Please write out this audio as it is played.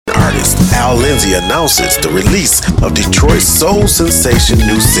Al Lindsay announces the release of Detroit's soul sensation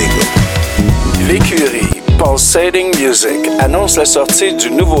new single. L'écurie Pulsating Music annonce la sortie du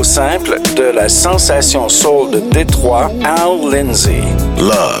nouveau simple de la sensation soul de Détroit, Al Lindsay.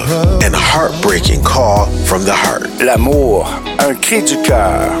 Love and a heartbreaking call from the heart. L'amour, un cri du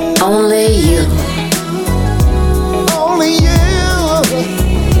cœur. Only you. Only you.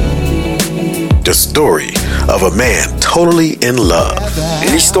 The story of a man totally in love.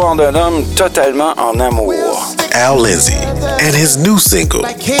 L'histoire d'un homme totalement en amour. Al Lindsay and his new single,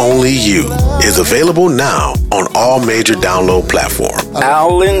 Only You, is available now on all major download platforms.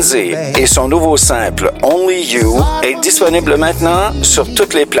 Al Lindsay et son nouveau simple, Only You, est disponible maintenant sur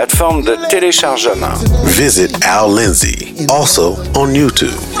toutes les plateformes de téléchargement. Visit Al Lindsay, also on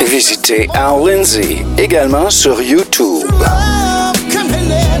YouTube. Visitez Al Lindsay, également sur YouTube.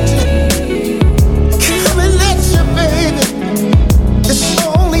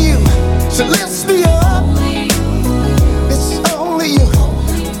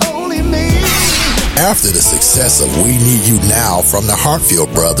 After the success of We Need You Now from the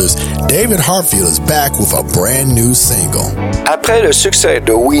Hartfield Brothers, David Hartfield is back with a brand new single. Après le succès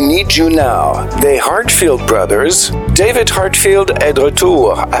de We Need You Now des Hartfield Brothers, David Hartfield est de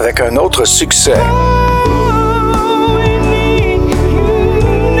retour avec un autre succès.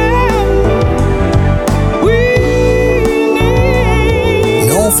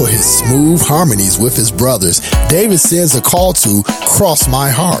 For his smooth harmonies with his brothers, David sends a call to Cross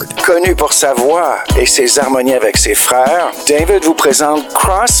My Heart. Connu pour sa voix et ses harmonies avec ses frères, David vous présente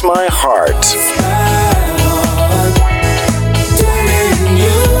Cross My Heart.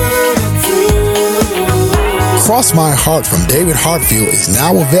 Cross My Heart from David Hartfield is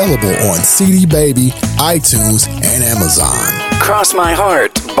now available on CD Baby, iTunes, and Amazon. Cross My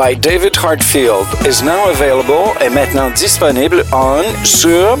Heart by David Hartfield is now available et maintenant disponible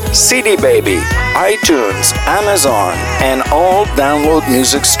sur CD Baby, iTunes, Amazon, and all download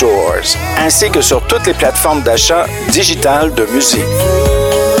music stores, ainsi que sur toutes les plateformes d'achat digital de musique.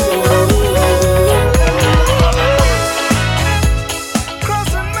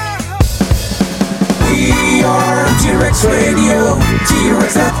 We are T-Rex Radio,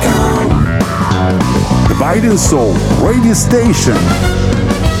 T-Rex.com. The Biden Soul radio station.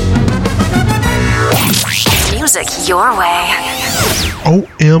 Music your way.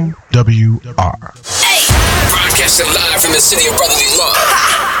 OMWR. Hey! Broadcasting live from the city of brotherly love.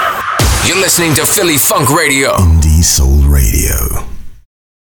 You're listening to Philly Funk Radio. Indie Soul Radio.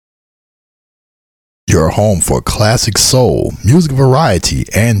 Your home for classic soul, music variety,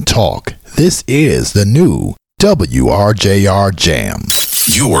 and talk. This is the new WRJR Jam.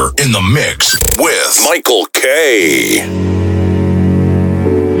 You're in the mix with Michael K.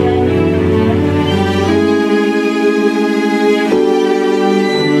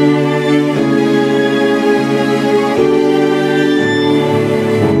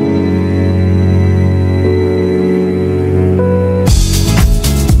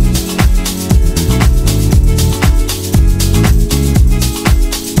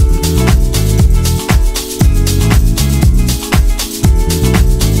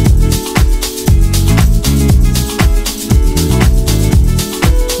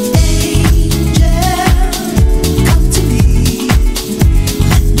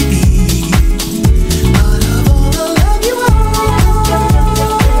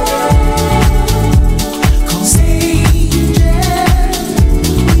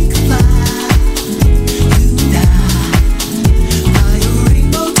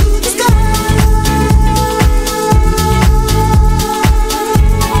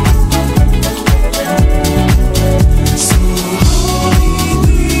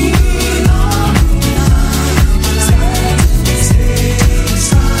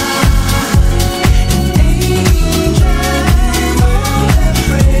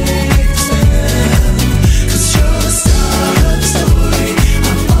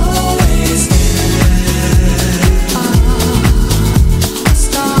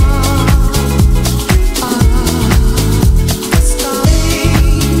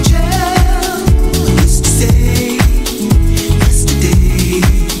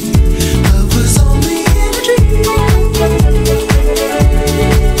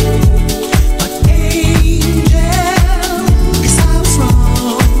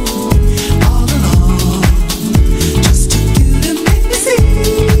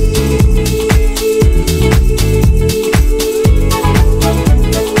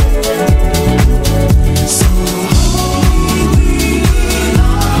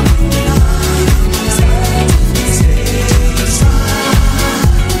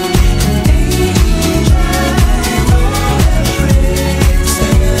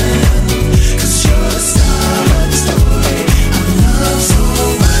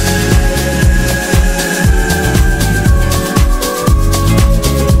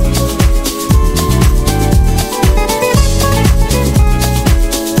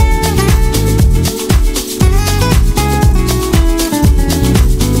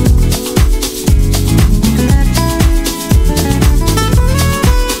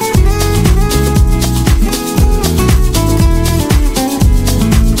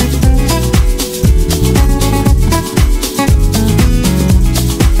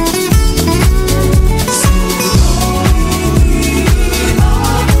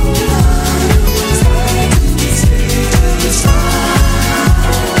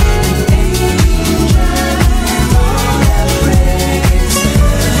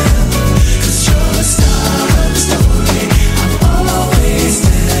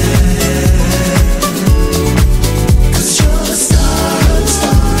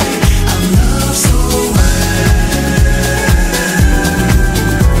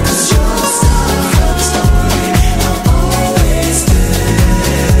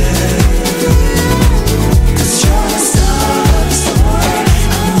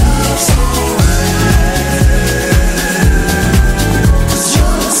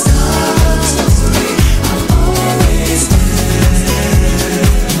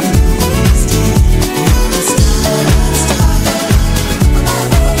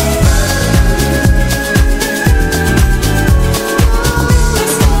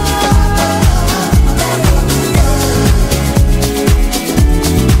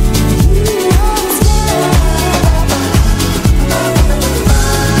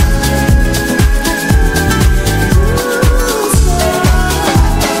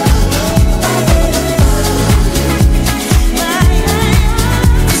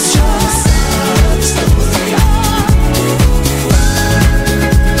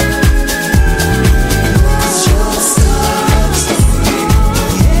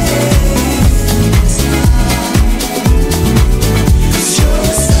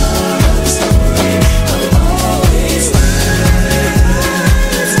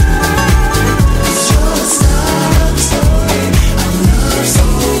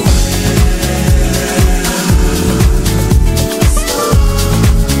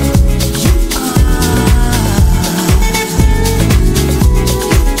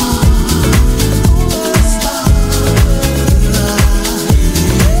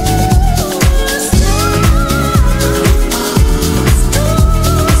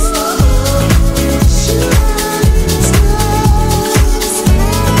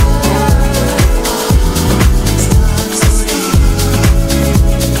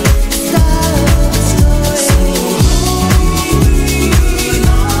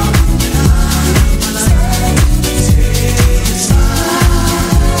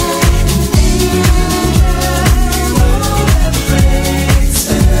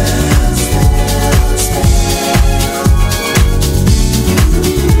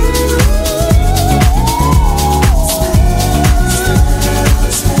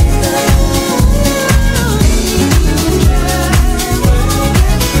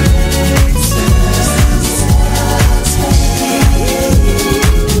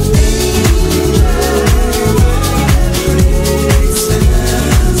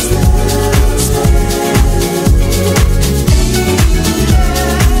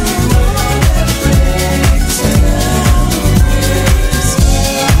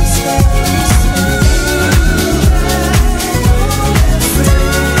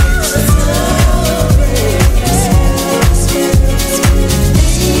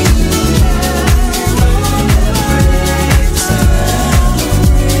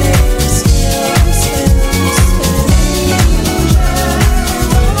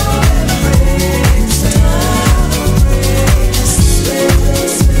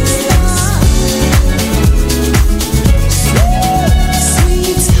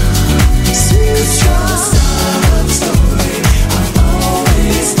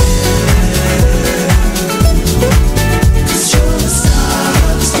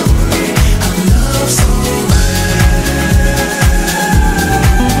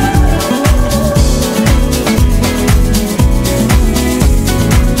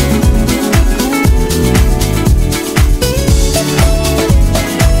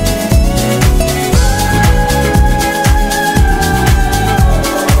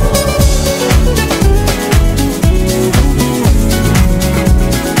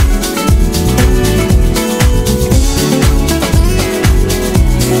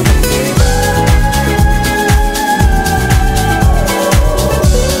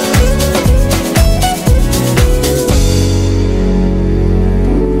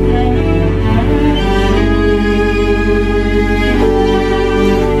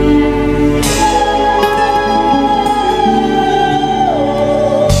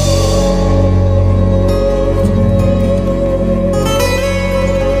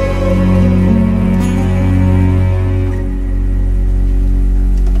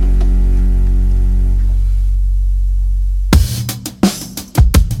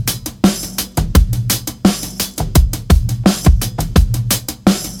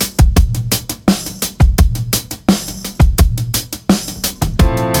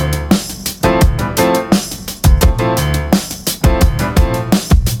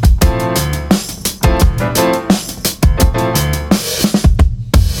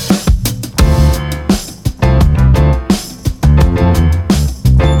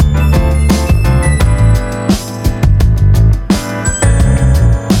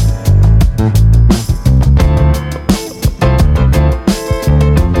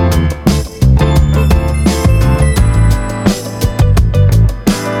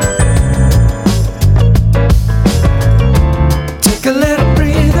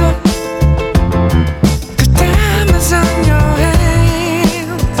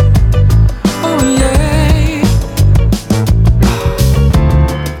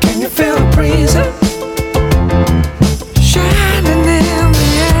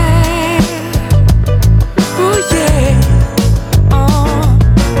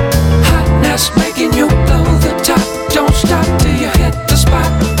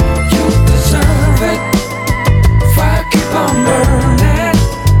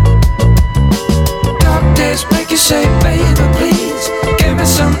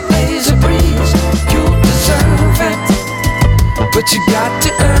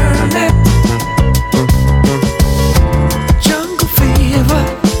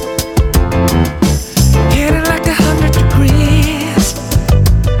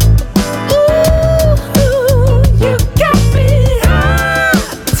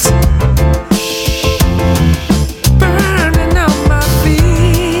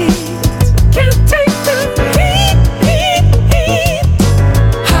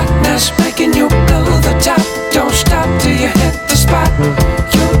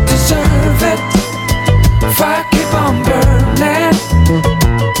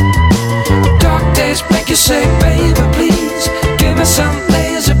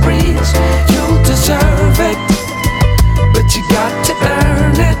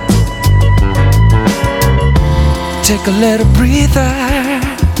 take a little breather.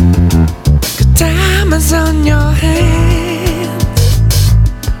 Good time is on your hands.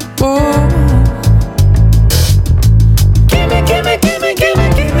 Oh,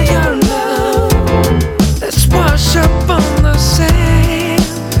 give me your love. Let's wash up on the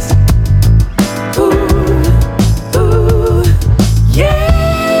sands. Ooh, ooh, yeah.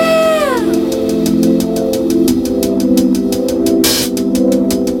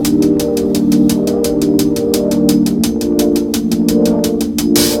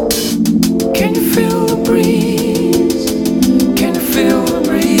 Can you feel the breeze? Can you feel the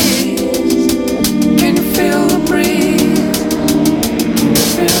breeze? Can you feel the breeze? Can you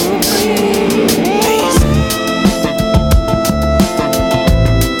feel the breeze?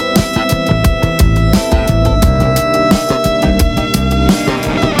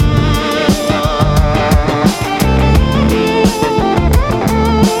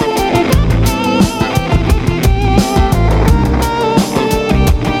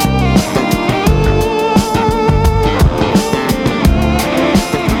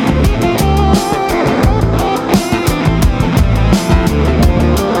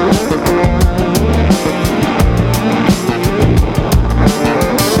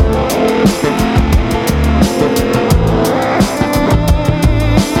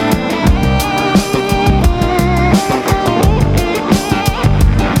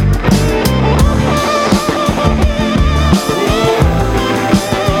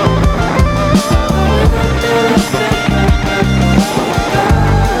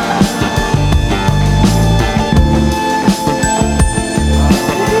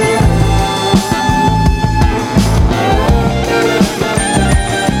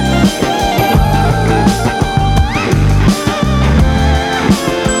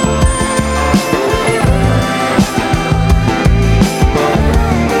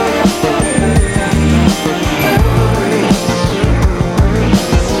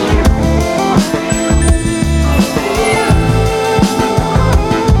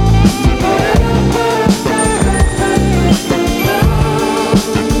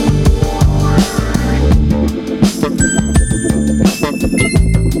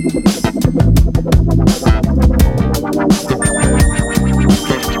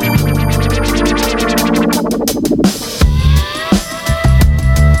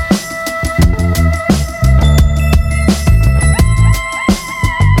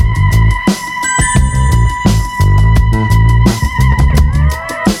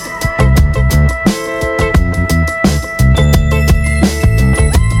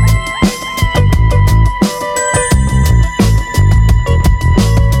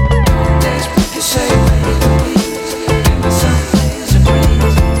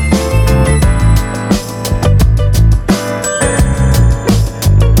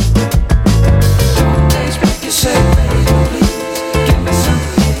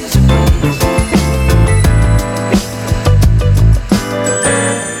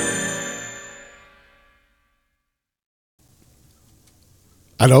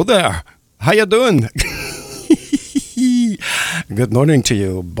 Hello there. How you doing? Good morning to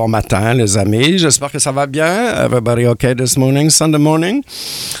you. Bon matin, les amis. J'espère que ça va bien. Everybody okay this morning, Sunday morning?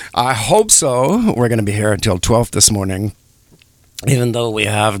 I hope so. We're going to be here until 12 this morning, even though we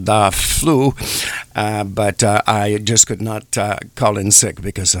have the flu. But I just could not call in sick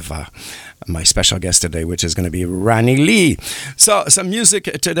because of my special guest today, which is going to be Ranee Lee. So some music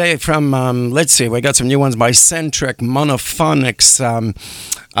today from, let's see, we got some new ones by Centric, Monophonics,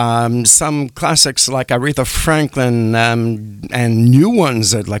 some classics like Aretha Franklin, and new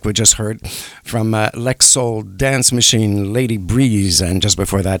ones like we just heard from Lex Soul, Dance Machine, Lady Breeze, and just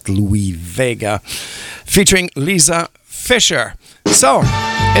before that, Louis Vega, featuring Lisa Fisher. So,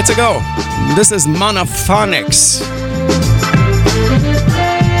 it's a go. This is Monophonics.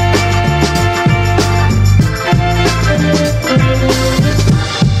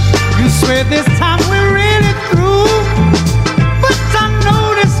 You swear this time we're really through, but I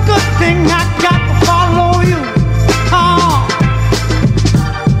know this good thing I got to follow you.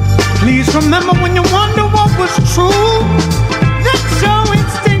 Please remember when you wonder what was true, that's your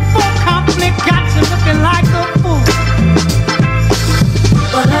instinct for conflict got you looking like a fool.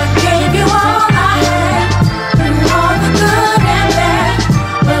 But I gave you all I had, and all the good and bad,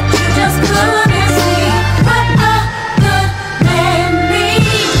 but you just couldn't see what a good man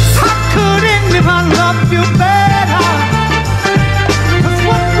means. I couldn't even love you better, 'cause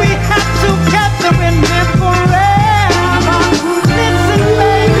what we had together in there forever. Listen,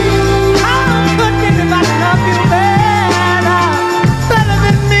 baby, how couldn't I love you better?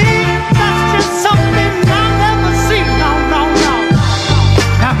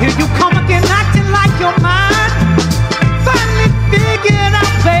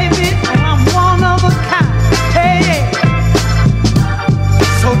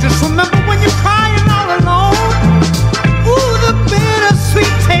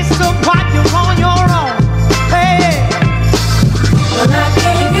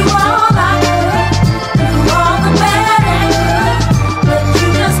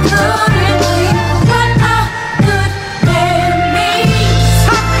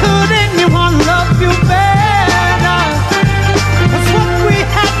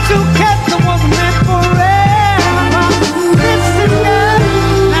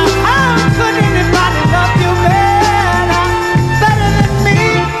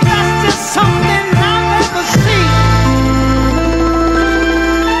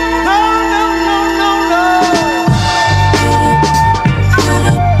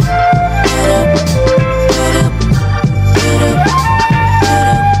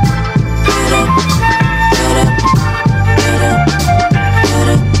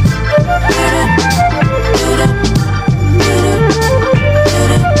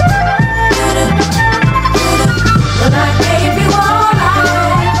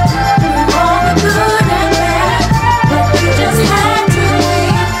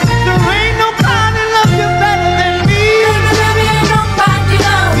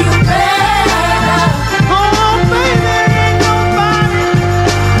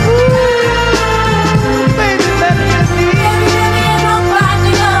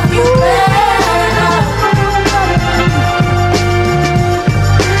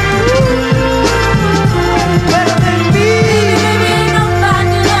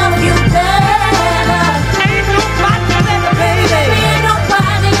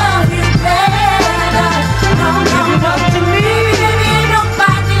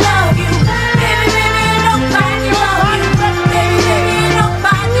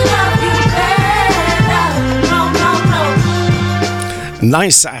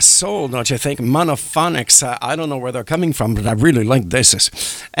 Nice as soul, don't you think? Monophonics. I don't know where they're coming from, but I really like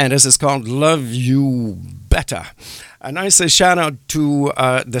this. And this is called Love You Better. A nice shout out to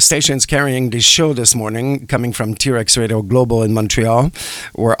the stations carrying the show this morning, coming from T-Rex Radio Global in Montreal.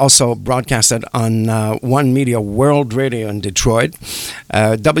 We're also broadcasted on One Media World Radio in Detroit,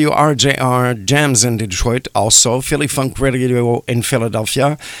 WRJR Jams in Detroit, also Philly Funk Radio in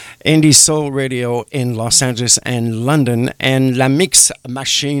Philadelphia, Indie Soul Radio in Los Angeles and London, and La Mix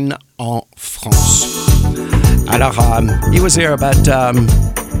Machine en France. Alors, he was here about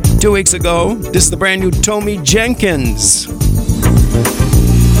 2 weeks ago. This is the brand new Tommy Jenkins.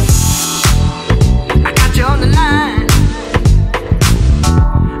 I got you on the line.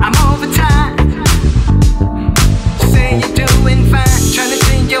 I'm over time. Say you're doing fine. Trying to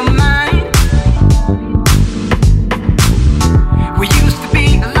change your mind. We used to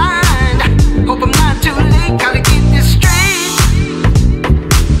be aligned. Hope I'm not too late. Gotta get this straight.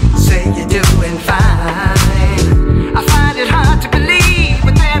 Say you're doing fine. I find it hard to believe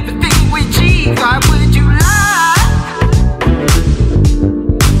with everything we achieve. Why would you lie?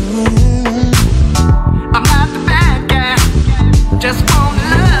 I'm not the bad guy. Just wanna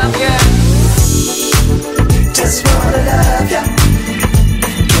love ya. Just wanna love ya.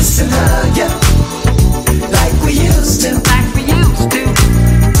 Kiss and hug ya. Like we used to. Like we used to.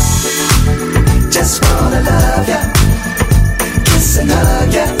 Just wanna love ya. Kiss and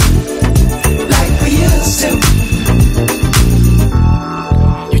hug ya. Like we used to.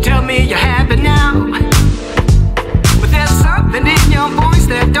 You tell me you're happy now, but there's something in your voice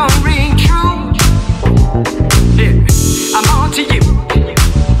that don't ring true. Yeah, I'm on to you.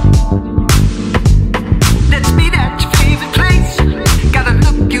 Let's meet at your favorite place. Gotta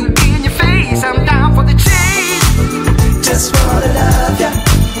look you in your face. I'm down for the chase. Just wanna love ya.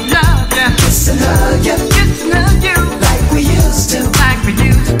 Love ya. Kiss and hug ya. Kiss and hug you. Like we used to. Like we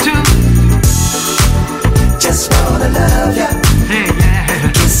used to. Just wanna love ya. Hey,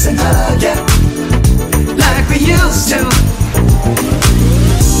 yeah. Kiss and hug ya. Like we used to.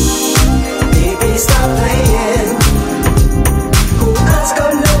 Baby, stop playing. Who else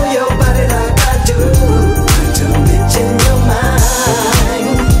gonna know your body like I do? Too rich in your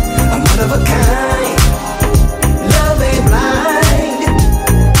mind. I'm one of a kind. Love ain't blind.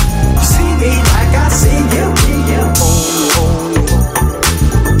 You see me like I see you.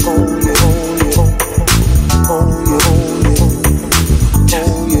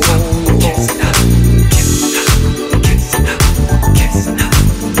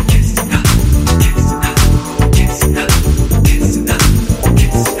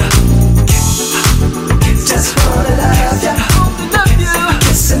 Just wanna love ya.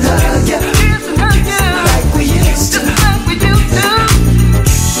 Kiss and hug ya.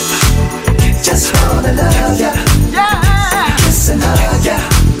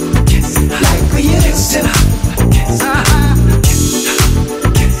 Like we used to.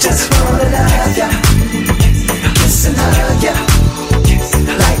 Just wanna love ya. Kiss and hug ya.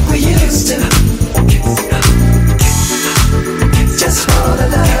 Like we used to. Just wanna love ya. Kiss and hug ya. Like we used to. Just wanna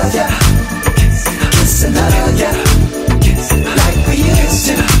love ya. Kiss and hug ya. Like we used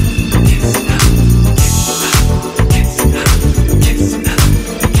to.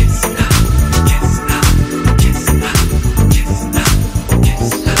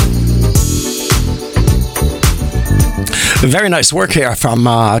 Very nice work here from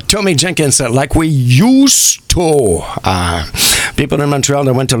Tommy Jenkins, like we used to. People in Montreal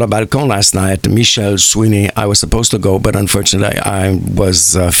that went to Le Balcon last night. Michel Sweeney, I was supposed to go, but unfortunately I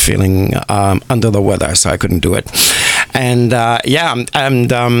was feeling under the weather, so I couldn't do it. And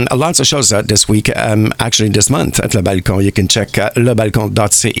lots of shows this week, actually this month at Le Balcon. You can check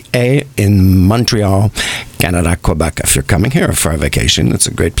lebalcon.ca in Montreal, Canada, Quebec. If you're coming here for a vacation, it's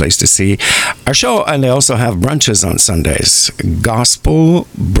a great place to see our show. And they also have brunches on Sundays, gospel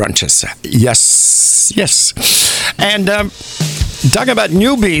brunches. Yes. And talking about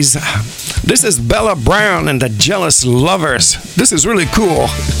newbies, this is Bella Brown and the Jealous Lovers. This is really cool.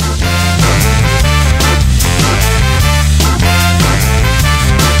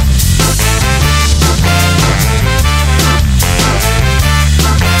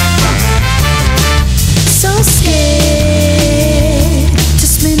 So scared to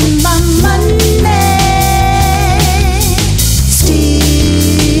spend my money. Still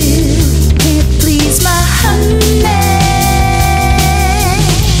can't please my honey.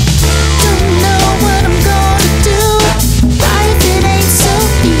 Don't know what I'm gonna do. Life, it ain't so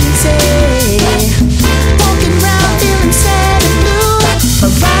easy.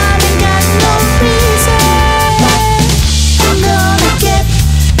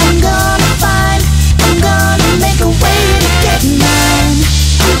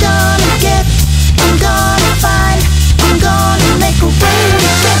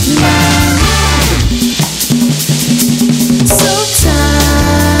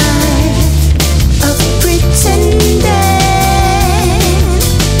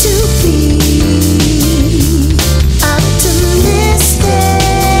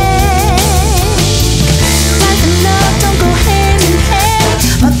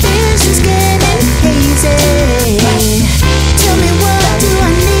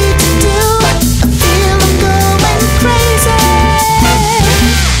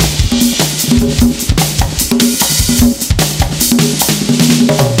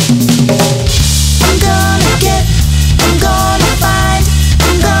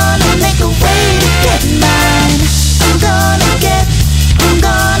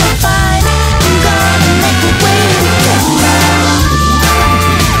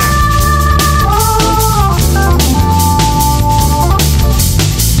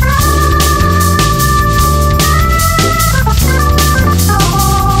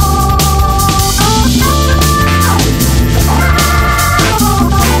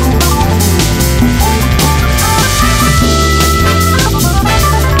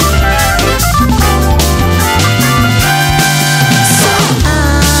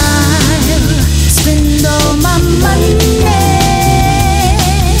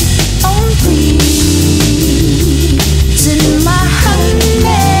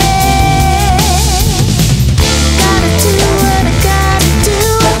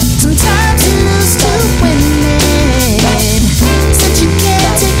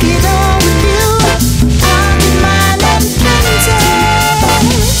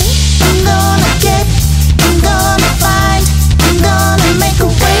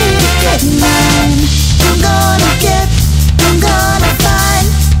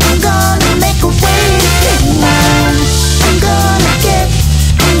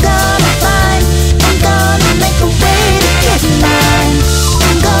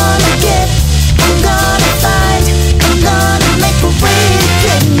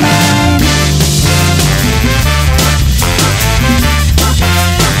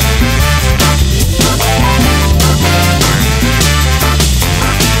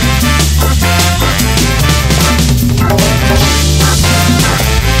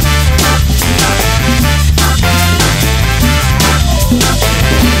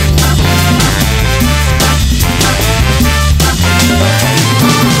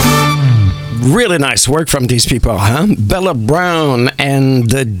 really nice work from these people, huh? Bella Brown and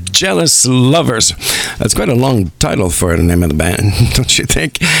the Jealous Lovers. That's quite a long title for the name of the band, don't you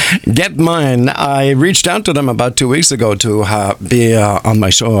think? Get Mine. I reached out to them about 2 weeks ago to be on my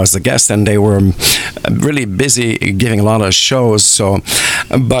show as a guest, and they were really busy giving a lot of shows.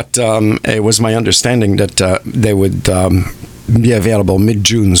 But it was my understanding that they would be available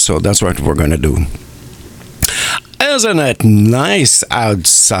mid-June, so that's what we're going to do. Isn't it nice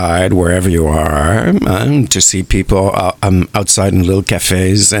outside, wherever you are, to see people outside in little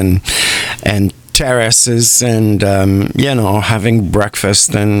cafes and terraces and, having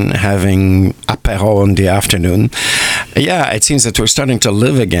breakfast and having apéro in the afternoon. Yeah, it seems that we're starting to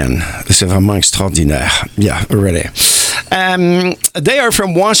live again. C'est vraiment extraordinaire. Yeah, really. They are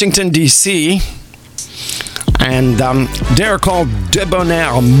from Washington, D.C., and they're called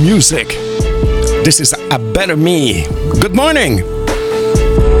Debonair Music. This is A Better Me. Good morning.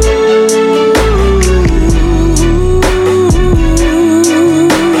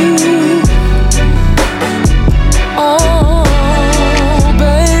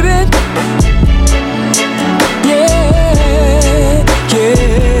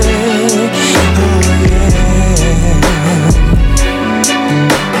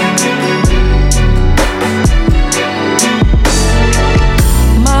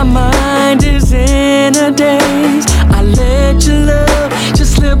 Days I let your love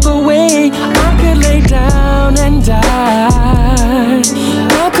just slip away. I could lay down and die.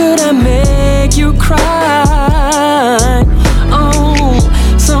 How could I make you cry? Oh,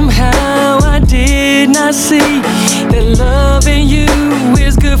 somehow I did not see that loving you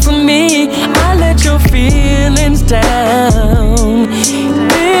is good for me. I let your feelings down.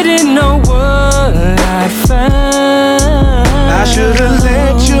 Didn't know what I found. I should have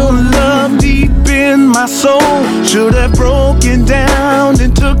let your love deep in my soul. Should have broken down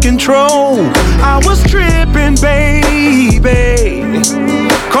and took control. I was tripping, baby.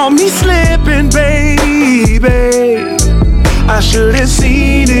 Caught me slipping, baby. I should have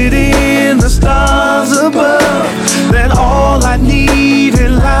seen it in the stars above, that all I need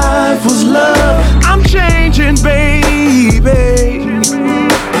in life was love. I'm changing, baby.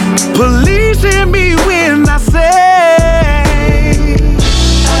 Please hear me when I say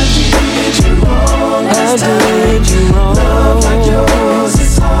I did you wrong. Love like yours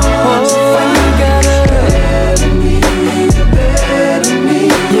is hard to find.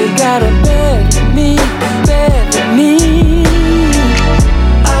 You gotta better me, better me.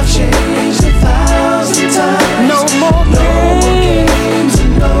 I've changed 1,000 times. No more games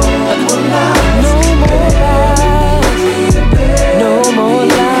and no more lies. No more lies. No more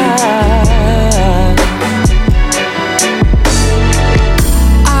lies.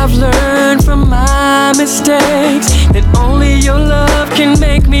 I've learned from my mistakes that only your love can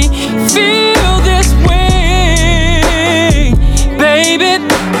make me feel this way, baby.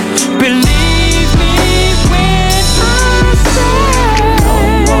 Believe me when I say no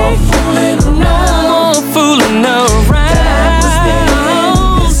more fooling around.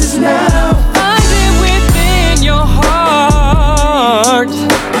 This is now. Find it within your heart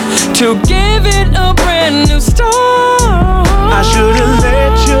to give it a brand new start. I should have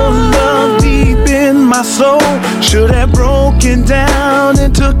let your love deep in my soul. Should have broken down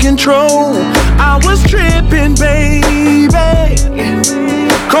and took control. I was tripping, baby.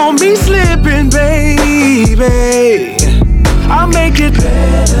 Call me slipping, baby. I'll make it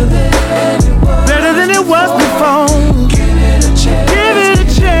better than it was before. Give it a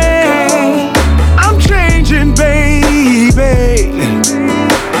chance. I'm changing, baby.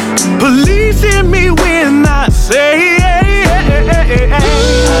 Please hear me when I say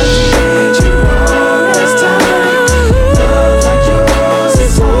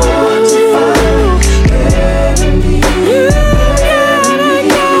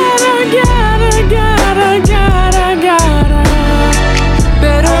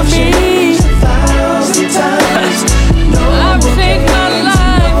better me.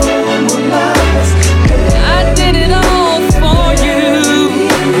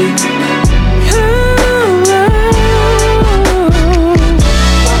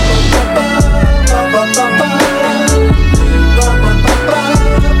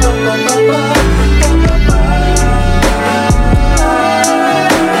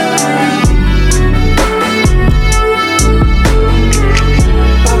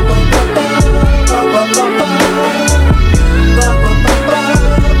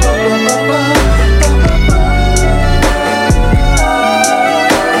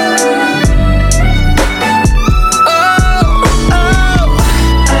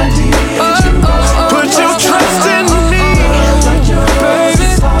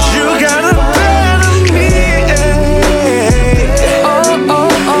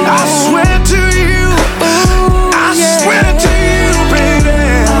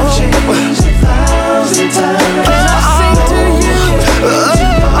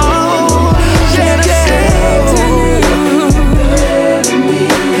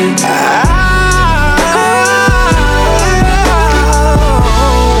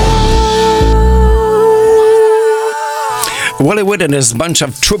 Stewart and his bunch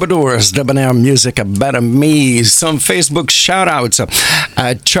of troubadours, debonair music about me. Some Facebook shout-outs.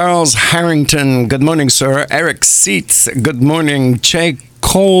 Charles Harrington, good morning, sir. Eric Seitz, good morning. Che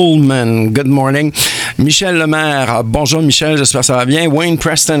Coleman, good morning. Michel Lemaire, bonjour Michel, j'espère que ça va bien. Wayne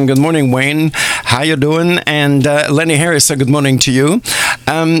Preston, good morning Wayne. How you doing? And Lenny Harris, good morning to you.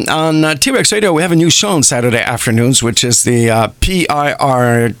 On T-Rex Radio, we have a new show on Saturday afternoons, which is the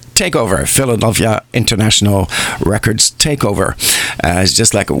PIR Takeover, Philadelphia International Records Takeover. It's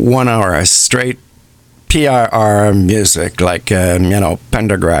just like 1 hour straight PIR music, like,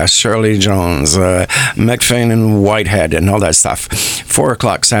 Pendergrass, Shirley Jones, McFain and Whitehead, and all that stuff. 4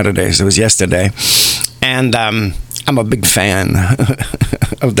 o'clock Saturdays, it was yesterday. And I'm a big fan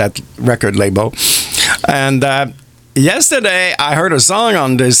of that record label. And yesterday, I heard a song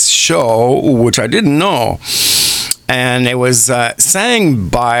on this show, which I didn't know. And it was sang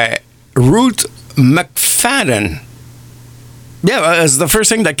by Ruth McFadden. Yeah, it was the first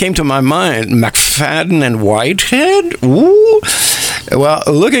thing that came to my mind. McFadden and Whitehead? Ooh. Well,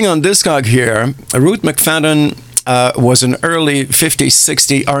 looking on Discog here, Ruth McFadden was an early 50s,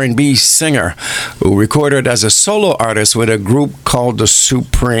 60s R&B singer who recorded as a solo artist with a group called the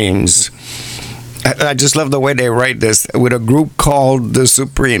Supremes. I just love the way they write this. With a group called the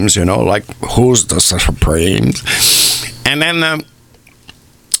Supremes, like, who's the Supremes? And then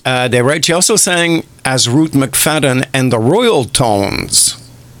they write, she also sang as Ruth McFadden and the Royal Tones,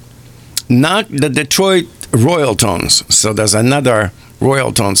 not the Detroit Royal Tones. So there's another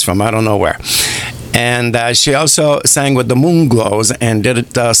Royal Tones from I don't know where. And she also sang with the Moonglows and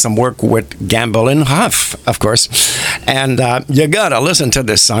did some work with Gamble and Huff, of course. And you gotta listen to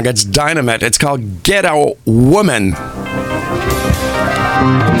this song. It's dynamite. It's called Get a Woman.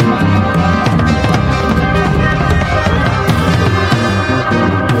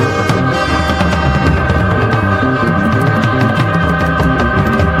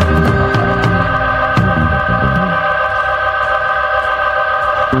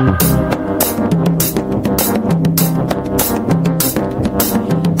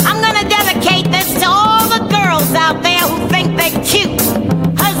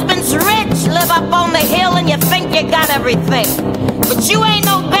 Everything, but you ain't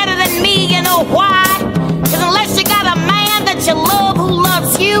no better than me, you know why? 'Cause unless you got a man that you love who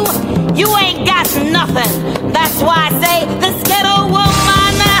loves you, you ain't got nothing. That's why I say this ghetto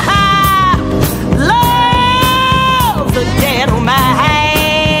woman loves a ghetto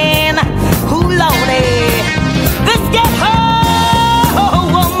man who lonely. This ghetto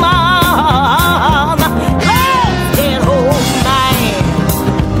woman loves ghetto man.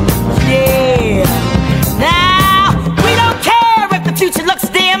 Yeah. Future looks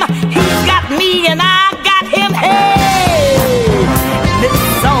dim. He's got me and I got him. Hey,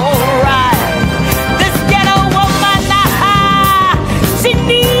 it's alright. This ghetto woman, she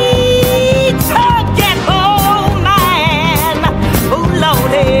needs her ghetto man. Oh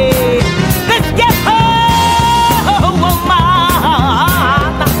Lordy, this ghetto woman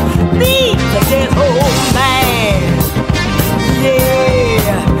needs a ghetto man.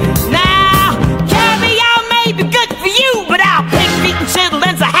 Yeah. Now, carry on may be good for you, but I'll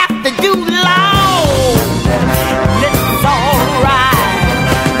children's I have to do long. It's alright.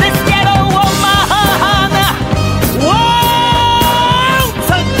 This ghetto woman wants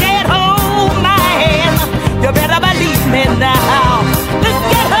a ghetto man. You better believe me now. This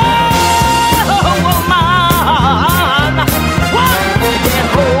ghetto woman wants a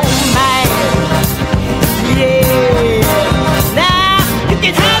ghetto man. Yeah. Now you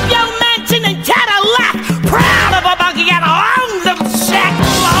can have your mansion and Cadillac, proud of a monkey and own them.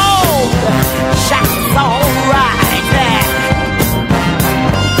 Shack's alright.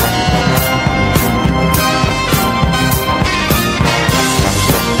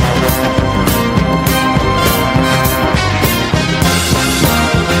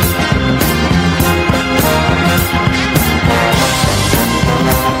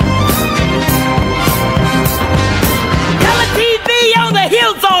 Color TV on the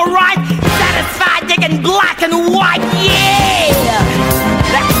hill's alright. Satisfied digging black and white. Yeah,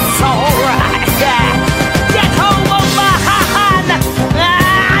 that's alright. Get home woman,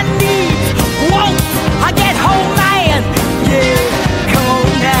 I need, won't I get home man? Yeah, come on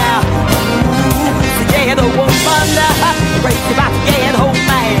now. Ooh, get a woman, break about to get home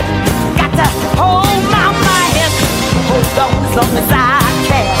man. Got to hold my man, hold on as long as I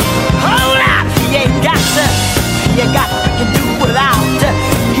can. Hold out, he ain't got to, you got to do without.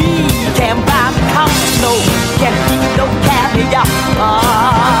 He can't buy me coffee, no, can't eat no caviar.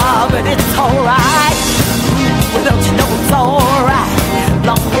 But it's alright. Well, don't you know it's alright?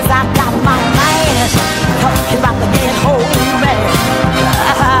 Long as I got my man, talking about the get home man.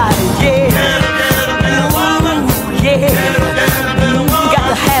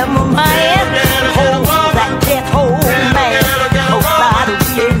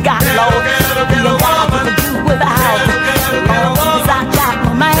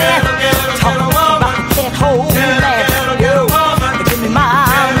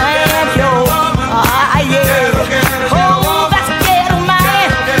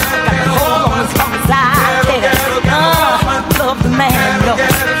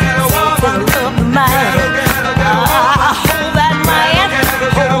 love the man. Hold that man,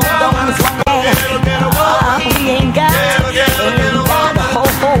 hold on his hand. We ain't got a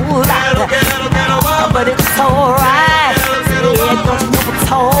whole lot, but it's alright. Yeah, don't you know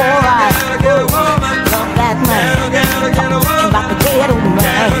it's alright? Love that man. Talking about the ghetto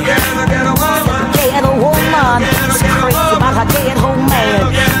man. The ghetto woman is crazy about her ghetto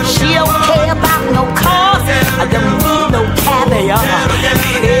man. She don't care about no cars. I don't need no caviar.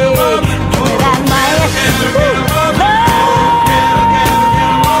 Hey, give me that man.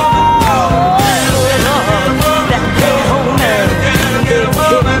 That ghetto man.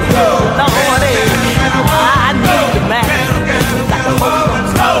 Lordy, I need the man. Like a whole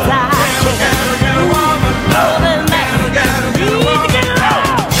fly.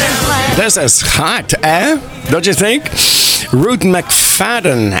 This is hot, eh? Don't you think? Ruth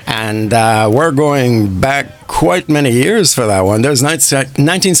McFadden, and we're going back quite many years for that one. That was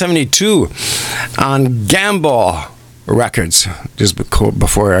 1972 on Gamble Records, just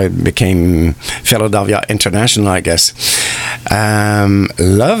before I became Philadelphia International, I guess.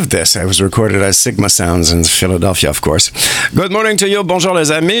 Love this. I was recorded as Sigma Sounds in Philadelphia, of course. Good morning to you. Bonjour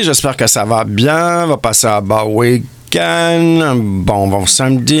les amis. J'espère que ça va bien. Va passer un bon week. Un bon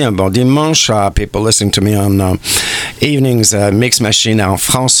samedi, un bon dimanche. People listening to me on evenings, Mix Machine en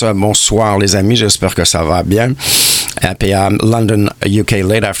France. Bonsoir les amis, j'espère que ça va bien. Happy London, UK,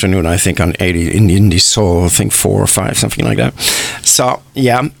 late afternoon, I think on 80 in Indie Soul, I think 4 or 5, something like that. So,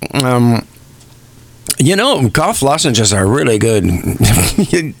 yeah. You know, cough lozenges are really good.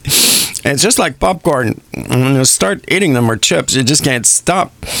 It's just like popcorn. When you start eating them or chips, you just can't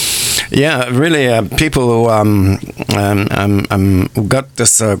stop. Yeah, really, people who got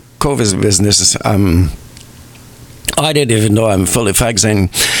this COVID business, I didn't even know I'm fully vaccinated,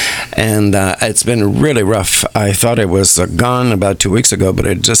 and it's been really rough. I thought it was gone about 2 weeks ago, but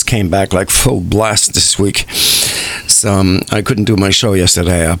it just came back like full blast this week. So I couldn't do my show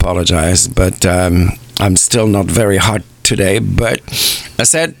yesterday. I apologize, but I'm still not very hot today. But I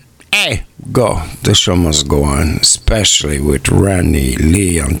said, hey, go. The show must go on, especially with Ranee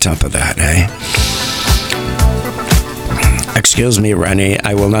Lee on top of that, eh? Excuse me, Ranee,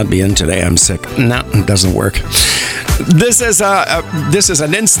 I will not be in today. I'm sick. No, it doesn't work. This is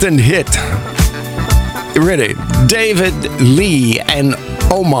an instant hit. Really, David Lee and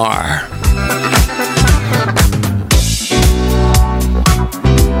Omar.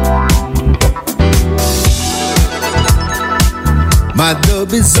 My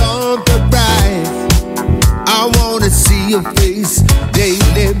love is on the rise. I wanna see your face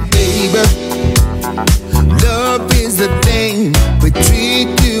daily, baby. Love is the thing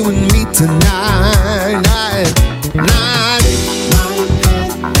between you and me tonight.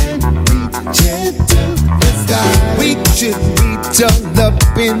 We should reach all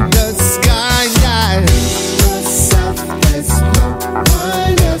up in the sky. The Southwest, no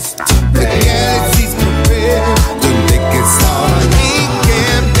one else to the galaxy's compared to make it start. We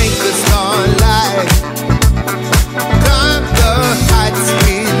can make a starlight. Climb the heights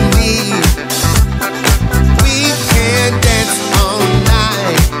we need. We can dance all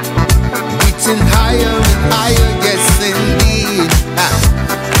night, reaching higher and higher, yes indeed.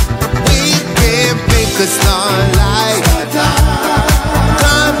 We can make a starlight.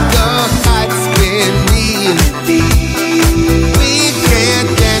 Climb the heights we need. We can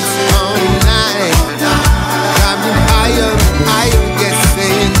dance all night, climbing higher and higher, yes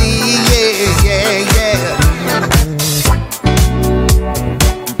indeed. Yeah, yeah, yeah.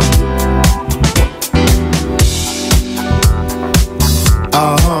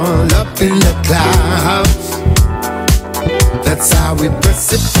 All up in the clouds, that's how we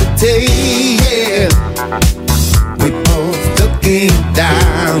precipitate, yeah. We both looking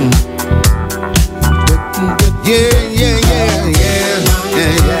down. Yeah, yeah, yeah, yeah,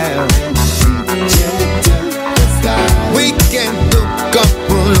 yeah, yeah. We can look up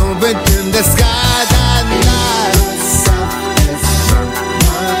all over in the sky.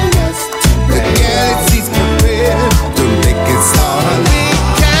 The galaxies compared to make it start. We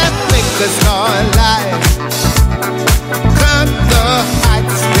can make a starlight. Climb the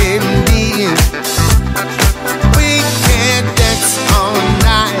heights we need.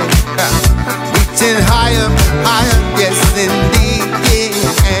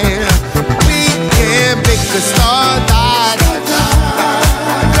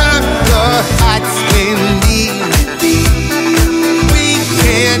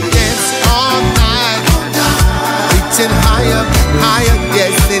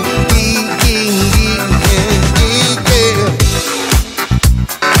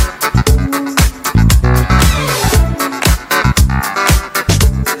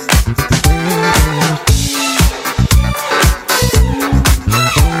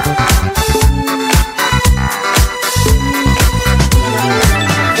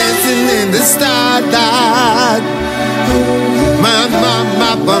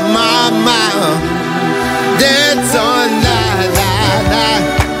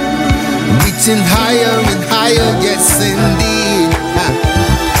 reaching higher and higher, yes indeed.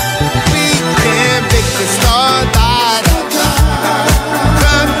 We can make the starlight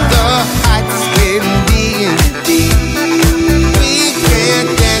cut the heights indeed. We can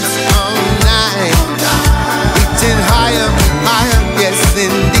dance all night, reaching higher and higher, yes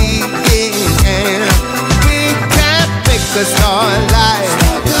indeed. We can make the starlight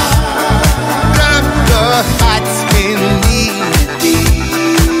cut the heights indeed.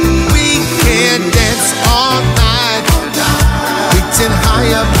 We can dance all night, reaching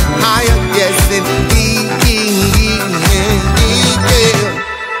higher, higher, yes indeed.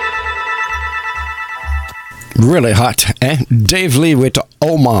 Really hot, eh? Dave Lee with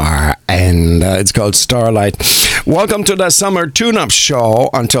Omar, and it's called Starlight. Welcome to the Summer Tune-Up Show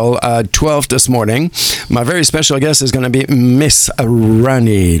until 12 this morning. My very special guest is going to be Miss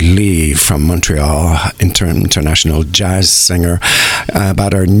Ranee Lee from Montreal, international jazz singer,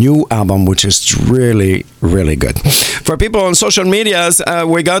 about her new album, which is really, really good. For people on social medias,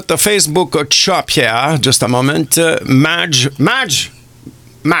 we got the Facebook shop here. Just a moment. Madge.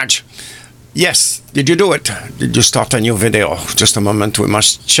 Yes, did you do it? Did you start a new video? Just a moment, we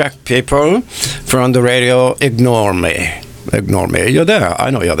must check people. For on the radio, ignore me. Ignore me. You're there.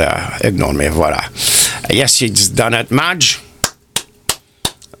 I know you're there. Ignore me, voilà. Yes, she's done it. Madge?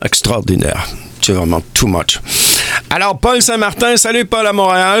 Extraordinaire. C'est vraiment too much. Alors, Paul Saint-Martin, salut Paul à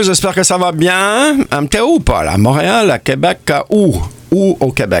Montréal, j'espère que ça va bien. T'es où, Paul? À Montréal, à Québec, où? Où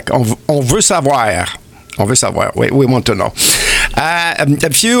au Québec? On veut savoir. On veut savoir. We want to know.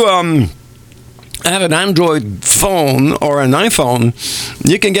 If you have an Android phone or an iPhone,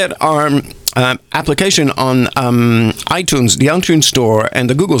 you can get our application on iTunes, the iTunes Store, and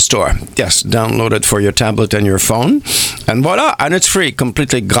the Google Store. Yes, download it for your tablet and your phone. And voila, and it's free,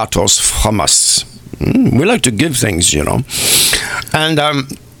 completely gratos from us. We like to give things, you know. And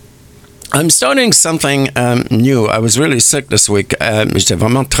I'm starting something new. I was really sick this week. J'étais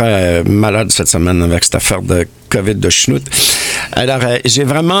vraiment très malade cette semaine avec cette affaire de COVID de schnout. Alors, j'ai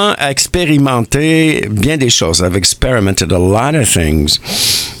vraiment expérimenté bien des choses. I've experimented a lot of things.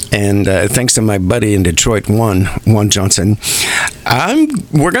 And thanks to my buddy in Detroit, Juan Johnson,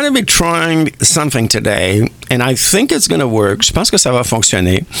 we're going to be trying something today. And I think it's going to work. Je pense que ça va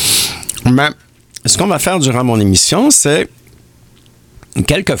fonctionner. Mais ce qu'on va faire durant mon émission, c'est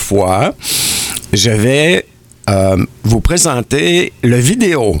quelquefois, je vais vous présenter le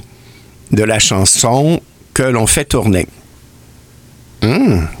vidéo de la chanson que l'on fait tourner.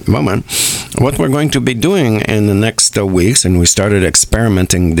 Well, what we're going to be doing in the next weeks, and we started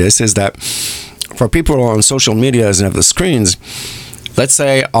experimenting this, is that for people on social media and have the screens, let's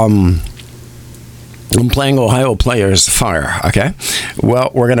say I'm playing Ohio Players Fire, okay? Well,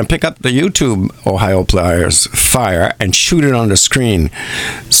 we're going to pick up the YouTube Ohio Players Fire and shoot it on the screen.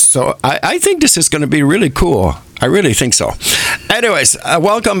 So I think this is going to be really cool. I really think so. Anyways,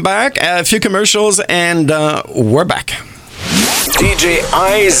 welcome back. A few commercials, and we're back. DJ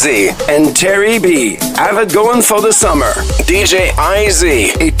IZ and Terry B have it going for the summer. DJ IZ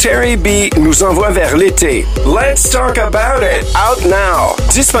et Terry B nous envoient vers l'été. Let's talk about it. Out now.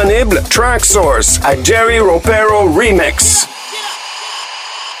 Disponible Track Source, a Jerry Ropero remix.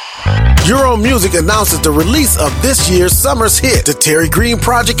 Euro Music announces the release of this year's summer's hit. The Terry Green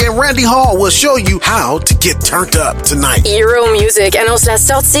Project and Randy Hall will show you how to get turned up tonight. Euro Music annonce la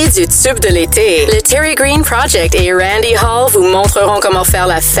sortie du tube de l'été. Le Terry Green Project et Randy Hall vous montreront comment faire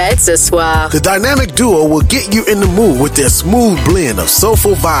la fête ce soir. The dynamic duo will get you in the mood with their smooth blend of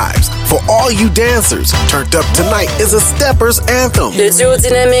soulful vibes. For all you dancers, Turned Up Tonight is a stepper's anthem. Le duo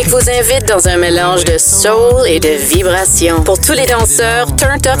dynamique vous invite dans un mélange de soul et de vibration. Pour tous les danseurs,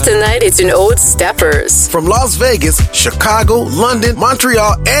 Turned Up Tonight est une ode steppers. From Las Vegas, Chicago, London,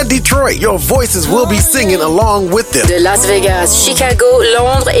 Montreal, and Detroit, your voices will be singing along with them. De Las Vegas, Chicago,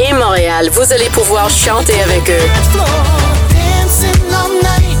 Londres et Montréal, vous allez pouvoir chanter avec eux.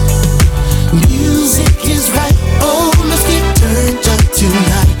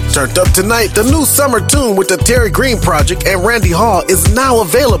 Turned Up Tonight, the new summer tune with the Terry Green Project and Randy Hall, is now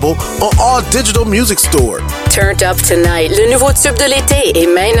available on all digital music stores. Turned Up Tonight, le nouveau tube de l'été, est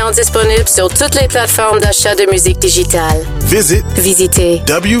maintenant disponible sur toutes les plateformes d'achat de musique digitale. Visitez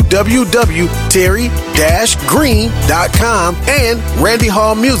www.terry-green.com and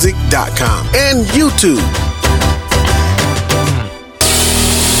randyhallmusic.com and YouTube.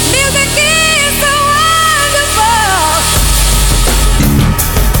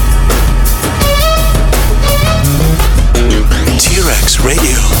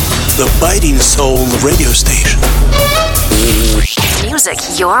 Radio, the biting soul radio station. Music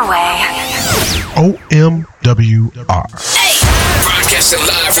your way. OMWR. Hey! Broadcasting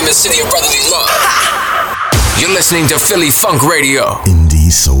live from the city of brotherly love. You're listening to Philly Funk Radio. Indie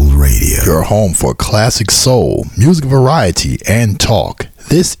Soul Radio. Your home for classic soul, music variety, and talk.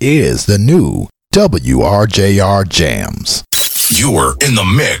 This is the new WRJR Jams. You're in the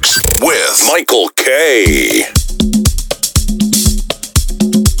mix with Michael K.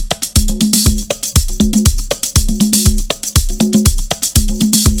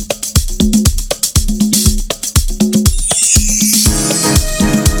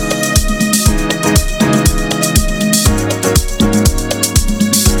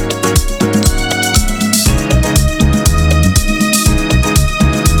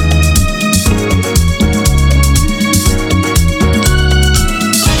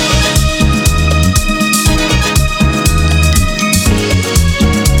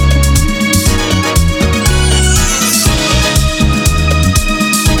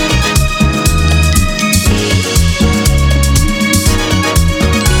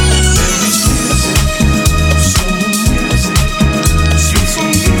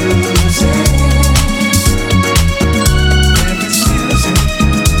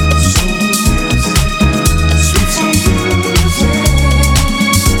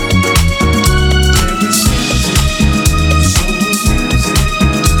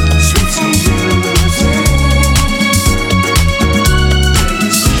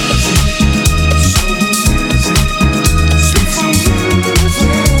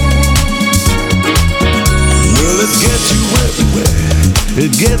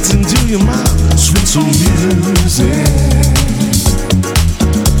 It gets into your mind, sweet soul music.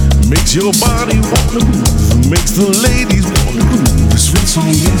 Makes your body wanna move, makes the ladies wanna groove. Sweet soul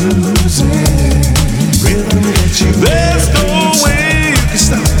music. Rhythm that you there's no way you can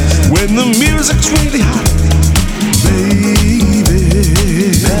stop when the music's really hot, baby.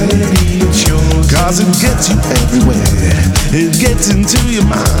 Melody, it's yours. 'Cause it gets you everywhere. It gets into your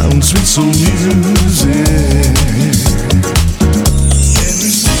mind, sweet soul music.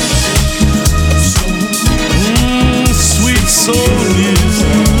 Soul music.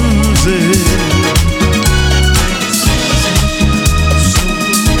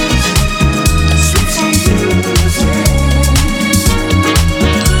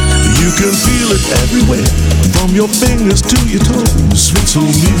 You can feel it everywhere, from your fingers to your toes. Sweet soul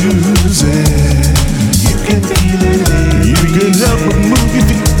music. You can feel it. You can help but move your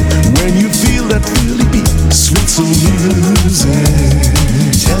feet when you feel that Philly beat. Sweet soul music.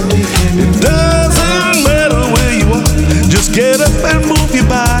 Tell me, it doesn't matter where you are. Just get up and move your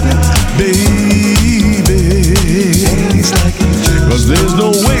body, baby. 'Cause there's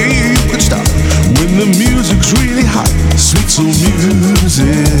no way you can stop when the music's really hot. Sweet soul music.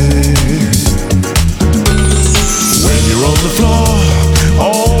 When you're on the floor,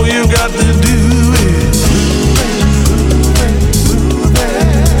 all you got to do is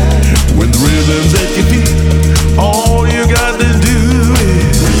when the rhythm's at your feet, all you got to do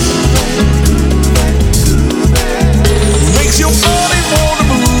is makes your body wanna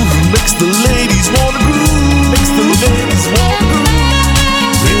move, makes the ladies wanna groove, makes the ladies wanna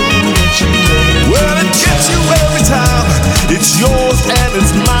groove.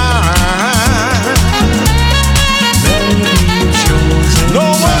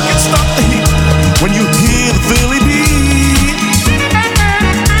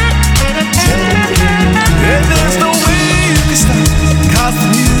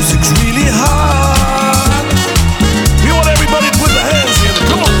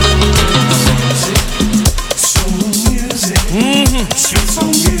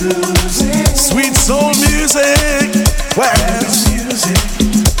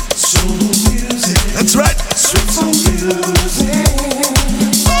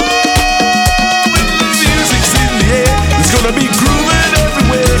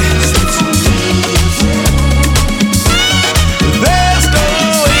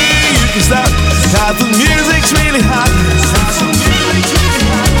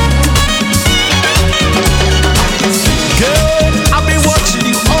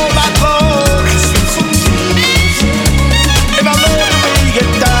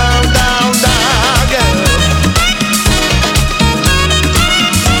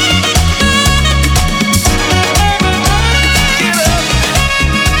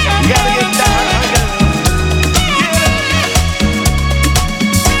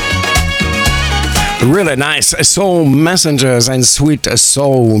 Really nice soul messengers and sweet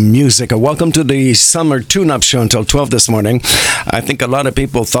soul music. Welcome to the summer tune-up show until 12 this morning. I think a lot of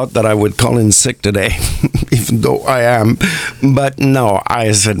people thought that I would call in sick today, even though I am. But no,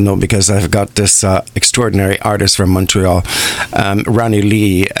 I said no because I've got this extraordinary artist from Montreal, Ranee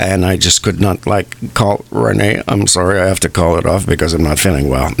Lee, and I just could not call Ranee. I'm sorry, I have to call it off because I'm not feeling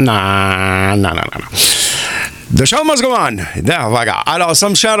well. Nah. The show must go on. There we go. Alors,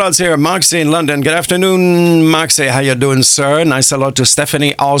 some shout-outs here. Moxie in London. Good afternoon, Moxie. How you doing, sir? Nice hello to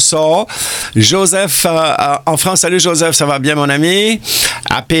Stephanie also. Joseph, en France. Salut, Joseph. Ça va bien, mon ami?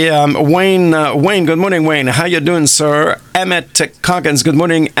 Happy Wayne. Wayne, good morning, Wayne. How you doing, sir? Emmett Coggins. Good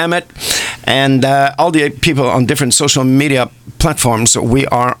morning, Emmett. And all the people on different social media platforms. We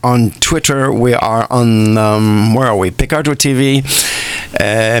are on Twitter. We are on, where are we? Picardo TV.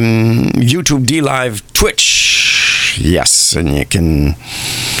 YouTube D Live, Twitch. Yes, and you can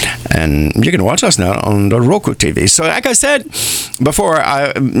watch us now on the Roku TV. So, like I said before,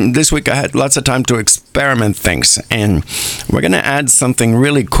 this week I had lots of time to experiment things, and we're going to add something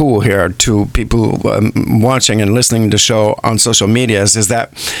really cool here to people watching and listening to the show on social medias. Is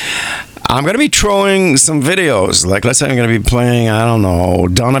that I'm going to be throwing some videos. Like, let's say I'm going to be playing, I don't know,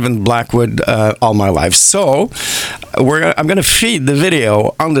 Donovan Blackwood all my life. So, I'm going to feed the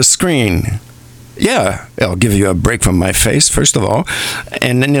video on the screen. Yeah, I'll give you a break from my face, first of all.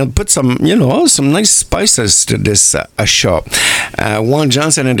 And then you'll put some nice spices to this show. Juan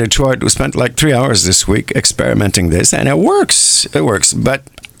Johnson in Detroit, who spent like 3 hours this week experimenting this, and it works. It works. But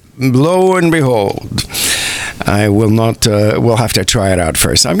lo and behold, I will not, we'll have to try it out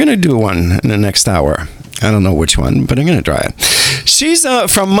first. I'm going to do one in the next hour. I don't know which one, but I'm going to try it. She's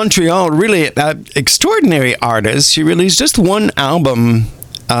from Montreal, really extraordinary artist. She released just one album,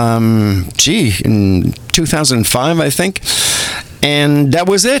 in 2005, I think. And that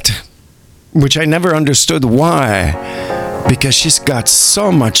was it, which I never understood why, because she's got so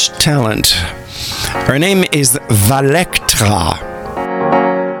much talent. Her name is Valectra.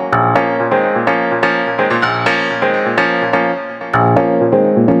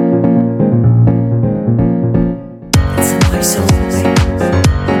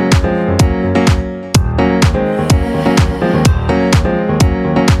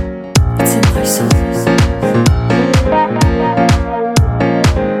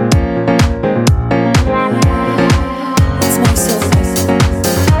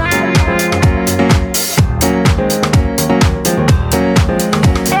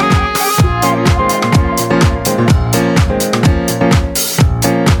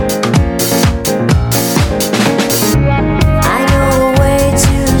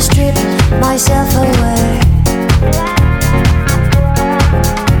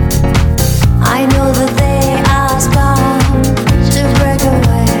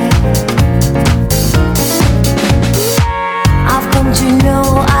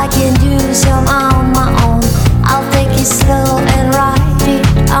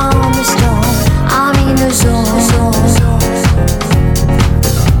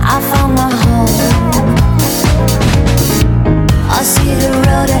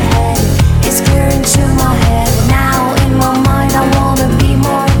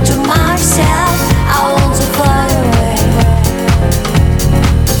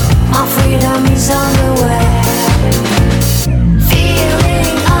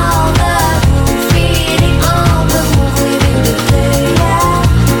 Feeling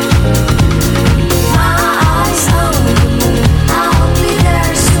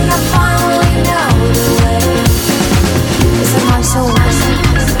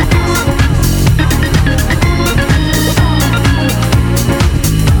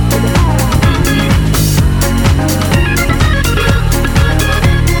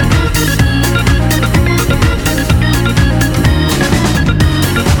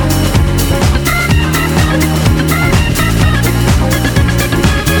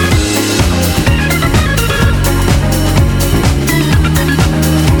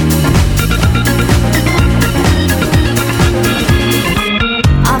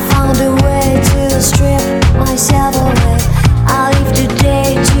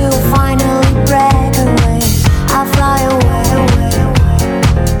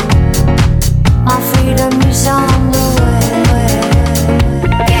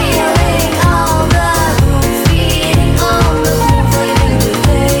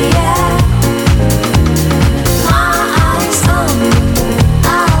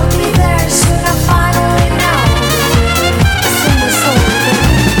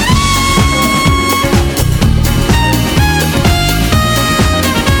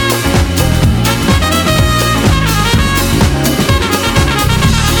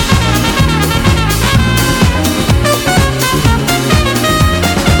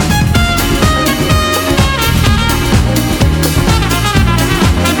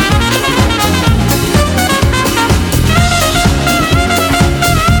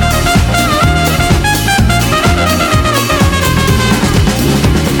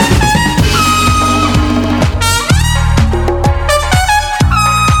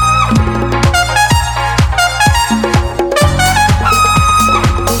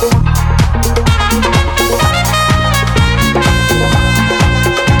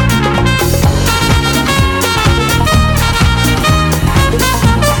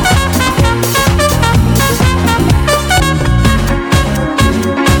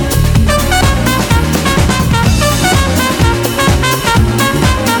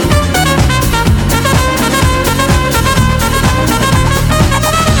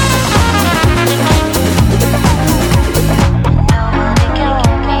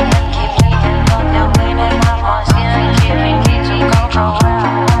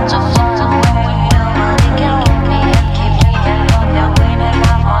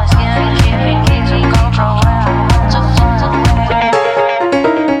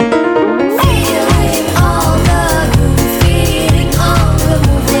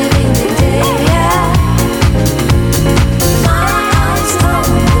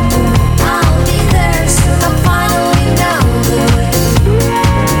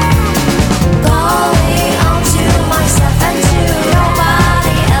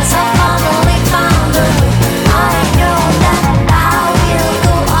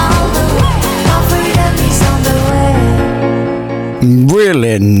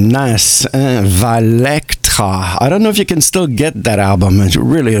Really nice, Valectra. I don't know if you can still get that album. It's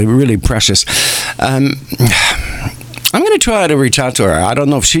really, really precious. I'm going to try to reach out to her. I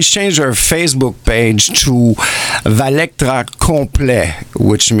don't know if she's changed her Facebook page to Valectra Complet,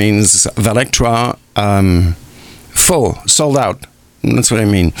 which means Valectra full, sold out. That's what I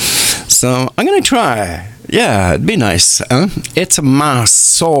mean. So I'm going to try. Yeah, it'd be nice. Huh? It's my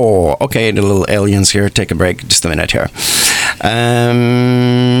soul. Okay, the little aliens here. Take a break. Just a minute here.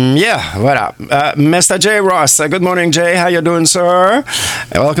 Yeah, voilà. Mr. Jay Ross. Good morning, Jay. How you doing, sir?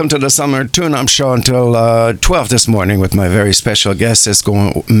 Welcome to the Summer Tune-Up Show until 12 this morning with my very special guest. It's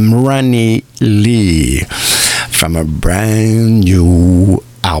going Ranee Lee from a brand new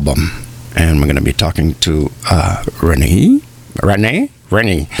album. And we're going to be talking to Ranee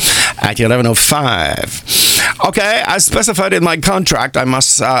at 11:05. Okay, as specified in my contract, I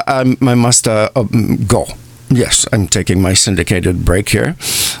must go. Yes, I'm taking my syndicated break here.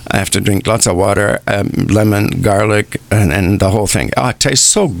 I have to drink lots of water, lemon, garlic, and the whole thing. Oh, it tastes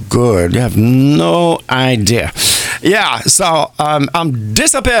so good. You have no idea. Yeah, so I'm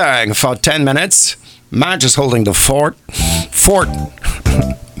disappearing for 10 minutes. Man just holding the fort.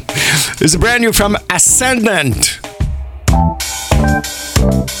 This is brand new from Ascendant.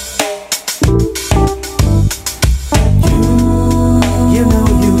 You know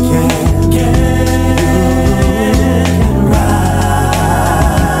you can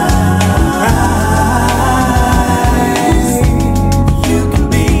rise. You can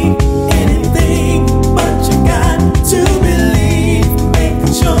be anything, but you got to believe. Make a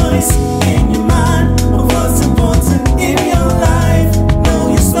choice in your mind of what's important in your life. Know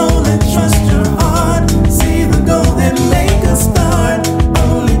your soul and trust your heart. See the goal and make a start.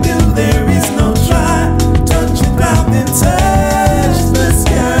 Only do, there is no try. Touch the ground and touch the sky.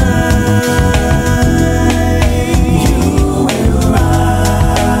 You will rise.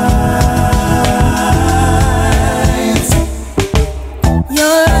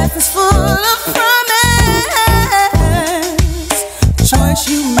 Your life is full of promise. The choice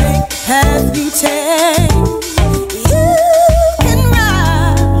you make, path you take. You can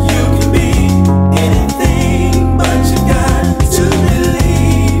rise. You can be anything, but you got to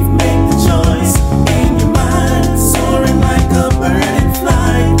believe. Make the choice in your mind, soaring like a bird in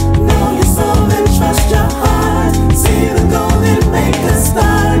flight. Know your soul and trust your heart. See the goal and make a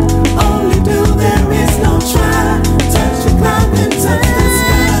start. Only do, there is no try. Touch the cloud and touch the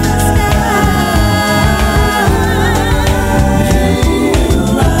sky.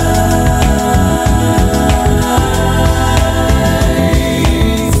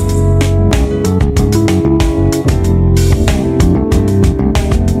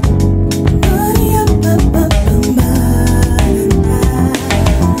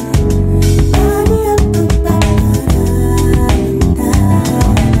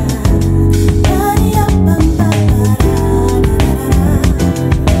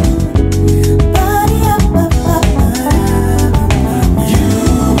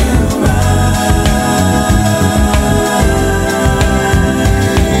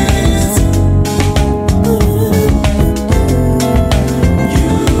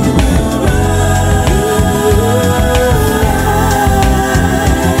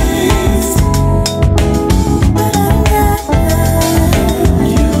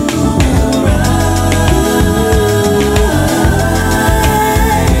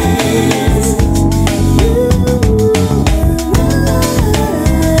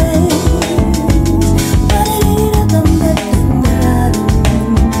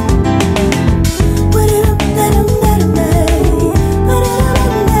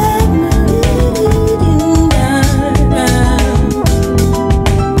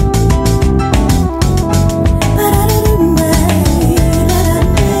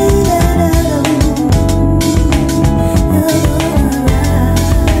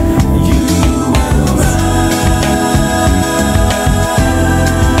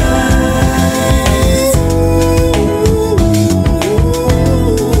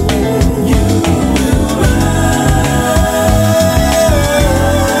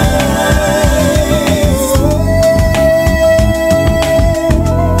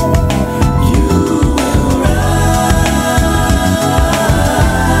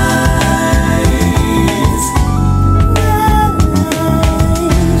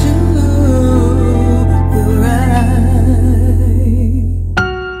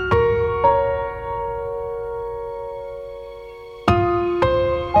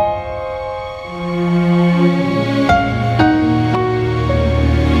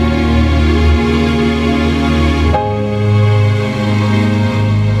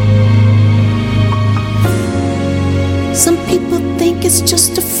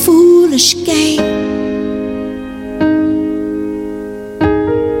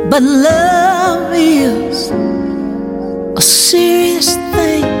 But love is a serious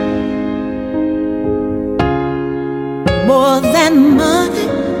thing, more than money,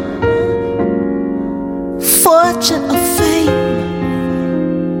 fortune, or fame.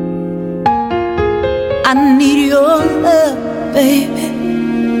 I need your love, baby,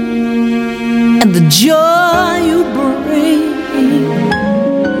 and the joy you bring.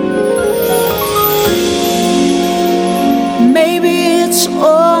 Maybe it's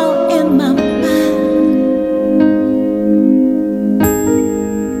all in my mind,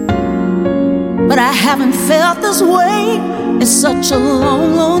 but I haven't felt this way in such a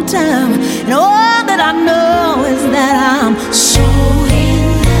long, long time. And all that I know is that I'm so in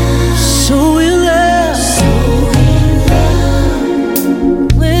love, so in love, so in love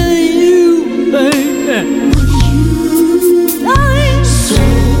with you, baby. With you, darling. So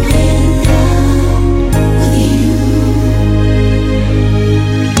in love with you.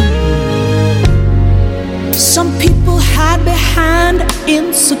 Some people hide behind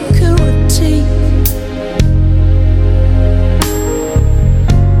insecurity.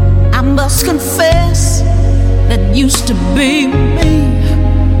 I must confess that used to be me.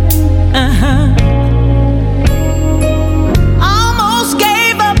 Almost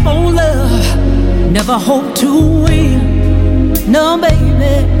gave up on love, never hoped to win. No,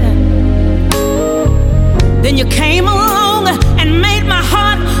 baby. Then you came along and made my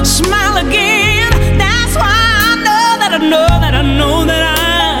heart smile again. That's why I know that I know that I know that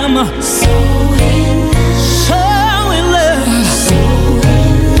I'm so in love, so in love, so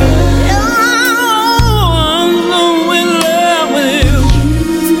in love. I'm so in love with you.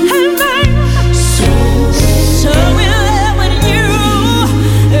 Hey, baby, so in love with you.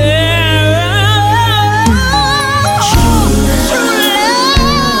 True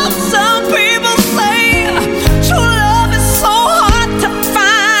love. Some people say true love is so hard to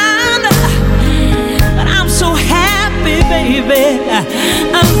find, but I'm so happy, baby.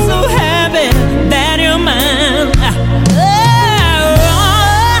 I'm so happy that you're mine.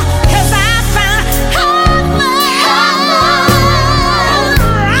 Cause I found heaven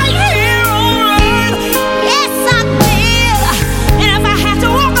right here on earth. Yes, I did. And if I had to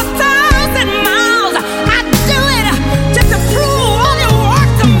walk 1,000 miles, I'd do it just to prove all your work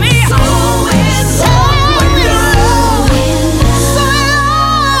to me. So in love with you. So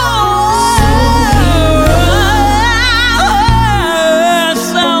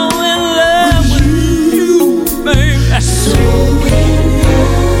in love with you, baby. So in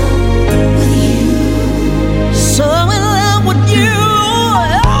love with you. So in love with you.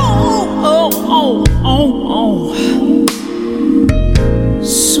 Oh.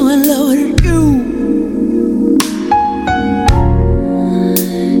 So in love with you.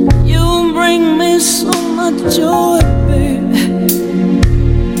 You bring me so much joy, baby.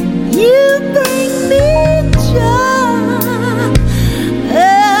 You bring me joy.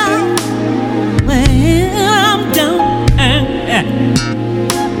 When I'm down,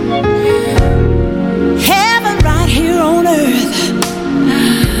 heaven right here on earth.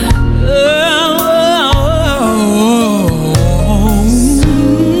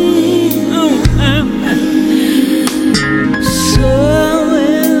 So in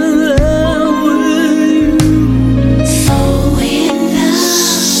love with you. So in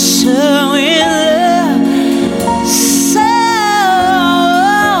love. So in love. So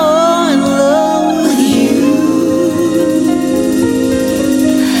in love with you.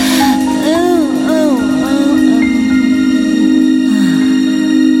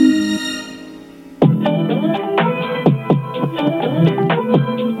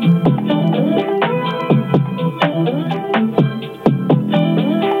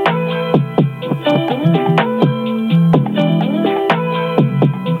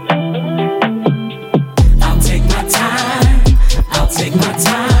 I'll take my time, I'll take my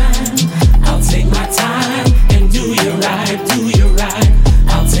time, I'll take my time and do you right, do you right.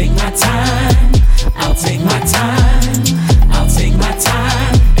 I'll take my time, I'll take my time, I'll take my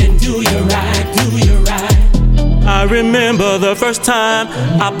time and do you right, do you right. I remember the first time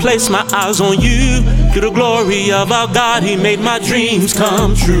I placed my eyes on you. Through the glory of our God, He made my dreams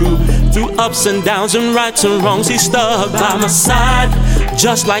come true. Through ups and downs and rights and wrongs, He stuck by my side,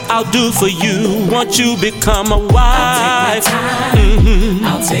 just like I'll do for you once you become a wife.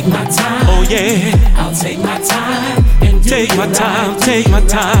 I'll take my time, Oh yeah, I'll take my time and do take you my right, time, do take you my right.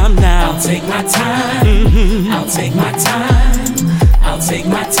 time now. I'll take my time, I'll take my time, I'll take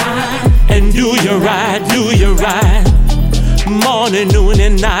my time And do you right, do you right. Morning, noon,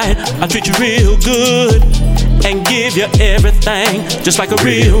 and night, I treat you real good and give you everything, just like a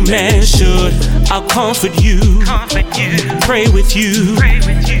real man should. I'll comfort you, pray with you,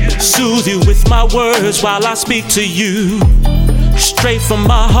 soothe you with my words while I speak to you. Straight from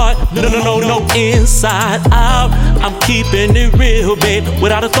my heart, no, inside out. I'm keeping it real, babe,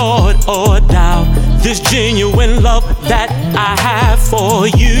 without a thought or doubt. This genuine love that I have for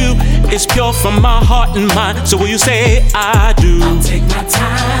you is pure from my heart and mind. So will you say I do? I'll take my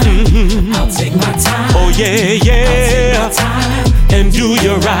time. I'll take my time. Oh yeah, yeah. I'll take my time. And do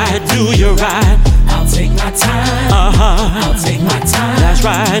you right, do you right. I'll take my time. I'll take my time. That's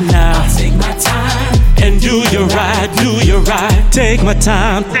right now. I'll take my time. And do you right, do you right. Take my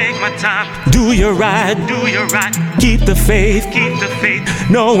time, take my time. Do you right, do you right. Keep the faith,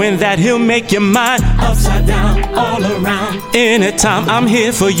 knowing that he'll make your mind upside down, all around. Anytime I'm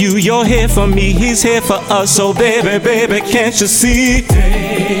here for you, you're here for me, he's here for us. So baby, baby, can't you see?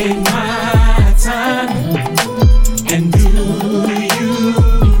 Take my time and do you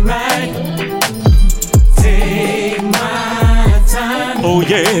right. Take my time. Oh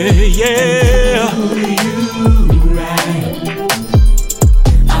yeah, yeah.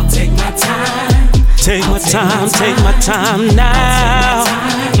 Take my time, take my time now.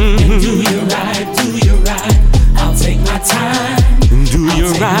 Mm-hmm. Do you right, do you right. I'll take my time. Do you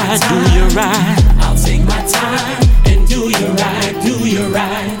right, do you right. I'll take my time. And do you right, do you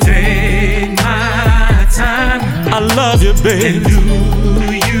right. Take my time. I love you, baby. And do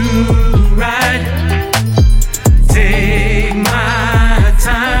you right. Take my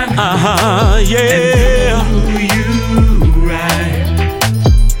time. Yeah. And do you right.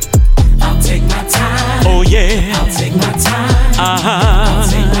 I'll take my time. Oh yeah. I'll take my time. I'll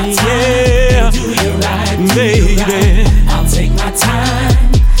take my time. Yeah. And do you right, baby. I'll take my time.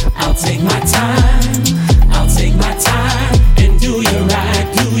 I'll take my time. I'll take my time. And do you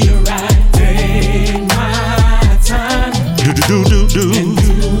right, do you right. Take my time. Do. And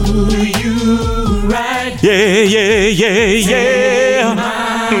do you right. Yeah.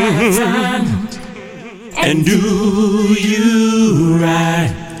 And do you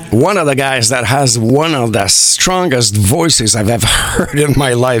right. One of the guys that has one of the strongest voices I've ever heard in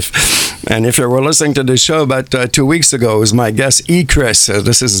my life. And if you were listening to the show about 2 weeks ago, was my guest, E. Chris.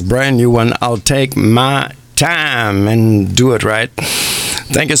 This is a brand new one. I'll take my time and do it right.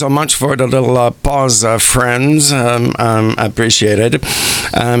 Thank you so much for the little pause, friends. I appreciate it.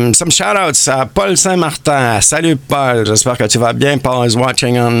 Some shout-outs. Paul Saint-Martin. Salut, Paul. J'espère que tu vas bien. Paul is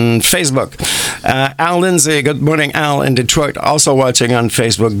watching on Facebook. Al Lindsay. Good morning, Al in Detroit. Also watching on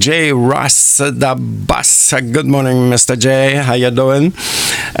Facebook. Jay Ross the Bus. Good morning, Mr. J. How you doing?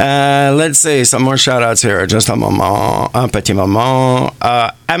 Let's see. Some more shout-outs here. Just a moment. Un petit moment.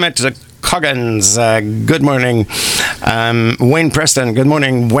 Amit Coggins, good morning. Wayne Preston, good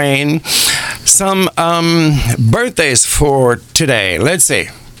morning, Wayne. Some birthdays for today. Let's see.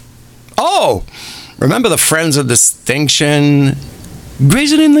 Oh, remember the Friends of Distinction?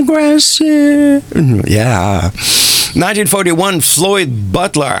 Grazing in the grass, yeah. 1941, Floyd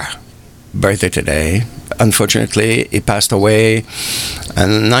Butler, birthday today. Unfortunately, he passed away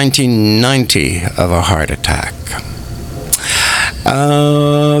in 1990 of a heart attack.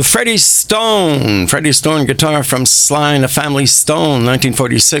 Freddie Stone, guitar from Sly and the Family Stone,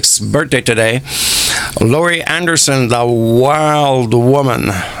 1946, birthday today. Laurie Anderson, the Wild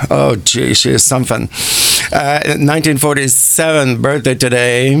Woman. Oh, gee, she is something. 1947, birthday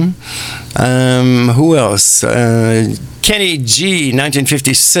today. Who else? Kenny G,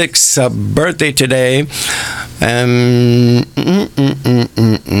 1956, birthday today. Going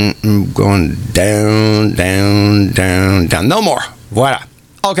down. No more. Voila.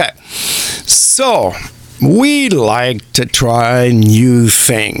 Okay. So, we like to try new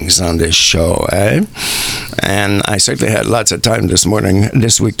things on this show, eh? And I certainly had lots of time this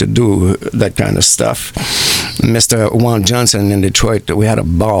week to do that kind of stuff. Mr. Juan Johnson in Detroit, we had a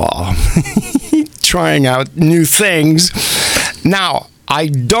ball trying out new things. Now, I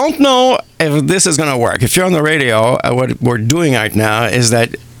don't know if this is going to work. If you're on the radio, what we're doing right now is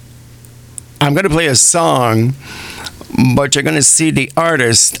that I'm going to play a song, but you're going to see the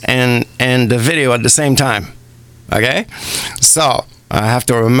artist and the video at the same time. Okay? So, I have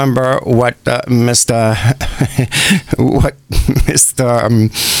to remember what Mr.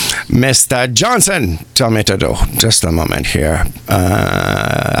 Johnson told me to do. Just a moment here.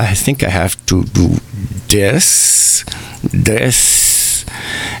 I think I have to do this,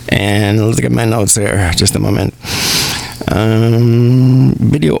 and look at my notes there. Just a moment.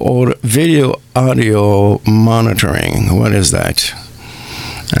 Video audio monitoring. What is that?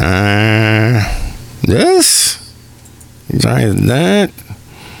 This? Try that.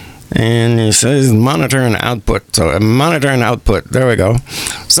 And it says monitor and output. So monitor and output. There we go.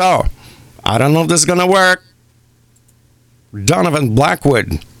 So, I don't know if this is going to work. Donovan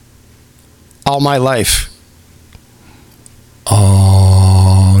Blackwood. all my life.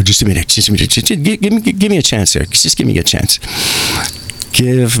 Oh, just a minute. Give me a chance here. Just give me a chance.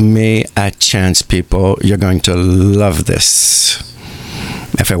 Give me a chance, people. You're going to love this.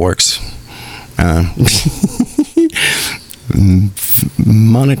 If it works.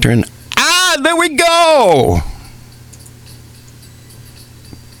 Monitoring. There we go.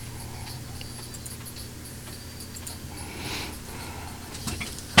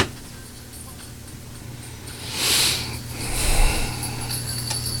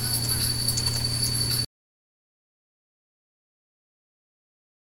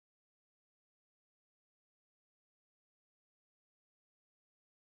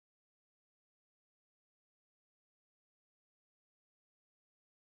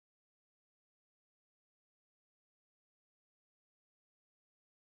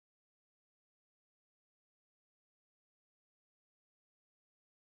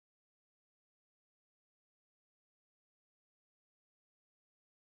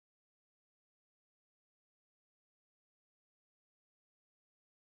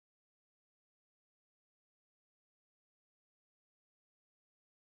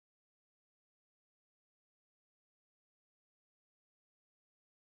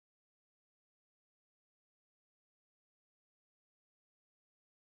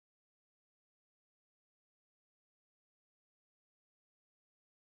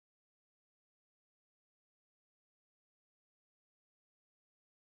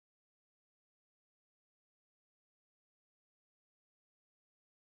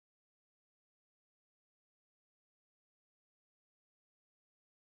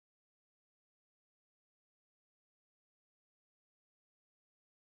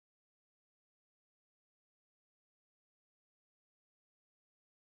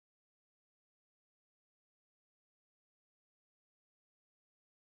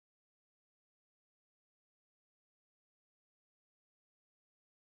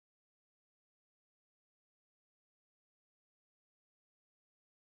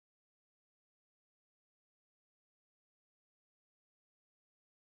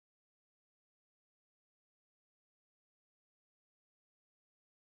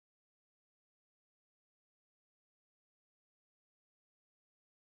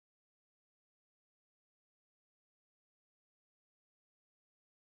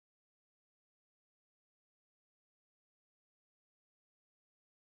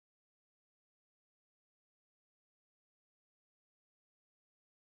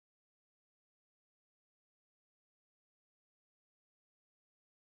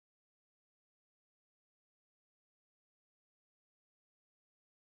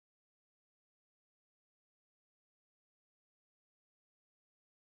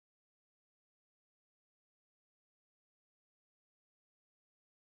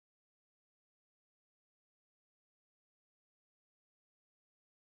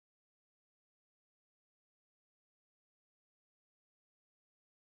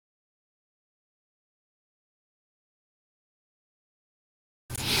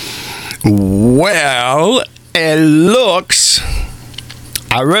 Well, it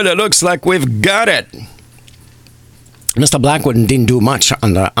really looks like we've got it. Mr. Blackwood didn't do much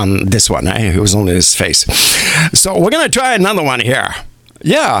on this one. It was only his face. So we're going to try another one here.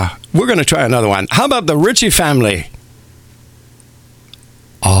 Yeah, we're going to try another one. How about the Ritchie family?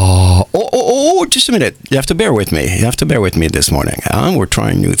 Just a minute. You have to bear with me. This morning. We're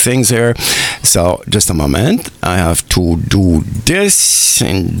trying new things here. So, just a moment. I have to do this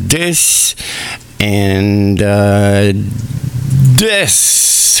and this and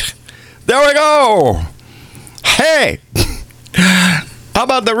this. There we go. Hey, how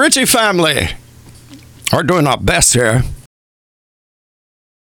about the Ritchie family? We're doing our best here.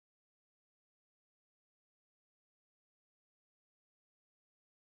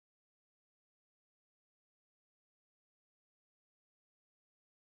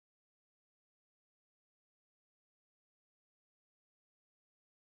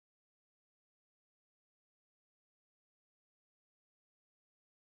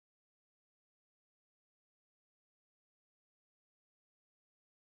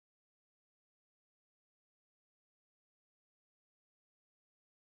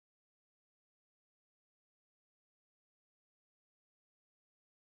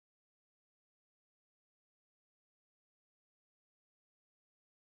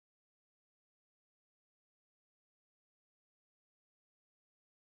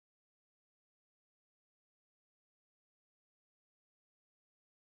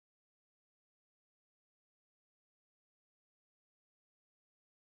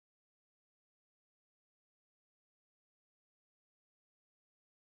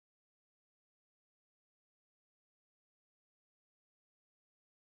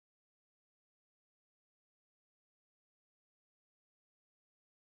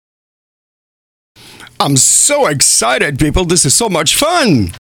 I'm so excited, people. This is so much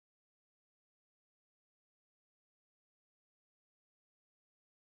fun.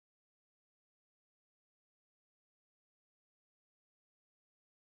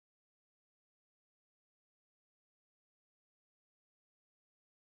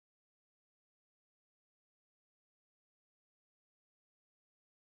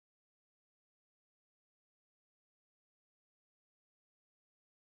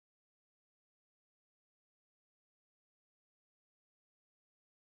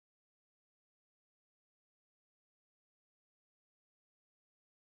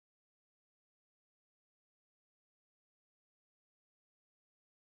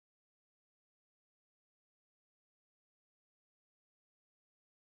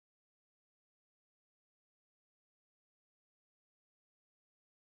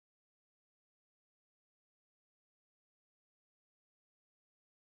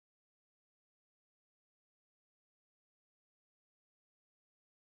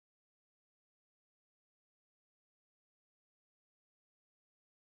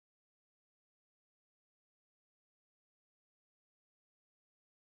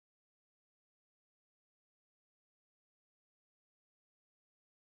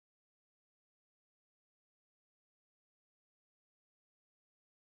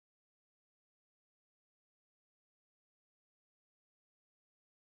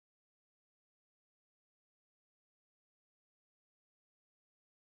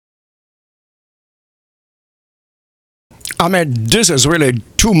 I mean, this is really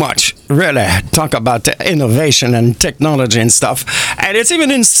too much, really. Talk about innovation and technology and stuff. And it's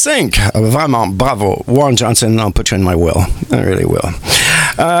even in sync. Vraiment, bravo. Warren Johnson, I'll put you in my will. I really will.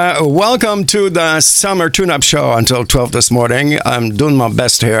 Welcome to the Summer Tune-Up Show until 12 this morning. I'm doing my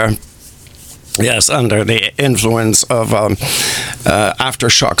best here. Yes, under the influence of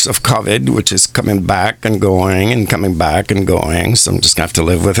aftershocks of COVID, which is coming back and going and coming back and going. So I'm just going to have to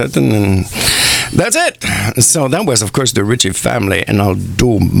live with it. And then that's it. So that was, of course, the Ritchie family, and I'll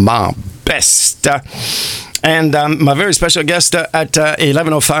do my best. And my very special guest at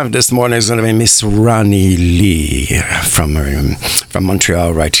 11:05 this morning is going to be Miss Ranee Lee from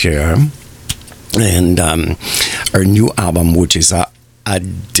Montreal right here. And her new album, which is a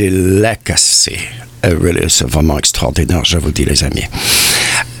delicacy. Really, c'est vraiment extraordinaire, je vous dis, les amis.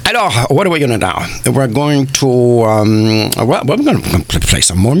 Alors, what are we going to do? We're going to, we're going to play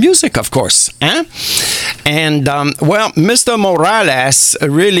some more music, of course. Eh? And, Mr. Morales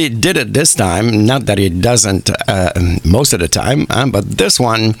really did it this time. Not that he doesn't most of the time, but this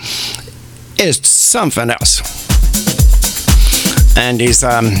one is something else. And he's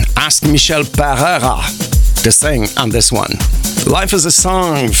asked Michel Pereira to sing on this one. Life is a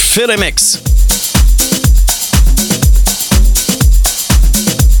Song, Philly Mix.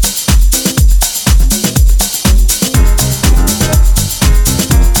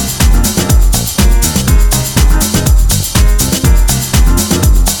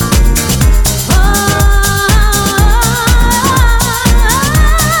 Oh, yeah.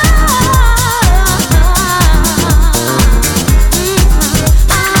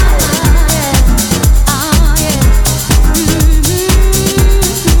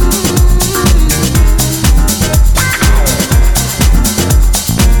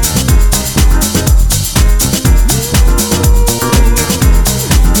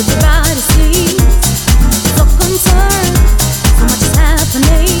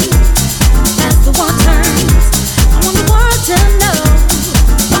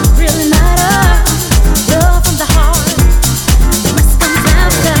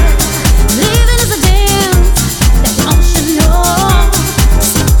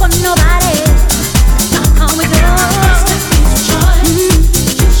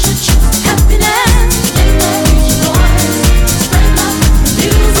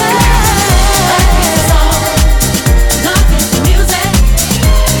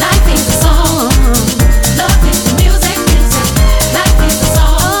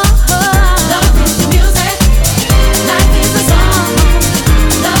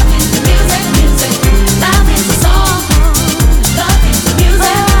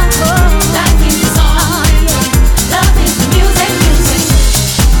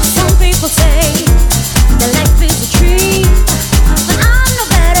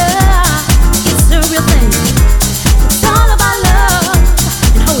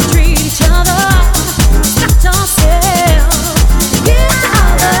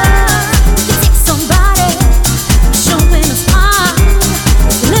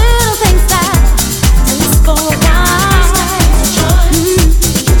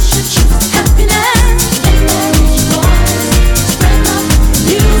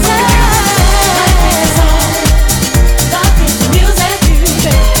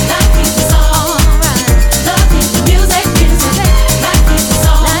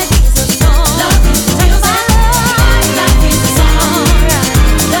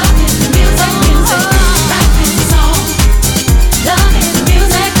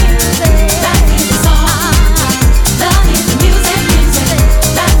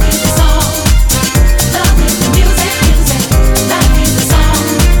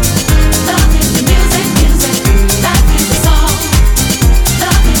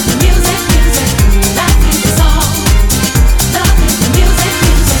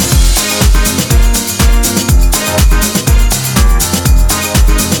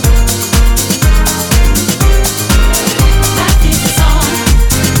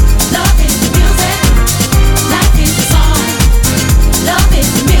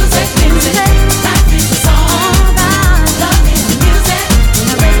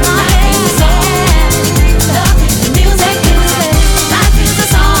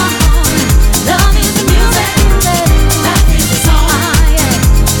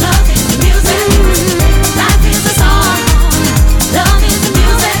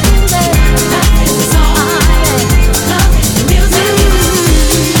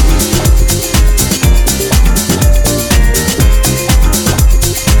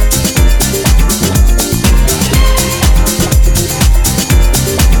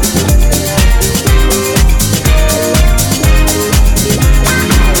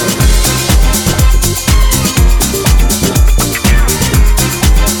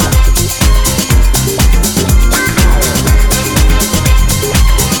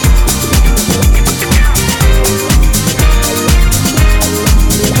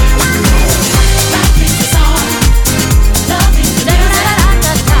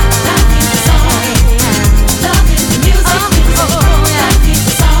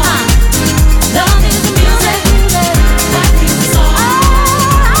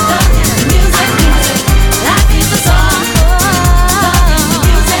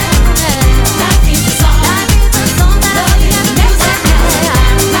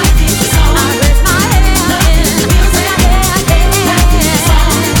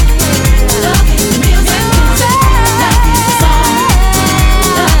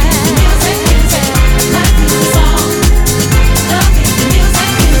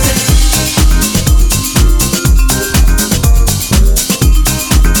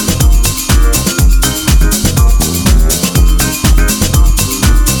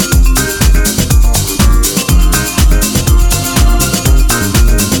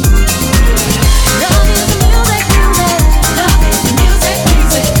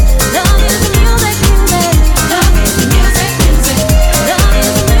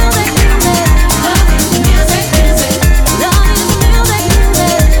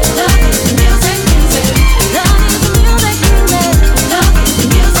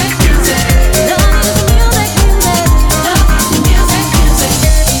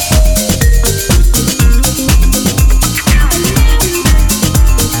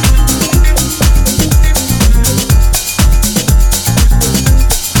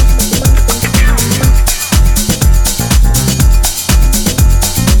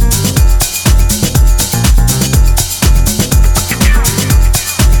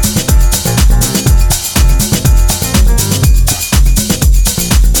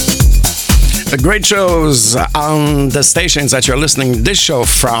 great shows on the stations that you're listening this show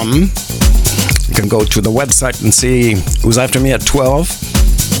from. You can go to the website and see who's after me at 12.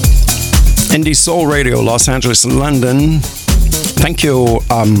 Indie Soul Radio, Los Angeles, London. Thank you,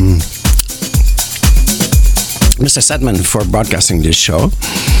 Mr. Sedman, for broadcasting this show.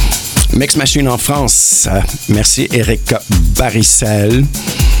 Mix Machine en France, merci Eric Baricel.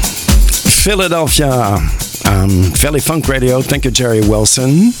 Philadelphia, Philly Funk Radio, thank you Jerry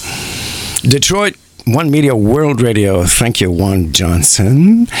Wilson. Detroit, One Media World Radio, thank you Juan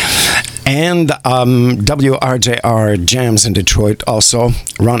Johnson. And WRJR Jams in Detroit also,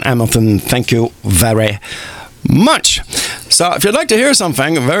 Ron Hamilton, thank you very much. So if you'd like to hear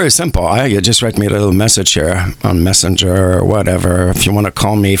something, very simple. You just write me a little message here on Messenger or whatever. If you want to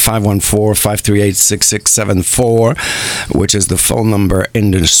call me, 514-538-6674, which is the phone number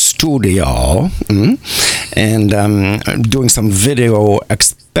in the studio. And I'm doing some video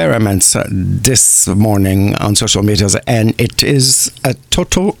experiments this morning on social media, and it is a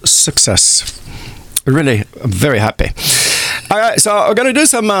total success. Really, very happy. All right, so we're going to do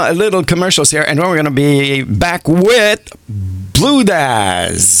some little commercials here, and then we're going to be back with Blue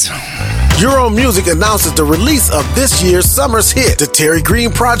Daz. Euro Music announces the release of this year's summer's hit. The Terry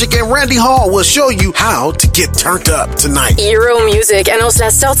Green Project and Randy Hall will show you how to get turned up tonight. Euro Music annonce la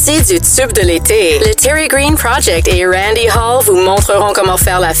sortie du tube de l'été. Le Terry Green Project et Randy Hall vous montreront comment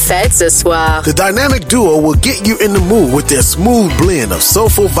faire la fête ce soir. The dynamic duo will get you in the mood with their smooth blend of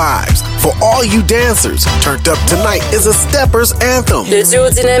soulful vibes. For all you dancers, Turned Up Tonight is a stepper's anthem. Le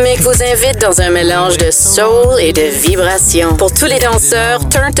duo dynamique vous invite dans un mélange de soul et de vibration. Pour tous les danseurs,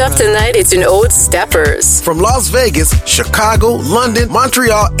 Turned Up Tonight est une ode steppers. From Las Vegas, Chicago, London,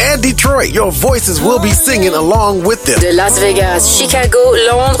 Montreal, and Detroit, your voices will be singing along with them. De Las Vegas, Chicago,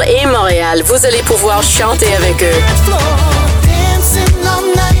 Londres et Montréal, vous allez pouvoir chanter avec eux. Dancing all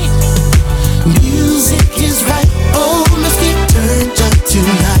night. Music is right. Oh, let's get turned up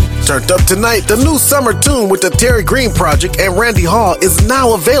tonight. Turned Up Tonight, the new summer tune with the Terry Green Project and Randy Hall, is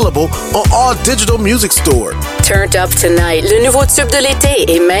now available on all digital music stores. Turned Up Tonight, le nouveau tube de l'été,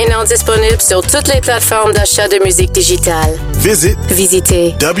 est maintenant disponible sur toutes les plateformes d'achat de musique digitale.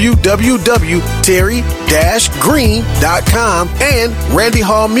 Visitez www.terry-green.com and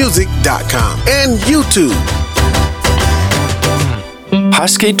randyhallmusic.com and YouTube.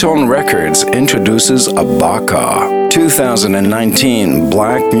 Husky Tone Records introduces Abaka. 2019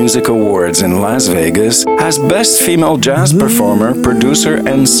 Black Music Awards in Las Vegas as Best Female Jazz Performer, Producer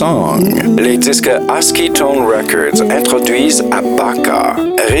and Song. Les disques Husky Tone Records introduisent Abaka,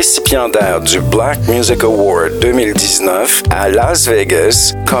 récipiendaire du Black Music Award 2019 à Las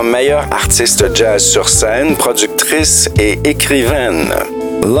Vegas comme meilleure artiste jazz sur scène, productrice et écrivaine.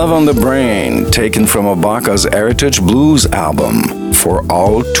 Love on the Brain, taken from Abaka's Heritage Blues album, for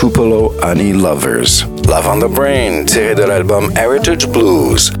all Tupelo honey lovers. Love on the Brain, tiré de l'album Heritage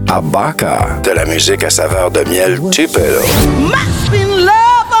Blues, Abaka, de la musique à saveur de miel Tupelo. Must be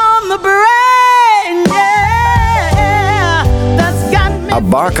love on the brain, yeah. That's got me.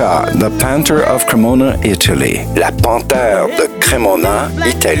 Abaka, the Panther of Cremona, Italy. La Panthère de Cremona,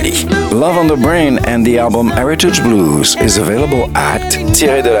 Italie. Love on the Brain and the album Heritage Blues is available at,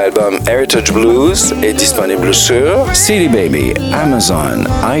 tiré de l'album Heritage Blues, est disponible sur CD Baby, Amazon,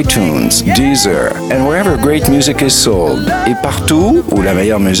 iTunes, Deezer, and wherever great music is sold, et partout où la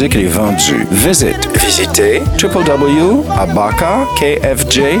meilleure musique est vendue. Visitez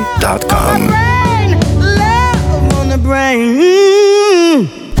www.abakakfj.com. Love on the brain.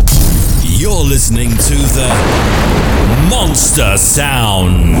 You're listening to the Monster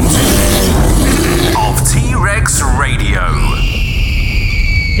Sound of T-Rex Radio.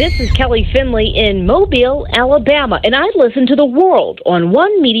 This is Kelly Finley in Mobile, Alabama, and I listen to The World on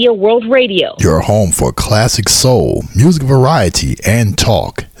One Media World Radio. Your home for classic soul, music variety, and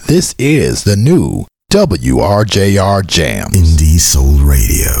talk. This is the new WRJR Jam. Indie Soul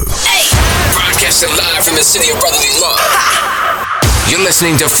Radio. Hey! Broadcasting live from the city of brotherly love. You're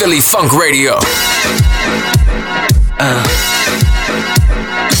listening to Philly Funk Radio.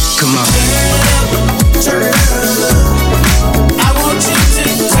 Come on. I want you to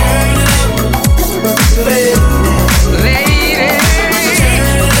turn it up, lady.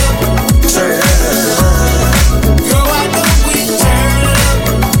 Turn it up. Go out the way, turn it up,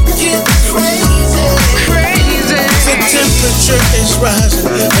 get crazy. The temperature is rising,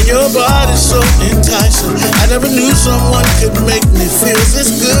 and your body's so enticing. I never knew someone could make me feel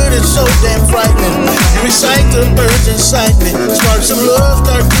this good. It's so damn frightening. You recite the birds inside me. Sparks of love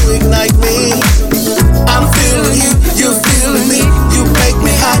start to ignite me. I'm feeling you, you're feeling me. You make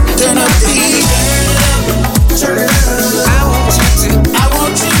me hot, turn up the heat. Turn it up, turn it up. I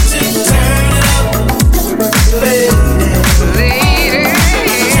want you to turn it up.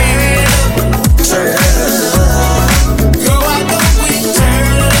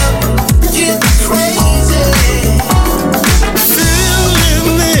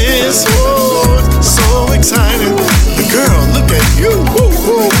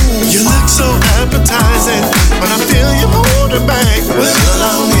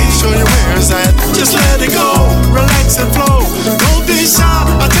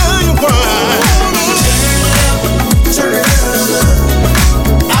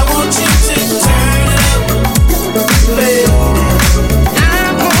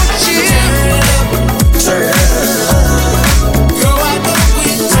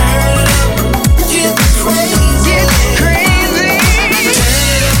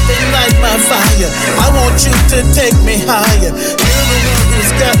 higher. You're the one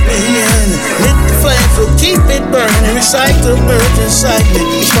who's got me in. Lit the flame, so keep it burning. Recite the words inside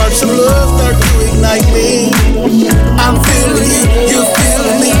me. Sparks of love start to ignite me. I'm feeling you, you're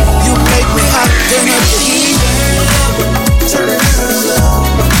feeling me. You make me hot, turn up the heat. Turn it up.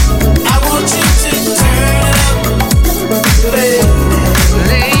 I want you to turn it up, baby.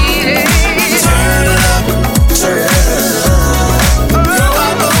 Turn it up, turn it up. Girl, I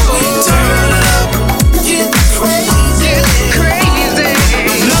know we turn it up, get crazy, crazy.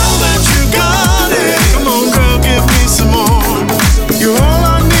 Now that you got it, come on, girl, give me some more. You're all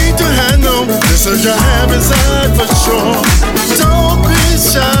I need to handle. This is your have inside for sure. Don't be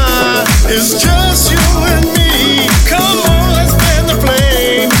shy, it's just you and me. Come on, let's fan the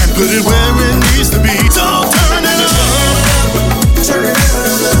flame and put it where it needs to be. Don't turn it up, turn it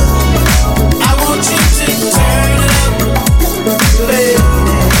up. I want you to turn it up, lady.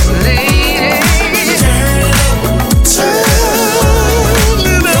 Turn it up, turn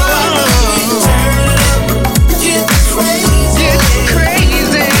it up. Turn it up, get crazy, get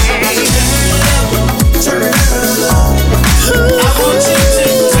crazy. Turn it up, I want you to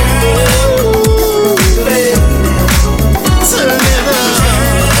turn it up, lady. Turn it up,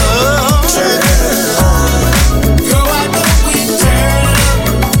 turn it up. Girl, I know we turn it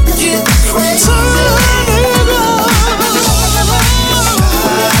up, get crazy. Turn it up.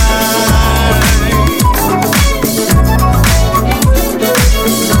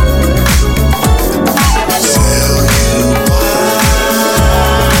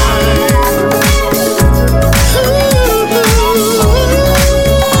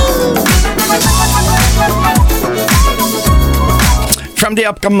 From the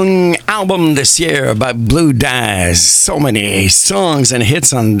upcoming album this year by Blue Daz, so many songs and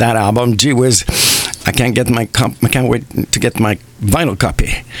hits on that album. Gee whiz, I can't wait to get my vinyl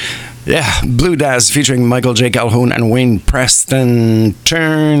copy. Yeah, Blue Daz featuring Michael J. Calhoun and Wayne Preston.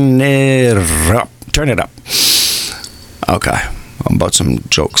 Turn it up. Turn it up. Okay, how about some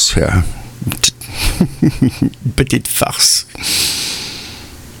jokes here? Petite farce.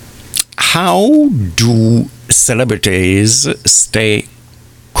 How do celebrities stay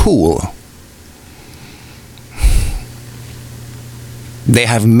cool? They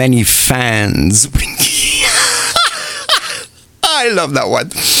have many fans. I love that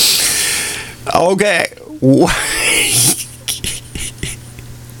one. Okay.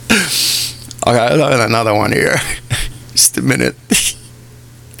 Okay, I love another one here. Just a minute.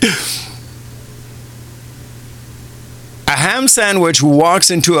 A ham sandwich walks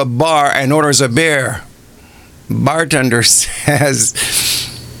into a bar and orders a beer. Bartender says,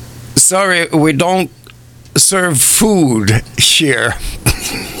 "Sorry, we don't serve food here."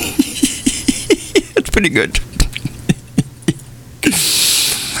 It's pretty good.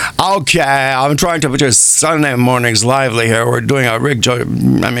 Okay, I'm trying to put your Sunday mornings lively here. We're doing a rig job.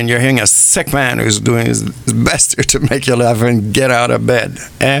 I mean, you're hearing a sick man who's doing his best to make you laugh and get out of bed.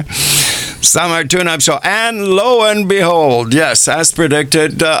 Summer tune-up show. And lo and behold, yes, as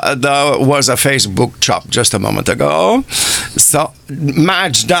predicted, there was a Facebook chop just a moment ago. So,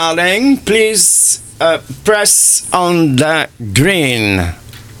 Madge, darling, please press on the green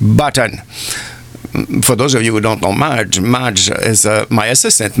button. For those of you who don't know Madge is my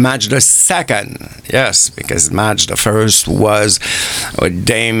assistant, Madge the second. Yes, because Madge the first was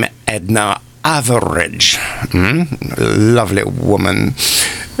Dame Edna Average. Lovely woman.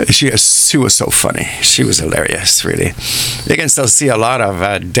 She was so funny. She was hilarious, really. You can still see a lot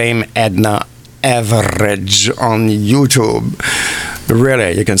of Dame Edna Average on YouTube.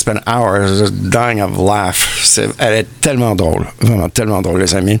 Really, you can spend hours dying of laugh. Elle est tellement drôle. Vraiment tellement drôle,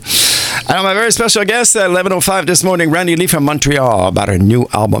 les amis. Alors, my very special guest at 11:05 this morning, Ranee Lee from Montreal, about her new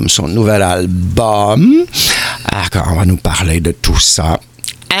album, son nouvel album. Alors, on va nous parler de tout ça.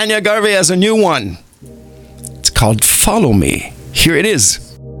 Anya Garvey has a new one. It's called Follow Me. Here it is.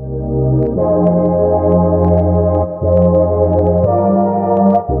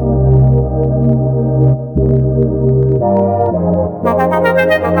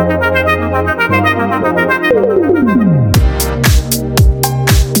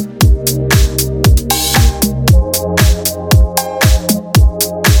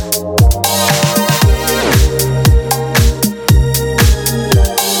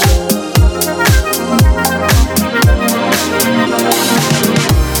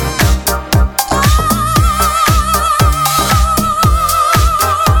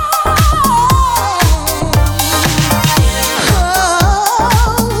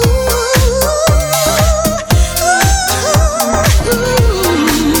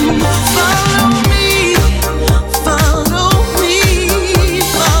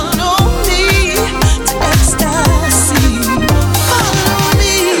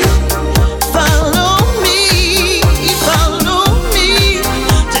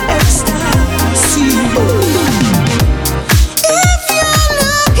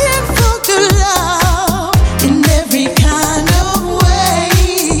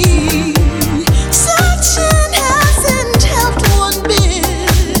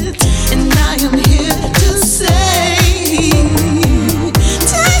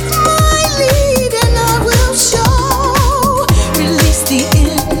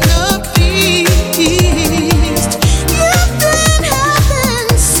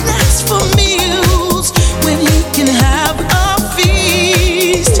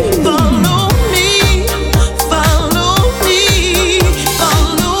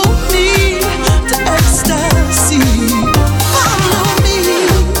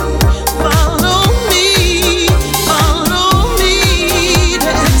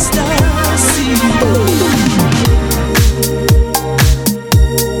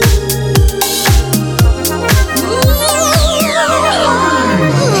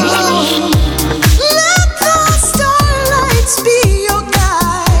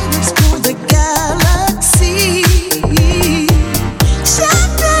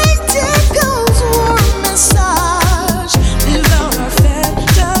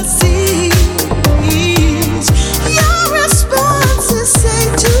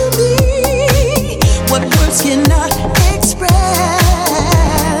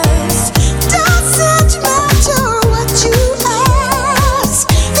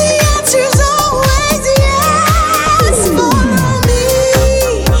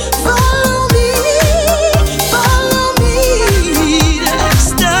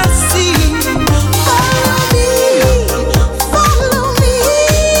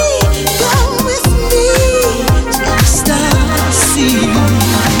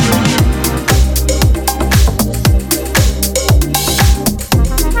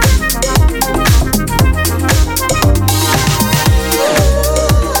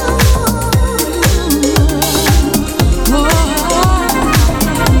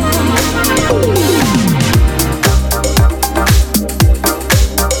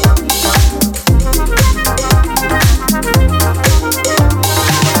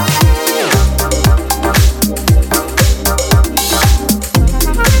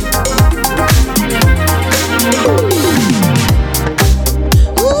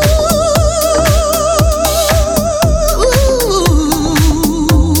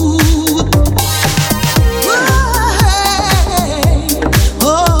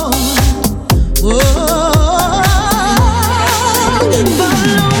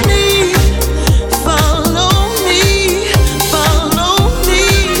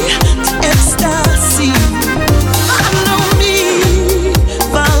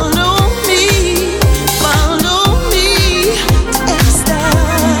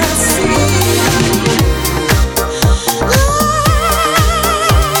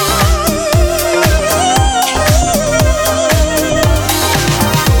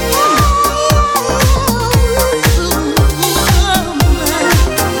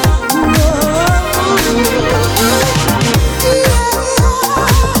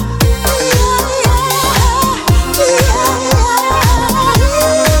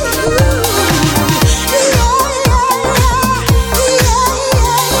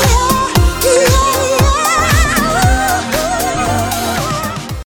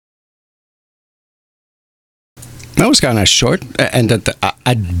 That was kind of short, ended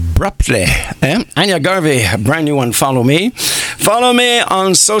abruptly. Anya Garvey, brand new one, Follow Me. Follow me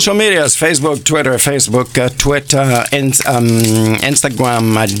on social medias, Facebook, Twitter, Instagram,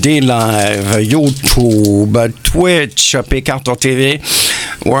 DLive, YouTube, Twitch, Picarto TV.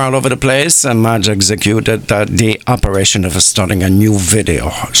 We're all over the place. Madge executed the operation of starting a new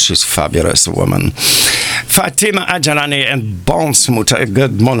video. She's a fabulous woman. Fatima Adjalani and Bonsmout,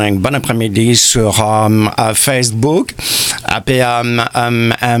 good morning, bon après-midi sur Facebook.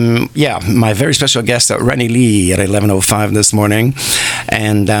 Yeah, my very special guest, Ranee Lee, at 11:05 this morning.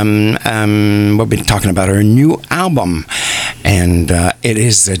 And we'll be talking about her new album. And it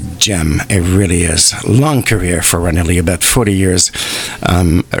is a gem. It really is. Long career for Ranee Lee, about 40 years.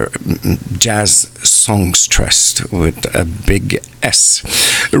 Jazz songstress with a big S.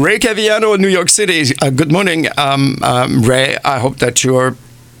 Ray Caviano in New York City. Good morning, Ray. I hope that you're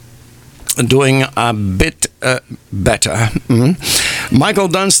doing a bit better. Michael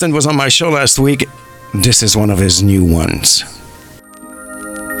Dunstan was on my show last week. This is one of his new ones.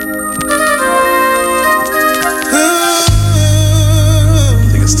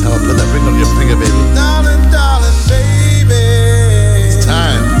 It's time to put that ring on your finger, baby. Darling, darling, baby. It's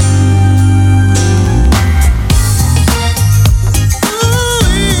time. Ooh,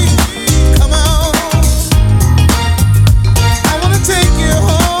 come on. I wanna take you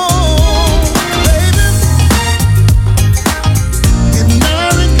home, baby. Get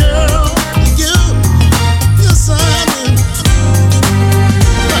married, girl. You're signing.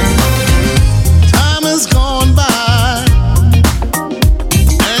 Time has gone by.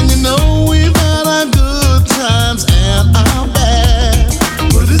 We've had our good times and our bad,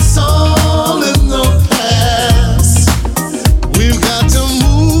 but it's all in the past. We've got to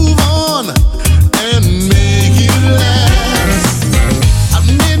move on and make it last. I've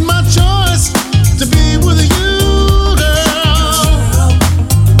made my choice to be with you, girl.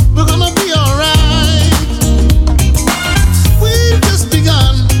 We're gonna be alright. We've just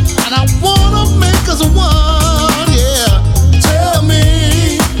begun, and I wanna make us one, yeah. Tell me,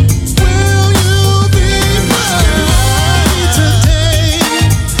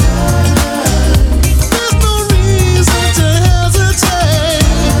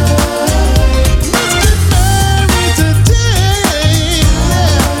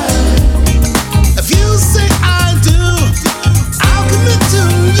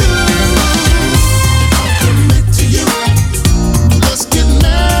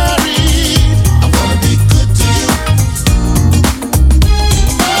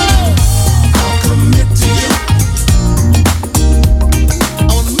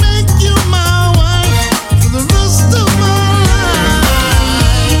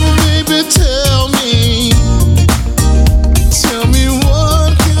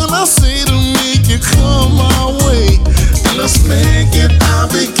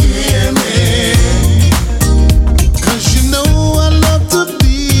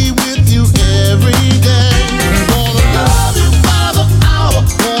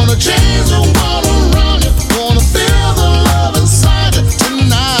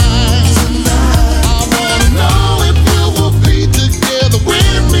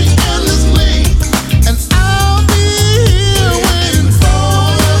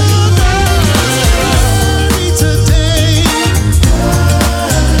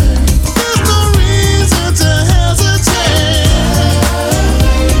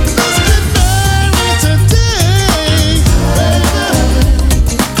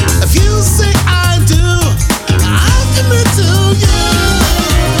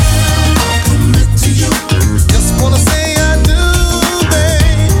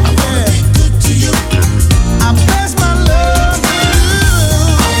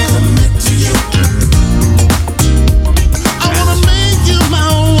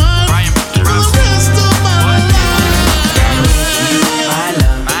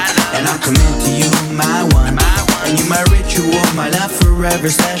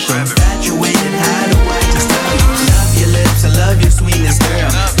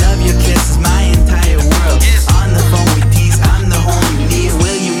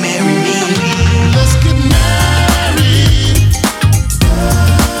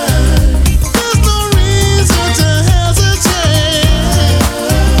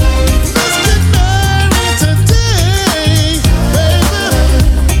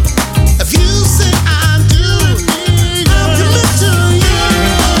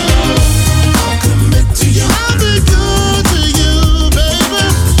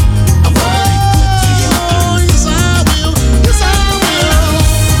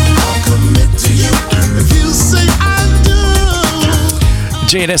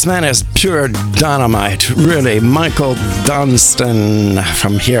 Gee, this man is pure dynamite, really. Michael Dunstan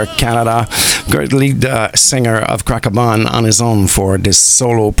from here, Canada, great lead singer of Crackabon on his own for this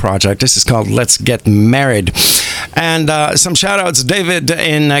solo project. This is called Let's Get Married. And some shout outs, David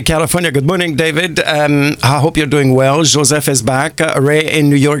in California. Good morning, David. I hope you're doing well. Joseph is back. Ray in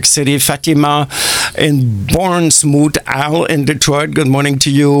New York City. Fatima in Bournemouth. Al in Detroit. Good morning to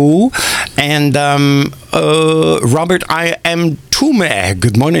you. And Robert, I am Tume.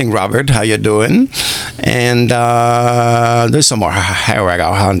 Good morning, Robert. How you doing? And there's some more. Here we go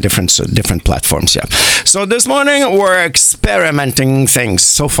on different platforms. Yeah. So this morning we're experimenting things.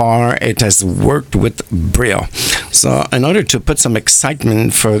 So far, it has worked with brio. So in order to put some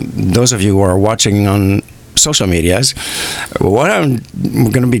excitement for those of you who are watching on social medias, what I'm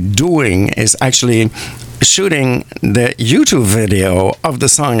going to be doing is actually shooting the YouTube video of the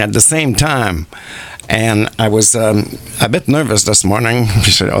song at the same time. And I was a bit nervous this morning.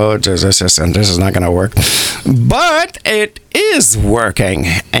 She said, oh, this is not going to work. But it is working.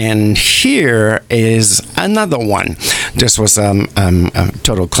 And here is another one. This was a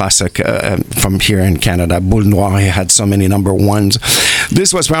total classic from here in Canada. Boule Noire, he had so many number ones.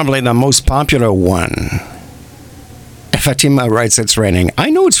 This was probably the most popular one. Fatima writes, it's raining.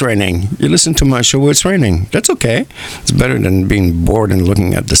 I know it's raining. You listen to my show, it's raining. That's okay. It's better than being bored and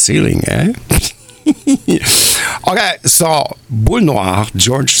looking at the ceiling, eh? Okay, so Boule Noire,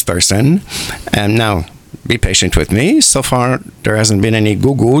 George Thurston. And now, be patient with me. So far, there hasn't been any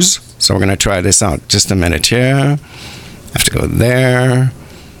goo-goos. So we're going to try this out. Just a minute here. I have to go there.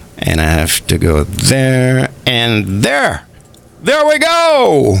 And I have to go there. And there. There we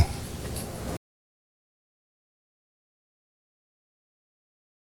go.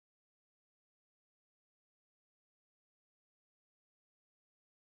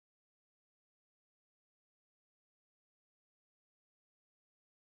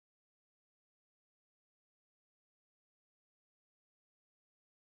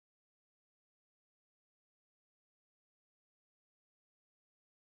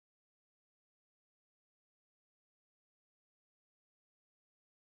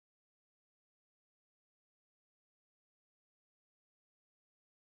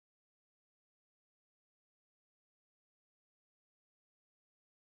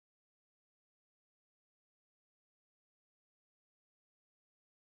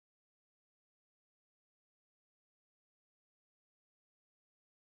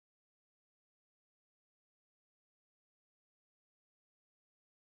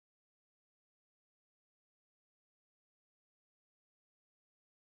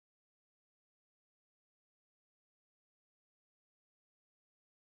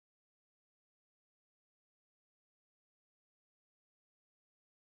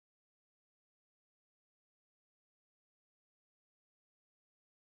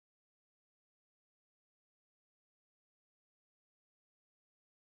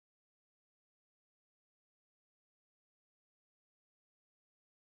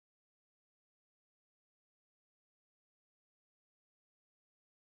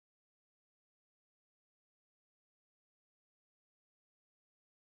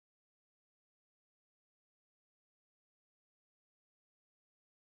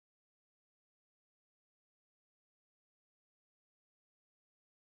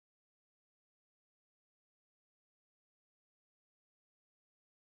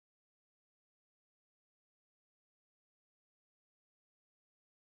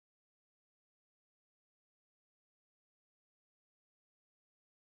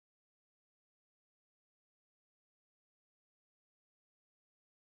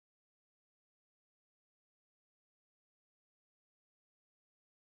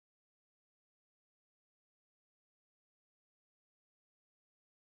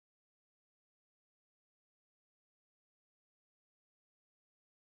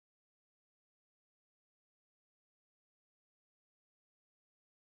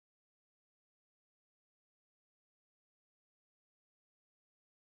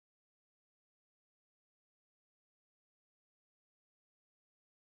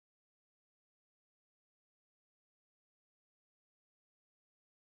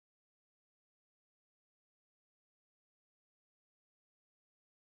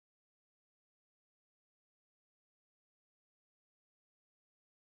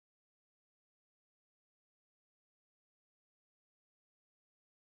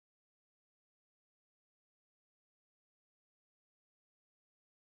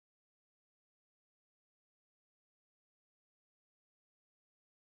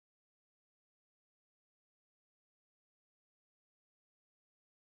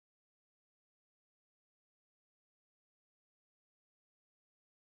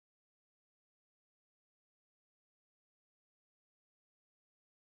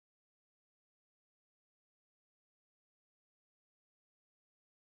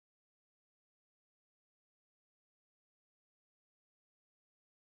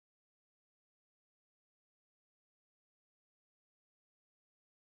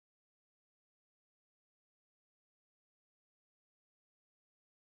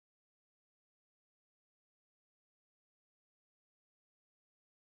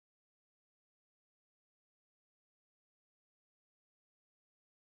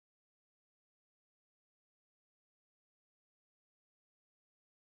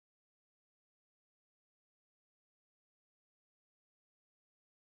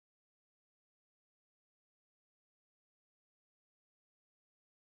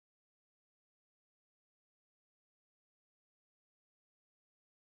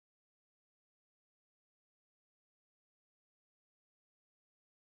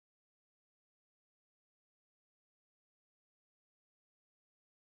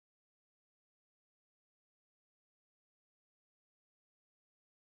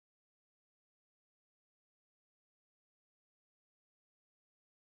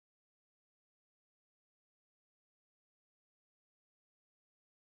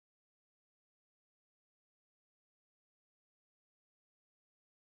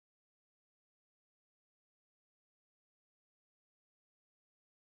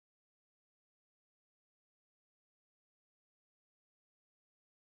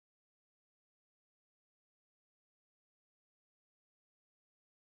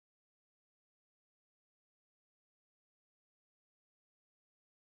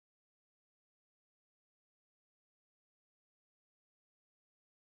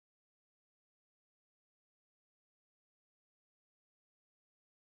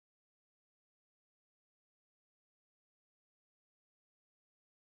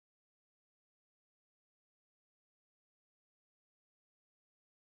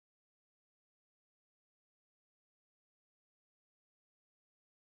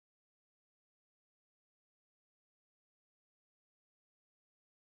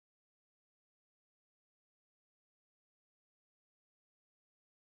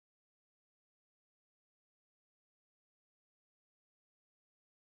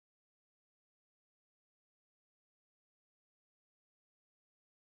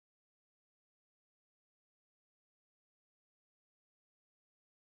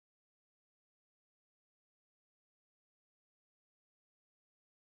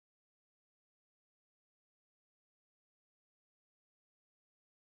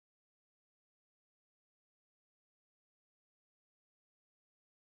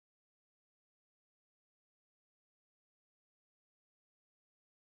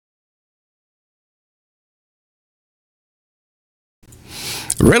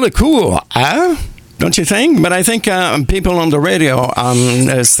 Really cool, huh? Don't you think? But I think people on the radio,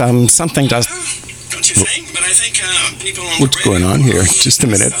 there's something that... Don't you think? But I think people on What's going on here? Just a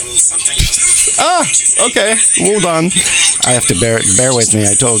minute. Okay. Hold on. I have to bear with me,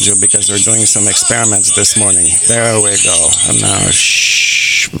 I told you, because we're doing some experiments this morning. There we go. And now,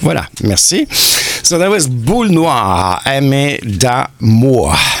 shh. Voilà. Merci. So that was Boule Noire, Aimé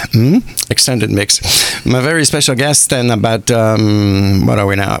d'amour. Extended mix. My very special guest, and about, what are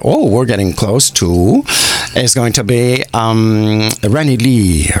we now? Oh, we're getting close to, is going to be Ranee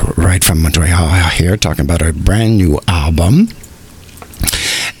Lee, right from Montreal here, talking about her brand new album.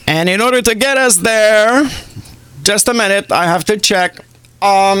 And in order to get us there, just a minute, I have to check.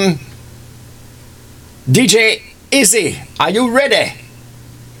 DJ Izzy, are you ready?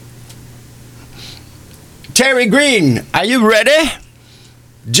 Terry Green, are you ready?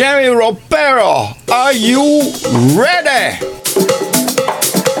 Jerry Ropero, are you ready?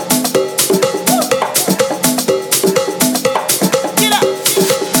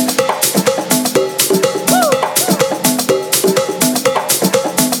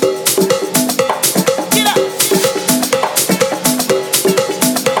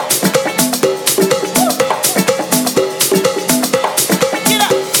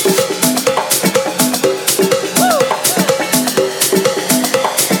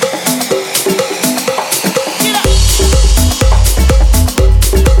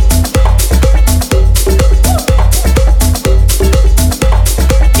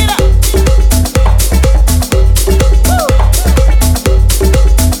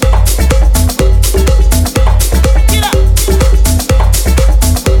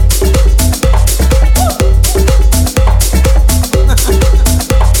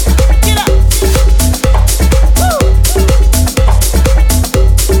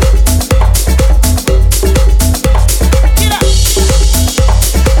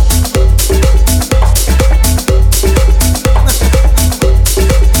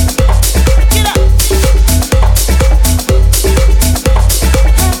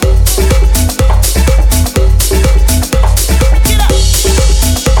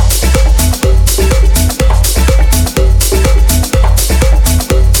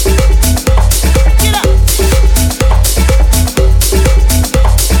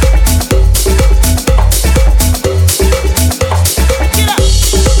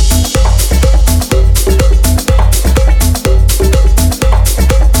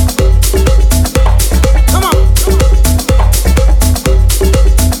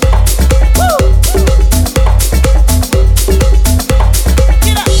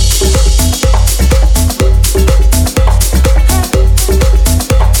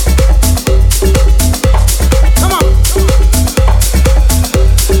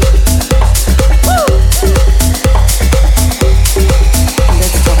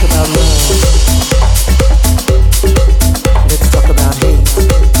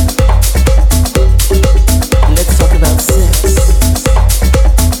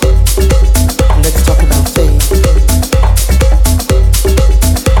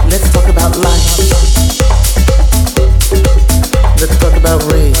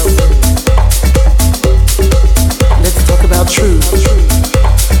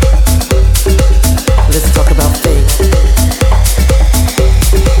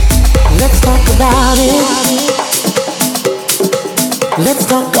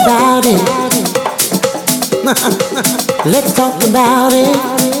 Let's talk about it.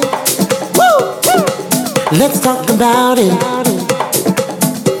 Woo! Let's talk about it.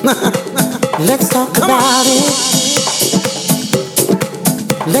 Let's talk about it.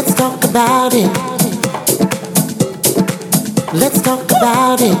 Let's talk about it. Let's talk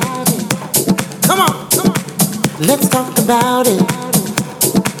about it. Come on. Let's talk about it.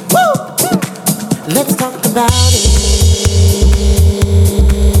 Woo! Let's talk about it.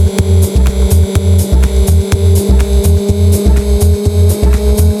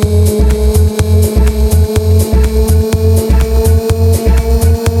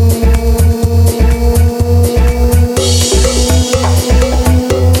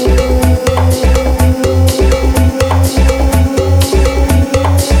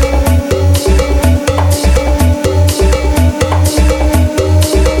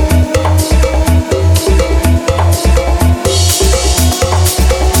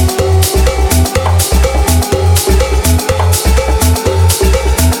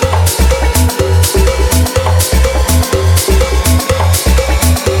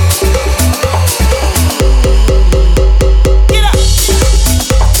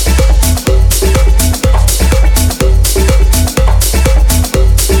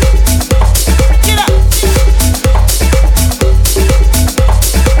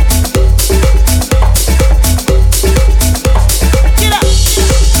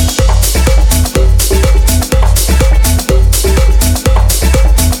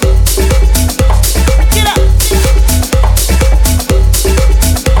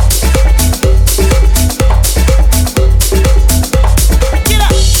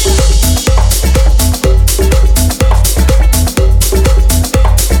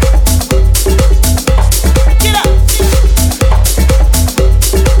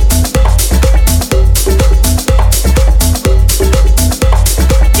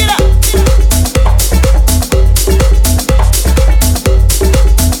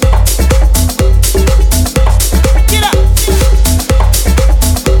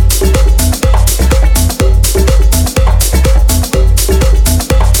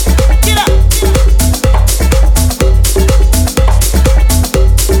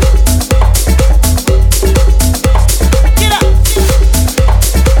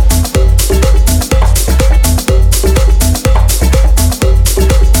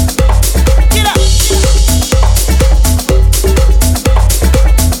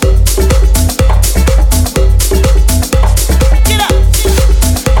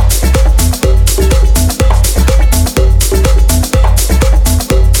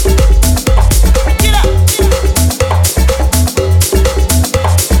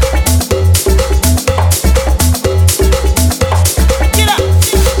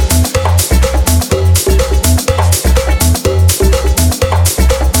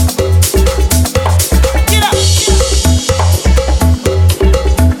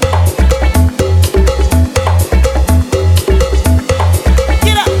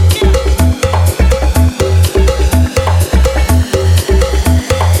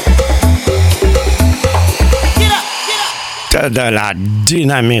 de la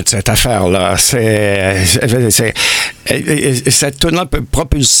dynamite, cette affaire-là. Cette tune-là peut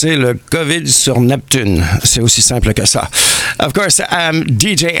propulser le COVID sur Neptune. C'est aussi simple que ça. Of course,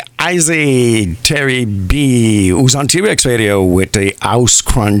 DJ Izzy Terry B, who's on T-Rex Radio with the House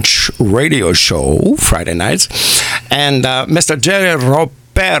Crunch radio show Friday nights, and Mr. Jerry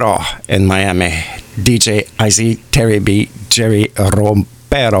Ropero in Miami. DJ Izzy Terry B, Jerry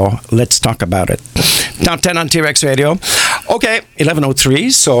Ropero. Let's talk about it. Top 10 on T-Rex Radio. Okay,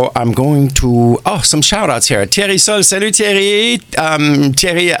 11:03, so I'm going to... Oh, some shout-outs here. Thierry Sol, salut Thierry.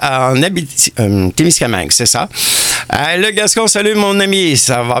 Thierry en Témiscamingue, c'est ça. Le Gascon, salut mon ami.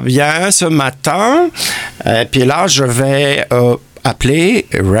 Ça va bien ce matin. Puis là, je vais appeler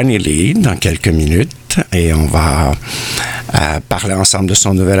Ranee Lee dans quelques minutes et on va parler ensemble de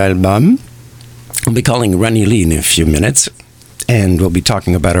son nouvel album. I'll be calling Ranee Lee in a few minutes. And we'll be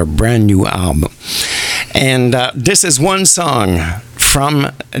talking about her brand new album. And this is one song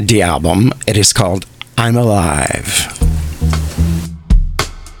from the album. It is called I'm Alive.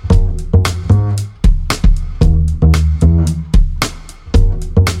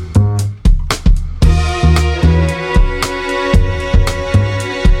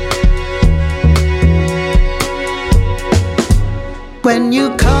 When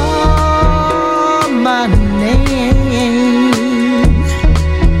you call my name,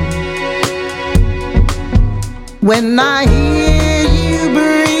 when I hear you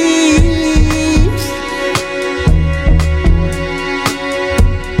breathe,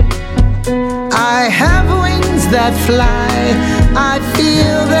 I have wings that fly. I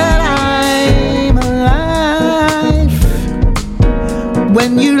feel that I'm alive.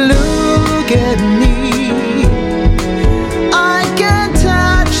 When you look at me, I can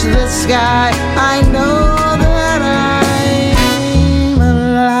touch the sky. I know that I'm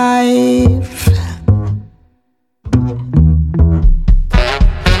alive.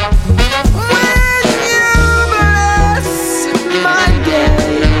 When you bless my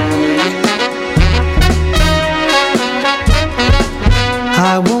day,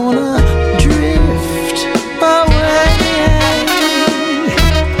 I wanna drift away.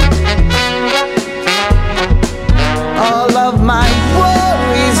 All of my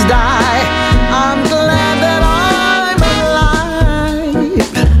worries die. I'm glad that I'm alive.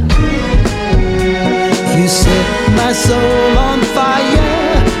 You set my soul on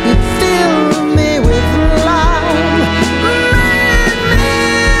fire. You fill me with life. Made me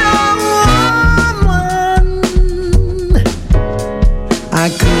a woman. I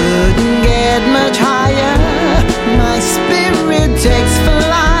couldn't get much higher. My spirit takes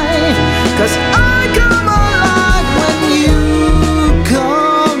flight. 'Cause I come alive when you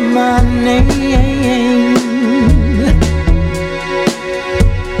call my name.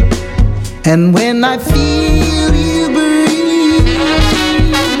 And when I feel you breathe,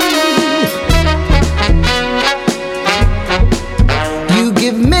 you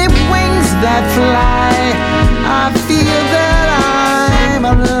give me wings that fly. I feel that I'm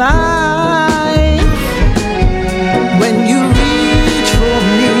alive. When you reach for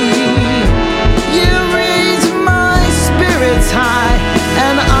me, you raise my spirits high.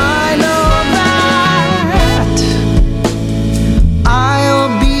 And I know that I'll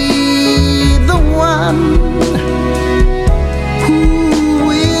be the one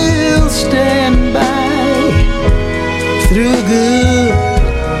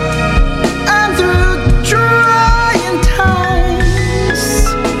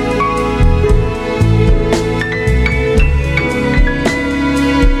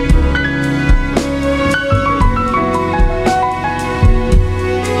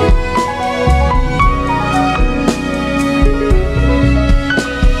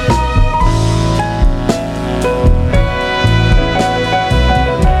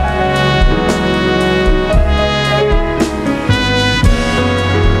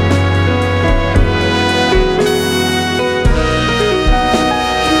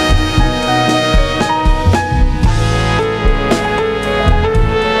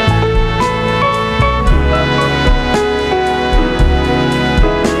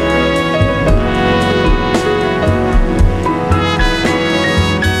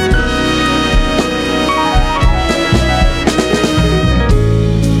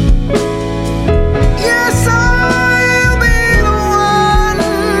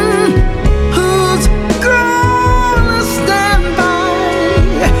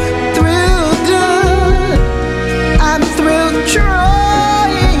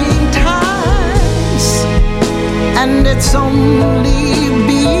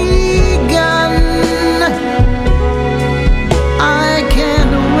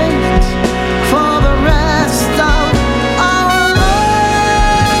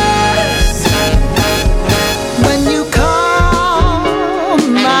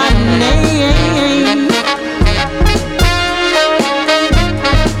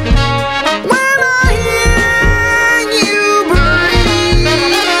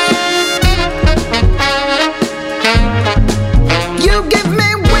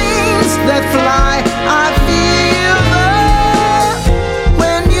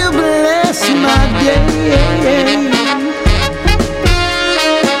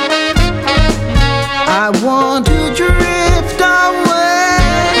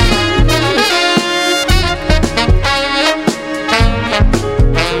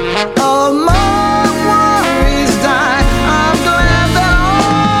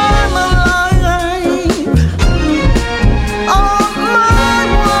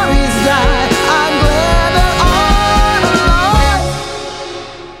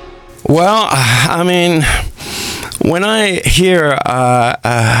I mean, when I hear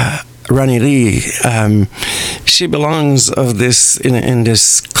Ranee Lee, she belongs of this in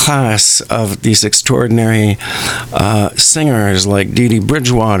this class of these extraordinary singers like Dee Dee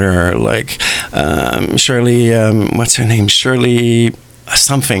Bridgewater, like Shirley, what's her name? Shirley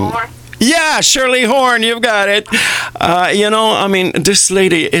something. Yeah, Shirley Horn, you've got it. I mean, this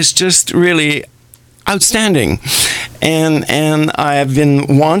lady is just really outstanding. And I have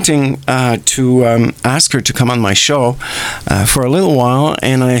been wanting to ask her to come on my show for a little while,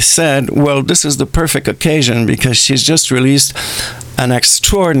 and I said, well, this is the perfect occasion because she's just released an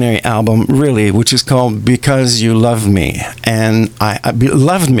extraordinary album, really, which is called Because You Love Me. And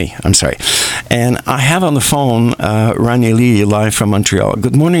I'm sorry. And I have on the phone Ranee Lee, live from Montreal.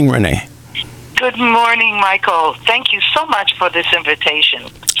 Good morning, Ranee. Good morning, Michael. Thank you so much for this invitation.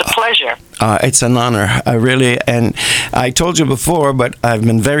 It's a pleasure. It's an honor, really. And I told you before, but I've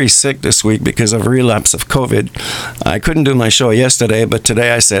been very sick this week because of relapse of COVID. I couldn't do my show yesterday, but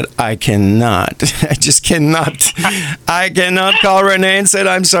today I said, I cannot. I just cannot. I cannot call Ranee and said,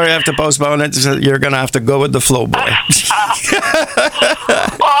 I'm sorry, I have to postpone it. You're going to have to go with the flow, boy. Well,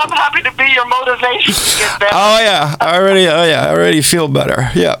 I'm happy to be your motivation to get better. I already feel better.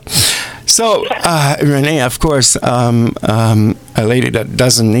 Yeah. So, Ranee, of course, a lady that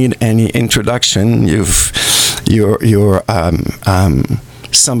doesn't need any introduction. You're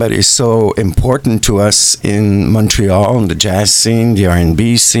somebody so important to us in Montreal, in the jazz scene, the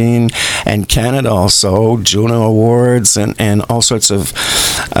R&B scene, and Canada also, Juno Awards and all sorts of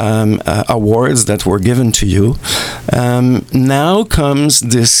awards that were given to you. Now comes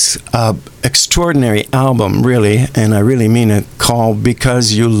this extraordinary album, really, and I really mean it, called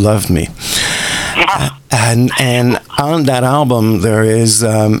Because You Love Me. And on that album there is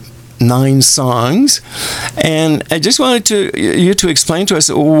 9 songs, and I just wanted you to explain to us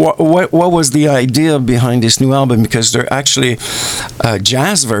what was the idea behind this new album, because they're actually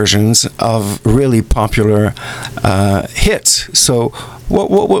jazz versions of really popular hits. So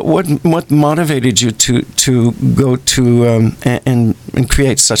what motivated you to go to and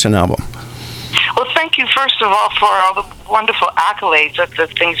create such an album? Well, thank you, first of all, for all the wonderful accolades of the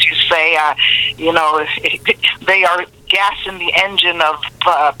things you say. They are gas in the engine of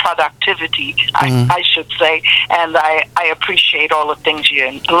productivity, I should say, and I appreciate all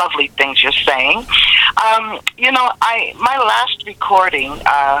the lovely things you're saying. My last recording,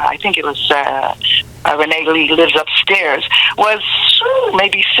 I think it was Ranee Lee Lives Upstairs, was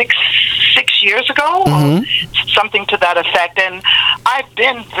maybe six years ago, or something to that effect. And I've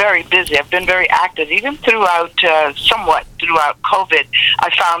been very busy. I've been very active, even somewhat throughout COVID.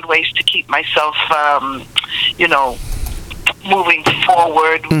 I found ways to keep myself, moving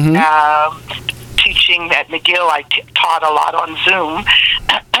forward. Teaching at McGill, I taught a lot on Zoom,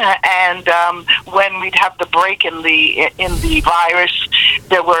 and when we'd have the break in the virus,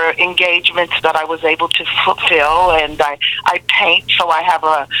 there were engagements that I was able to fulfill, and I paint. So I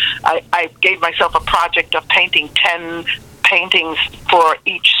gave myself a project of painting 10 paintings for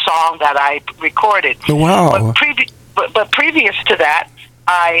each song that I recorded. Wow! But previous to that,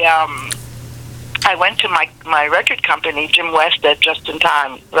 I went to my record company, Jim West at Just in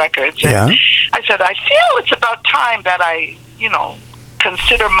Time Records, and I said, I feel it's about time that I,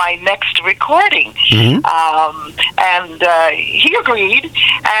 consider my next recording. And he agreed,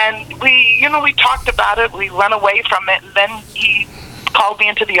 and we talked about it, we went away from it, and then he called me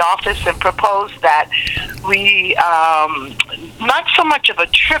into the office and proposed that we, not so much of a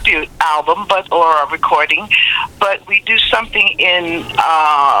tribute album, or a recording, but we do something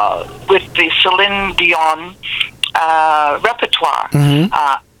with the Celine Dion repertoire.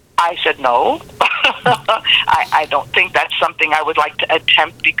 I said no. I don't think that's something I would like to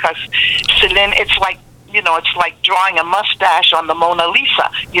attempt, because Celine, it's like drawing a mustache on the Mona Lisa.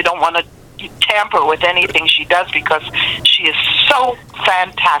 You don't want to tamper with anything she does, because she is so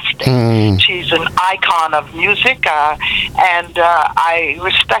fantastic. She's an icon of music, and I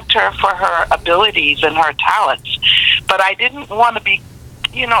respect her for her abilities and her talents. But I didn't want to be,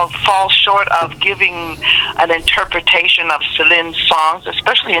 fall short of giving an interpretation of Celine's songs,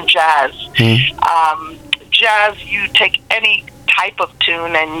 especially in jazz. Jazz, you take any type of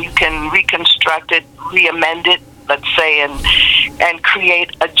tune and you can reconstruct it, re-amend it, let's say, and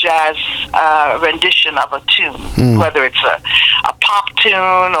create a jazz rendition of a tune, whether it's a pop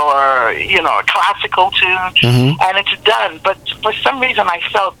tune or a classical tune, and it's done. But for some reason, I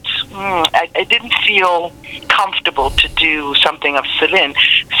felt I didn't feel comfortable to do something of Celine,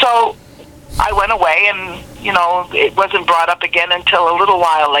 so I went away, and it wasn't brought up again until a little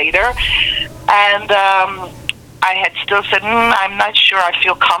while later, and I had still said, I'm not sure I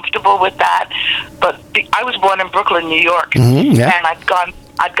feel comfortable with that. But I was born in Brooklyn, New York, and I'd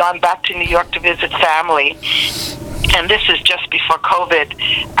gone back to New York to visit family. And this is just before COVID,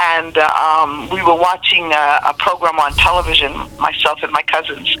 and we were watching a program on television, myself and my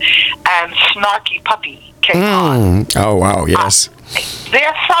cousins, and Snarky Puppy came on. Oh, wow, yes.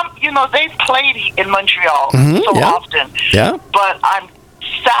 They're from, they've played in Montreal often. Yeah. But I'm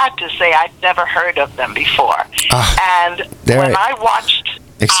sad to say I'd never heard of them before. And when I watched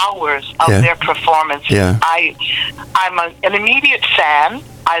hours of their performance, I'm an immediate fan.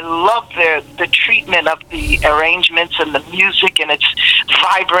 I love the treatment of the arrangements and the music, and it's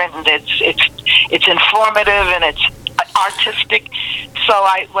vibrant, and it's informative, and it's artistic. So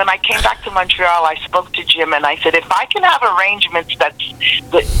when I came back to Montreal, I spoke to Jim, and I said, if I can have arrangements that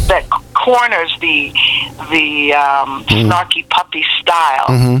corners the Snarky Puppy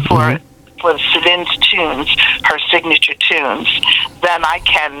style for Celine's tunes, her signature tunes, then I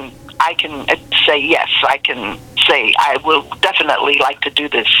can say yes. I can say I will definitely like to do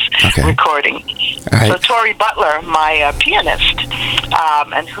this recording. Right. So Tori Butler, my pianist,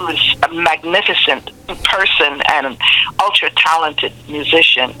 and who is a magnificent person and an ultra-talented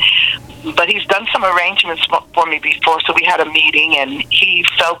musician, but he's done some arrangements for me before, so we had a meeting, and he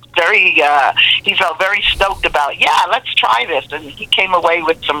felt very stoked about, let's try this, and he came away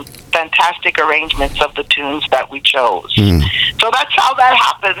with some fantastic arrangements of the tunes that we chose. So that's how that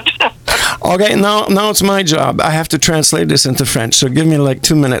happened. Okay, now it's my job. I have to translate this into French, so give me like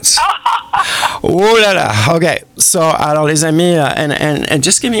 2 minutes. Oh là là. Okay, so alors les amis, and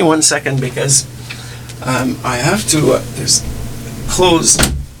just give me 1 second because I have to close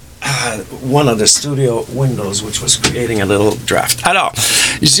one of the studio windows, which was creating a little draft. Alors,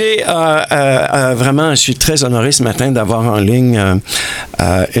 je suis très honoré ce matin d'avoir en ligne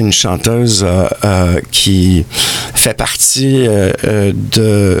une chanteuse qui fait partie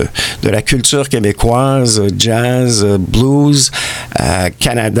de la culture québécoise, jazz, blues,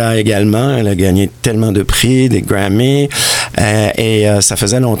 Canada également. Elle a gagné tellement de prix, des Grammy, et ça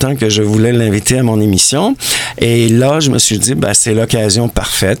faisait longtemps que je voulais l'inviter à mon émission. Et là, je me suis dit, c'est l'occasion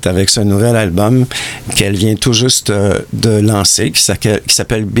parfaite avec ce nouvel album qu'elle vient tout juste de lancer, qui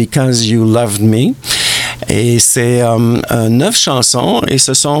s'appelle Because You Loved Me. Et c'est 9 chansons, et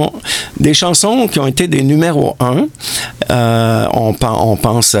ce sont des chansons qui ont été des numéros 1. On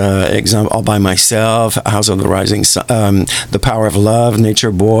pense, exemple, All By Myself, House of the Rising Sun, The Power of Love,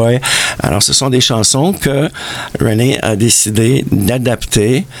 Nature Boy. Alors, ce sont des chansons que Ranee a décidé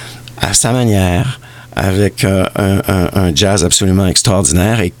d'adapter à sa manière, avec un jazz absolument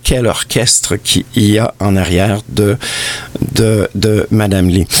extraordinaire, et quel orchestre qu'il y a en arrière de Madame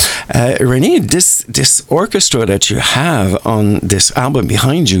Lee. Ranee, this orchestra that you have on this album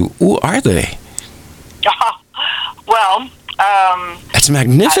behind you, who are they? Well, it's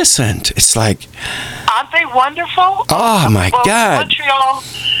magnificent. It's like, aren't they wonderful? Oh my God!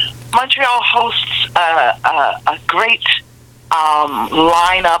 Montreal hosts a great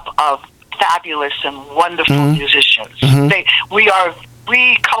lineup of fabulous and wonderful musicians.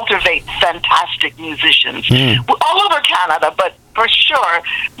 We cultivate fantastic musicians all over Canada, but for sure,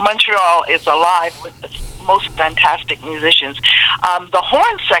 Montreal is alive with the most fantastic musicians. The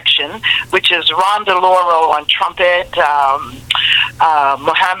horn section, which is Ron DeLauro on trumpet,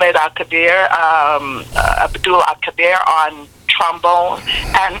 Mohamed Al-Kabir, Abdul Al-Kabir on trombone,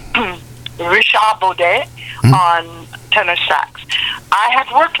 and Richard Baudet on tenor sax. I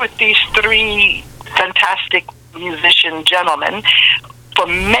have worked with these 3 fantastic musician gentlemen for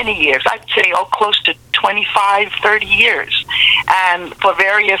many years. I'd say close to 25, 30 years. And for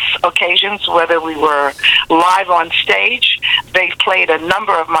various occasions, whether we were live on stage, they've played a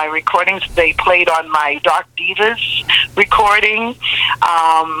number of my recordings. They played on my Dark Divas recording,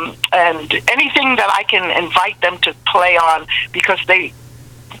 and anything that I can invite them to play on, because they're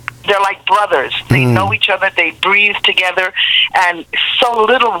like brothers. They know each other. They breathe together. And so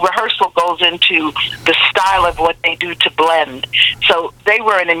little rehearsal goes into the style of what they do to blend. So they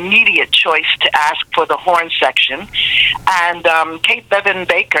were an immediate choice to ask for the horn section. And Kate Bevan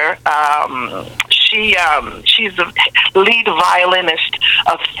Baker, she's the lead violinist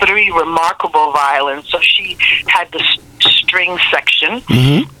of 3 remarkable violins. So she had the string section.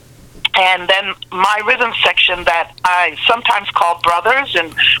 And then my rhythm section that I sometimes call brothers,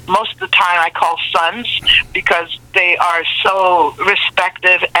 and most of the time I call sons, because they are so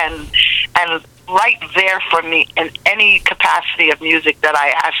respective and right there for me in any capacity of music that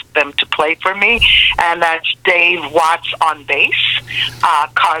I ask them to play for me. And that's Dave Watts on bass,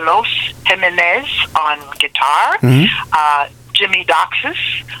 Carlos Jimenez on guitar, Jimmy Doxis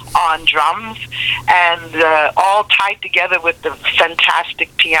on drums, and all tied together with the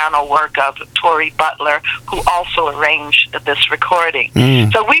fantastic piano work of Tori Butler, who also arranged this recording.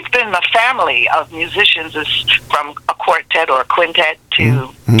 So we've been a family of musicians, from a quartet or a quintet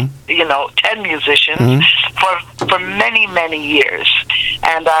to 10 musicians for many, many years,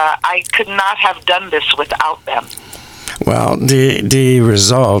 and I could not have done this without them. Well, the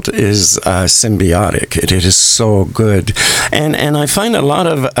result is symbiotic. It is so good, and I find a lot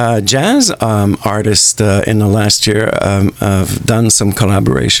of jazz artists in the last year have done some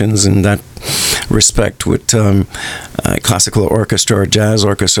collaborations in that respect with classical orchestra or jazz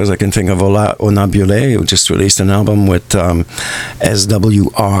orchestras. I can think of Ola Onabule, who just released an album with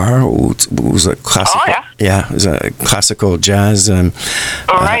SWR, who's a classical, who's a classical jazz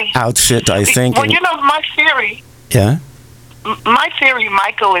outfit, I think. Well, my theory. Yeah. My theory,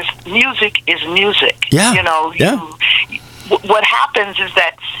 Michael, is music is music. Yeah. What happens is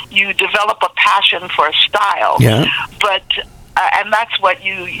that you develop a passion for a style. Yeah. But and that's what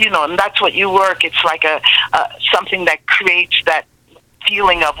and that's what you work. It's like a something that creates that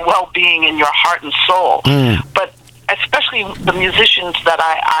feeling of well-being in your heart and soul. But especially the musicians that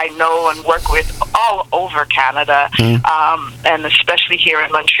I know and work with all over Canada, and especially here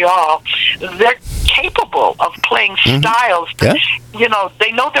in Montreal, they're capable of playing styles that,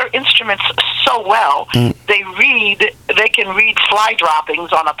 they know their instruments so well. They can read fly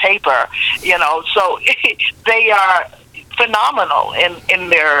droppings on a paper, so they are phenomenal in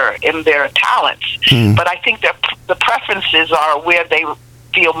their talents. But I think the preferences are where they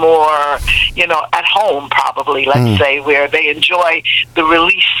feel more, at home, probably, let's say, where they enjoy the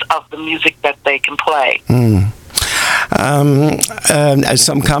release of the music that they can play.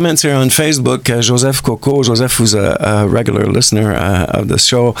 Some comments here on Facebook. Joseph Coco, Joseph, who's a regular listener of the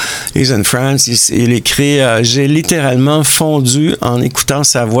show, he's in France. Il écrit j'ai littéralement fondu en écoutant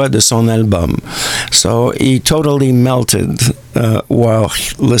sa voix de son album. So he totally melted while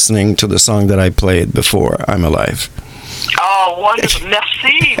listening to the song that I played before, I'm Alive. Oh, wonderful.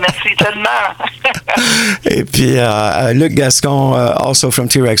 Merci tellement. Et puis, Luc Gascon, also from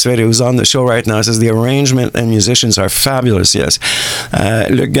T-Rex Radio, who's on the show right now, says the arrangement and musicians are fabulous, yes.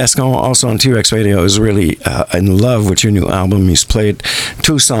 Luc Gascon, also on T-Rex Radio, is really in love with your new album. He's played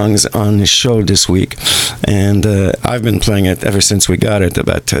 2 songs on his show this week, and I've been playing it ever since we got it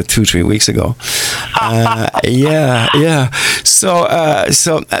about 2-3 weeks ago. Yeah. So,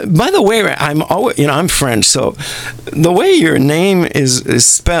 by the way, I'm French, so the way your name is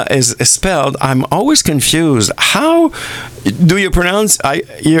spelled, I'm always confused. How do you pronounce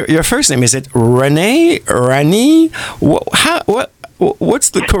your first name? Is it Ranee? What's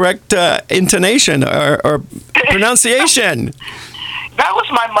the correct intonation or pronunciation? That was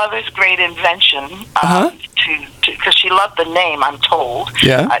my mother's great invention. Because she loved the name, I'm told.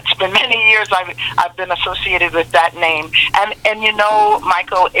 Yeah. It's been many years I've been associated with that name, and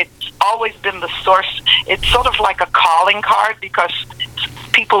Michael, it's always been the source. It's sort of like a calling card, because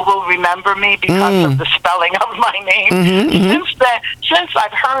people will remember me because of the spelling of my name. Since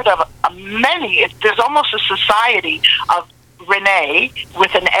I've heard of there's almost a society of Renee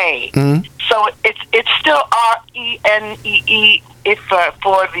with an A. So it's still RENEE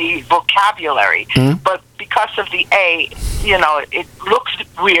for the vocabulary, but because of the A, it looks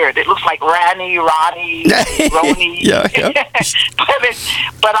weird. It looks like Ranee, Ronnie, Roni.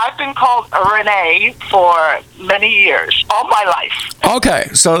 But I've been called Renee for many years, all my life. Okay,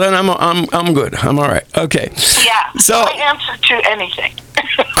 so then I'm good. I'm all right. Okay. Yeah. So I answer to anything.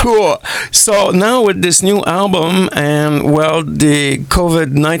 Cool. So now with this new album, and the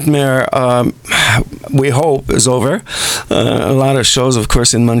COVID nightmare, we hope, is over. A lot of shows, of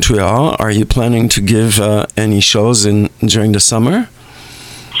course, in Montreal. Are you planning to give any shows during the summer?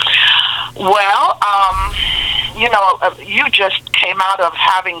 Well, you just came out of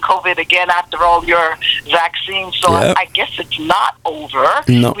having COVID again after all your vaccines, so I guess it's not over.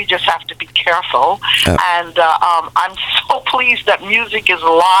 No. We just have to be careful. And I'm so pleased that music is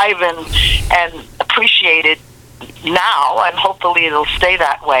alive and appreciated now, and hopefully it'll stay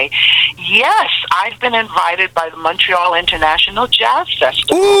that way. Yes, I've been invited by the Montreal International Jazz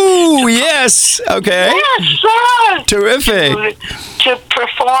Festival. Ooh, yes. Okay. Yes, sir. Terrific. To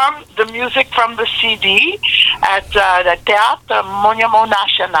perform the music from the CD at the Théâtre Monument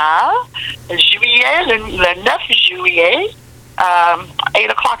National, le 9 juillet, 8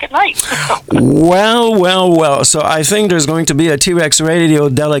 o'clock at night. Well. So I think there's going to be a T-Rex Radio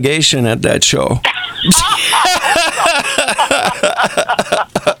delegation at that show.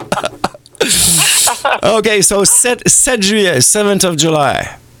 Okay, so 7 juillet, 7th of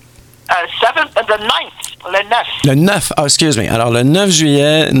July. the 9th, le 9. Le 9, oh, excuse me. Alors, le 9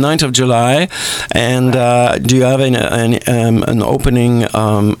 juillet, 9th of July. And do you have an opening,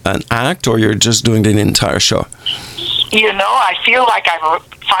 an act, or you're just doing the entire show? You know, I feel like I've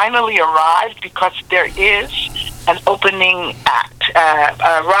finally arrived because there is an opening act.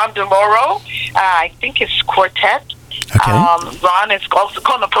 Ron DeLoro, I think his quartet. Okay. Ron is also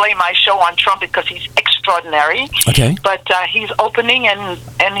going to play my show on trumpet because he's extraordinary. Okay. But he's opening and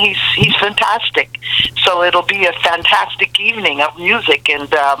he's fantastic. So it'll be a fantastic evening of music,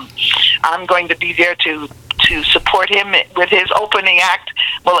 and I'm going to be there to support him with his opening act.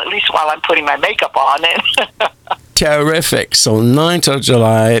 Well, at least while I'm putting my makeup on it. Terrific. So 9th of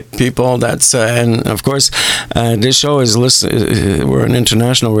July, people, that's, and of course, this show is we're an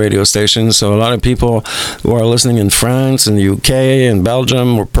international radio station, so a lot of people who are listening in France and the UK and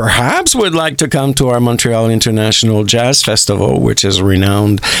Belgium or perhaps would like to come to our Montreal International Jazz Festival, which is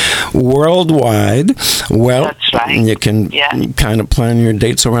renowned worldwide. Well, that's right. You can kind of plan your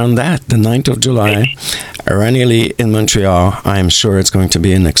dates around that. The 9th of July, Ranee Lee in Montreal. I'm sure it's going to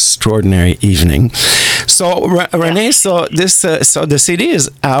be an extraordinary evening. So, Ranee, so this, so the CD is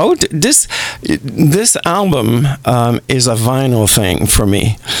out. This album is a vinyl thing for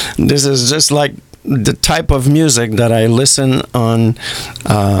me. This is just like the type of music that I listen on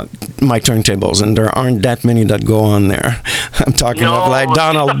my turntables, and there aren't that many that go on there. I'm talking of like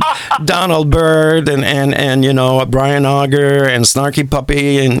Donald Byrd and you know, Brian Auger and Snarky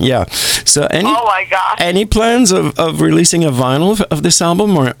Puppy, and yeah. So oh my gosh. Any plans of releasing a vinyl of this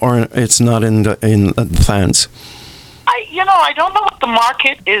album, or it's not in the plans? I don't know what the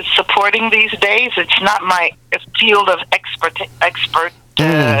market is supporting these days. It's not my field of expert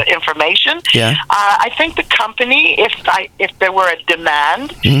information. Yeah. I think the company, if there were a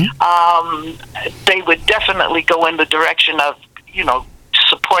demand, they would definitely go in the direction of,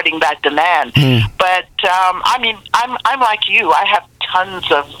 supporting that demand. But I mean, I'm like you. I have tons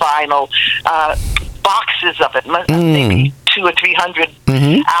of vinyl, boxes of it, maybe 200 or 300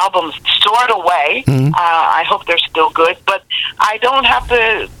 albums stored away. I hope they're still good, but I don't have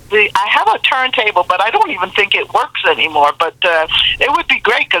I have a turntable, but I don't even think it works anymore. But it would be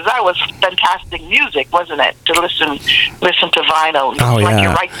great because that was fantastic music, wasn't it? To listen to vinyl. It's like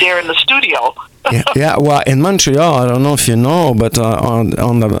you're right there in the studio. Yeah, well, in Montreal, I don't know if you know, but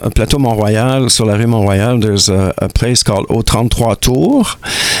on the Plateau Mont-Royal, sur la rue Mont-Royal, there's a place called Au 33 Tours,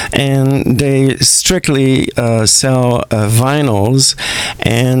 and they strictly sell vinyls,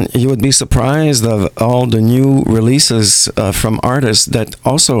 and you would be surprised of all the new releases from artists that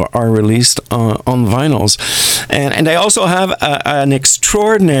also are released on vinyls. And they also have an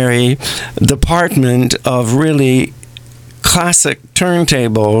extraordinary department of really classic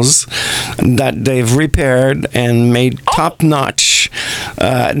turntables that they've repaired and made top notch.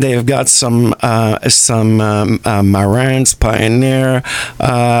 They've got some Marantz, Pioneer,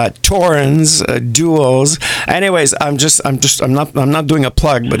 Torrens, duals. Anyways, I'm not doing a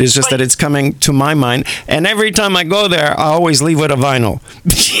plug, but it's just that it's coming to my mind. And every time I go there, I always leave with a vinyl.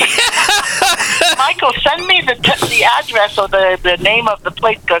 Michael, send me the address or the name of the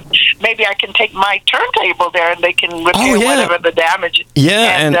place, because maybe I can take my turntable there and they can repair whatever the damage is.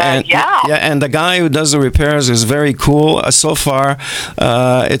 Yeah, and the guy who does the repairs is very cool. So far,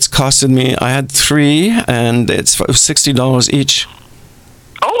 it's costed me. I had 3, and it's $60 each.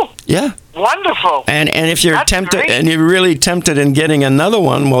 Oh. Yeah. Wonderful. And if you're tempted, and you're really tempted in getting another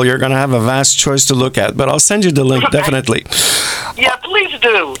one, well, you're going to have a vast choice to look at. But I'll send you the link, definitely. Yeah, please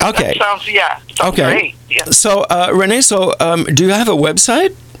do. Okay. That sounds great. Yeah. So, Ranee, do you have a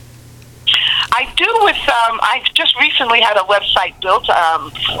website? I do I've just recently had a website built,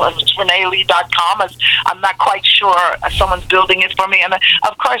 it's RaneeLee.com. I'm not quite sure someone's building it for me. And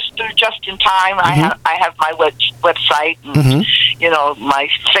of course, through Just in Time, I have my website and, my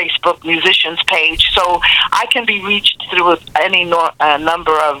Facebook musicians page. So I can be reached through any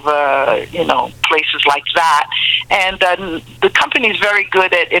number of, places like that. And the company's very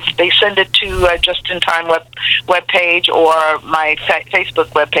good at, if they send it to Just in Time web page or my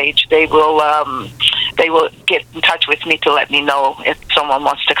Facebook web page, they will get in touch with me to let me know if someone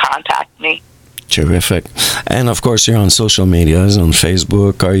wants to contact me. Terrific. And of course, you're on social medias, on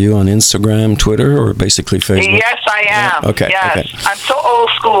Facebook. Are you on Instagram, Twitter, or basically Facebook? Yes, I am. Yeah? Okay. Yes. Okay. I'm so old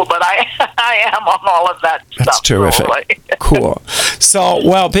school, but I am on all of that stuff. That's terrific. Cool. So,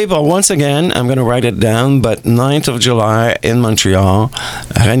 well, people, once again, I'm going to write it down, but 9th of July in Montreal,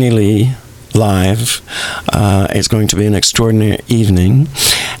 Ranee Lee live. It's going to be an extraordinary evening.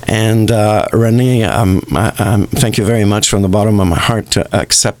 And Ranee, thank you very much from the bottom of my heart to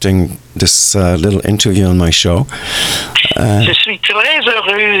accepting this little interview on my show. Je suis très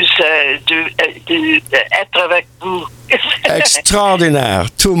heureuse d'être avec vous. Extraordinaire.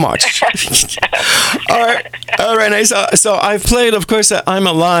 Too much. All right, Renee. So I've played, of course, I'm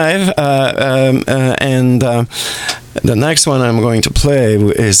Alive, and the next one I'm going to play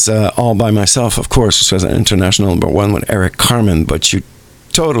is All by Myself, of course, which was an international #1 with Eric Carmen, but you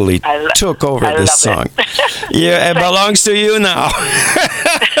totally took over this song. Yeah, it belongs to you now.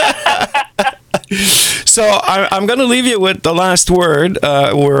 So I'm going to leave you with the last word.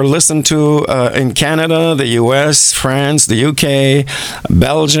 We're listened to in Canada, the US, France, the UK,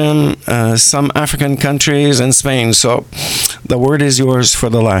 Belgium, some African countries, and Spain. So the word is yours for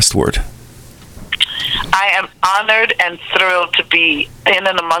the last word. I am honored and thrilled to be in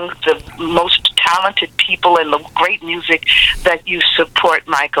and among the most talented people in the great music that you support,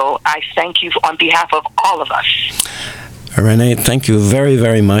 Michael. I thank you on behalf of all of us. Renee, thank you very,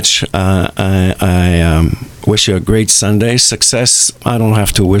 very much. I wish you a great Sunday. Success, I don't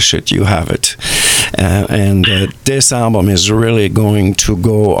have to wish it, you have it. And this album is really going to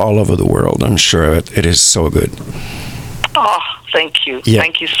go all over the world. I'm sure it is so good. Oh, thank you. Yeah.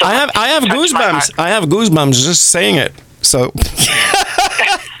 Thank you so much. I have goosebumps. I have goosebumps just saying it. So...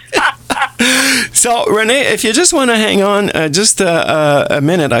 So, Renee, if you just want to hang on just a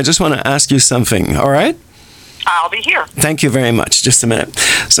minute, I just want to ask you something, all right? I'll be here. Thank you very much. Just a minute.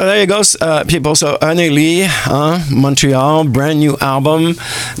 So there you go, people. So Ranee Lee, Montreal, brand new album,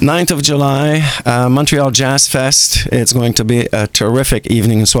 9th of July, Montreal Jazz Fest. It's going to be a terrific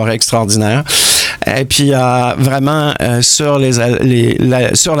evening, une soirée extraordinaire. Et puis vraiment sur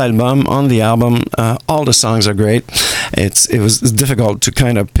l'album, on the album, all the songs are great. It was difficult to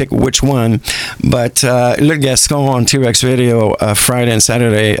kind of pick which one, but Luc Gascon on T-Rex Radio Friday and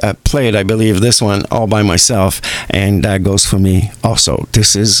Saturday played, I believe, this one all by myself. And that goes for me also.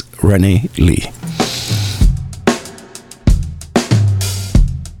 This is Ranee Lee.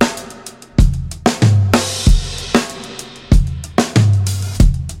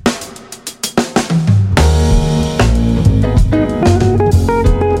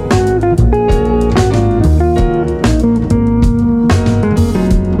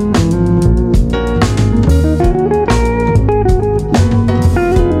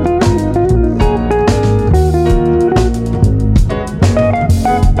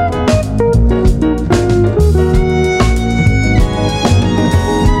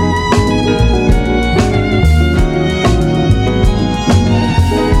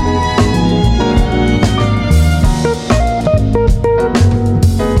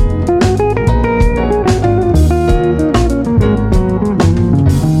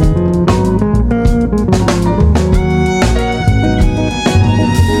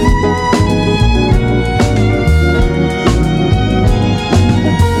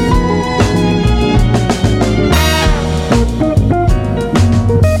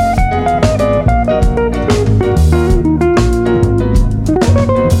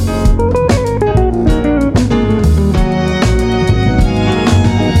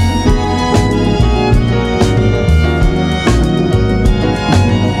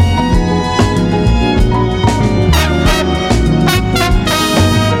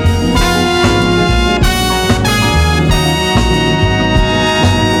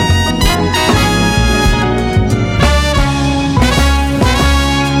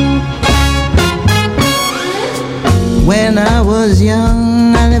 When I was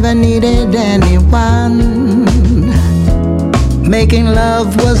young, I never needed anyone. Making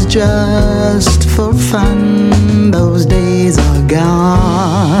love was just for fun. Those days are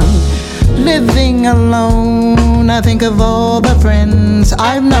gone. Living alone, I think of all the friends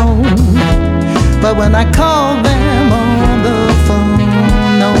I've known. But when I call them on the phone,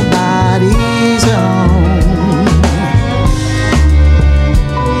 nobody's home.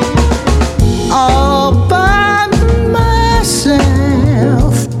 All by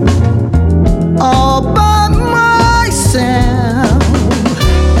myself, all by myself.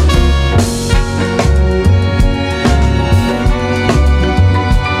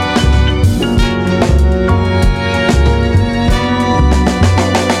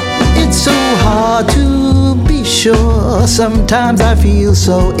 It's so hard to be sure. Sometimes I feel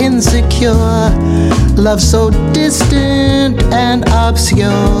so insecure. Love so distant and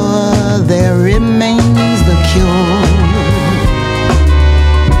obscure. There remains the cure.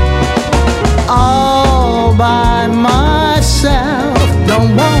 All by myself,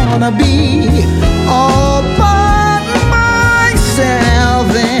 don't wanna be all by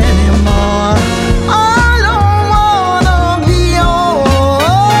myself anymore. I don't wanna be all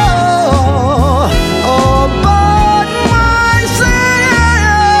by myself.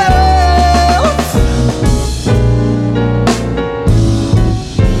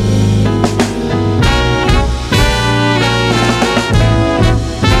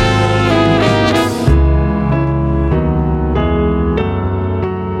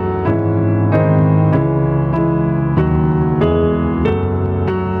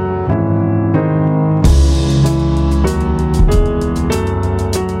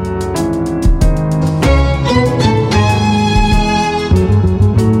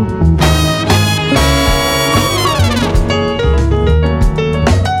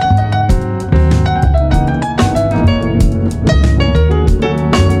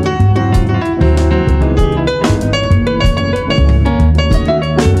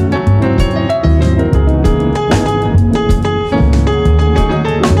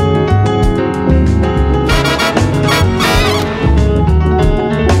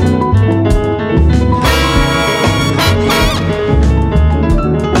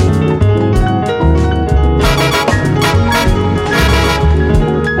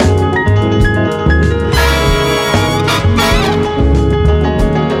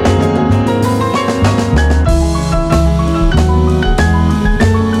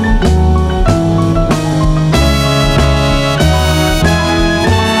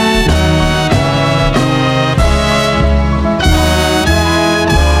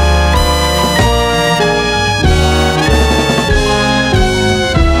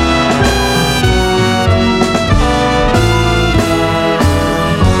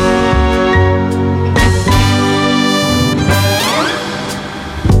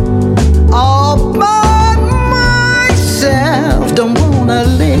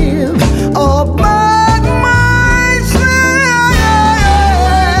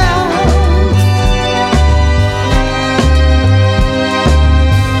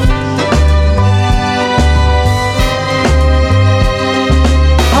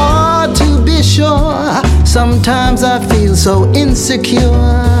 Sometimes I feel so insecure.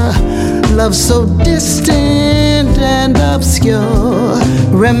 Love so distant and obscure.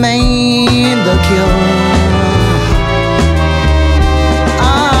 Remain the cure.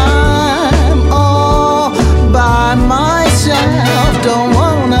 I'm all by myself. Don't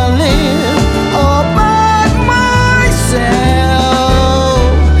wanna live all by myself.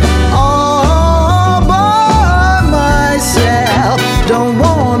 All by myself. Don't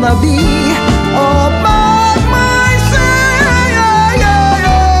wanna be all by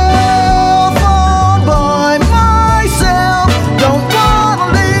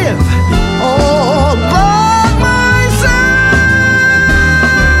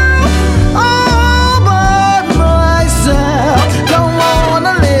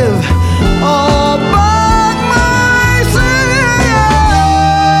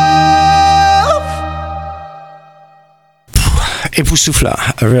époustouflant.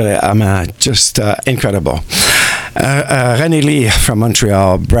 Really, I'm just incredible. Ranee Lee from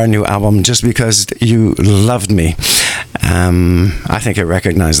Montreal, brand new album, Just Because You Loved Me. I think I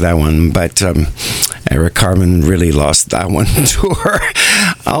recognized that one, but Eric Carmen really lost that one to her.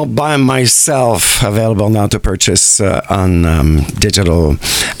 All by myself, available now to purchase on digital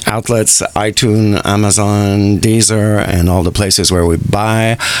outlets, iTunes, Amazon, Deezer, and all the places where we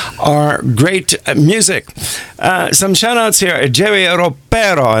buy our great music. Some shout-outs here. Jerry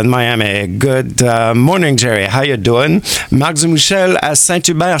Ropero in Miami. Good morning, Jerry. How you doing? Marc Dumichel à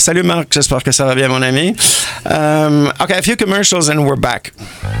Saint-Hubert. Salut, Marc. J'espère que ça va bien, mon ami. Okay, a few commercials and we're back.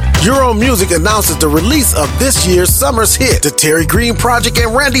 Your Own Music announces the release of this year's summer's hit. The Terry Green Project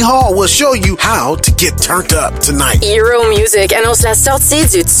and Randy Hall will show you how to get turned up tonight. Euro Music annonce la sortie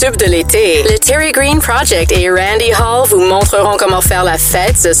du tube de l'été. Le Terry Green Project et Randy Hall vous montreront comment faire la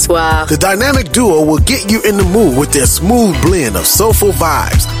fête ce soir. The dynamic duo will get you in the mood with their smooth blend of soulful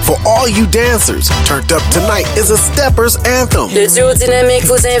vibes. For all you dancers, Turned Up Tonight is a stepper's anthem. Le duo dynamique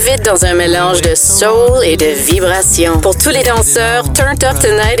vous invite dans un mélange de soul et de vibration. Pour tous les danseurs, Turned Up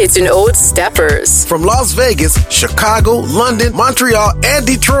Tonight est une ode steppers. From Las Vegas, Chicago, London, Montreal, and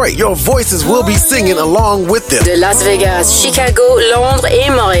Detroit, your voices will be singing along with them. De Las Vegas, Chicago, Londres et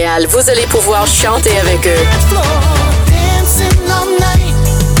Montréal, vous allez pouvoir chanter avec eux.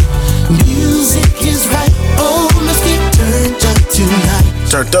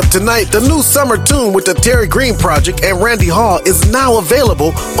 Turned Up Tonight, the new summer tune with the Terry Green Project and Randy Hall, is now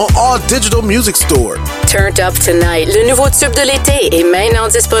available on all digital music stores. Turned Up Tonight, le nouveau tube de l'été, est maintenant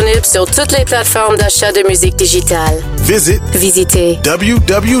disponible sur toutes les plateformes d'achat de musique digitale. Visitez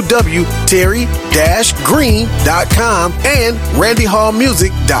www.terry-green.com and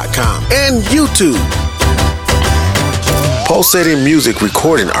randyhallmusic.com and YouTube. Pulsating music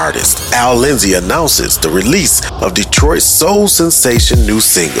recording artist Al Lindsay announces the release of Detroit's soul sensation new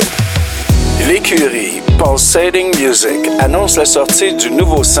single. L'écurie Pulsating Music annonce la sortie du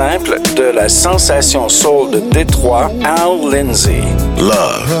nouveau simple de la sensation soul de Détroit, Al Lindsay.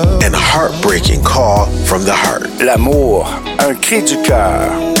 Love and a heartbreaking call from the heart. L'amour, un cri du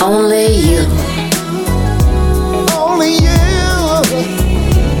cœur. Only you. Only you.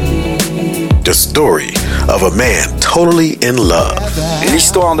 The story of a man totally in love.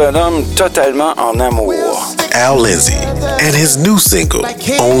 L'histoire d'un homme totalement en amour. Al Lindsay and his new single,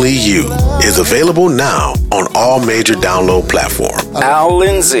 Only You, is available now on all major download platforms. Al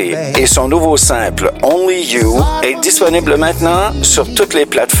Lindsay et son nouveau simple, Only You, est disponible maintenant sur toutes les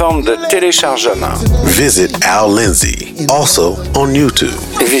plateformes de téléchargement. Visit Al Lindsay, also on YouTube.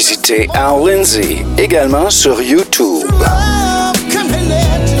 Visitez Al Lindsay, également sur YouTube.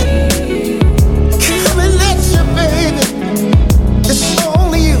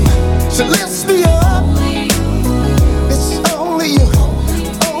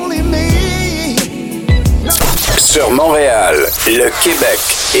 Sur Montréal, le Québec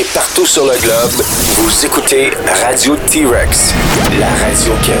et partout sur le globe, vous écoutez Radio T-Rex, la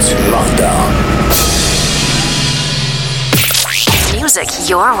radio qui a du mordant. Music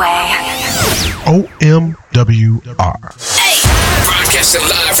your way. OMWR. Broadcasting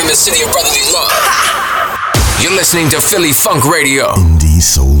live from the city of brotherly love. You're listening to Philly Funk Radio. Indie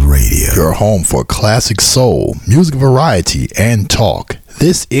Soul Radio. Your home for classic soul, music variety, and talk.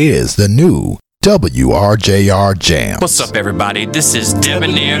 This is the new WRJR Jam. What's up, everybody? This is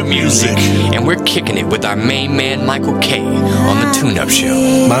Debonair Music, and we're kicking it with our main man, Michael K, on the Tune Up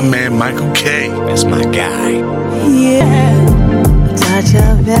Show. My man, Michael K, is my guy. Yeah, touch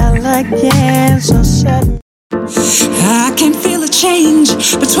of elegance, so sudden. I can feel a change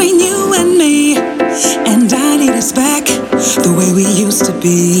between you and me, and I need us back the way we used to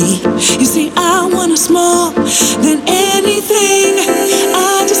be. You see, I want us more than anything.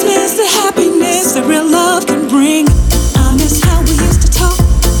 I just miss the happiness that real love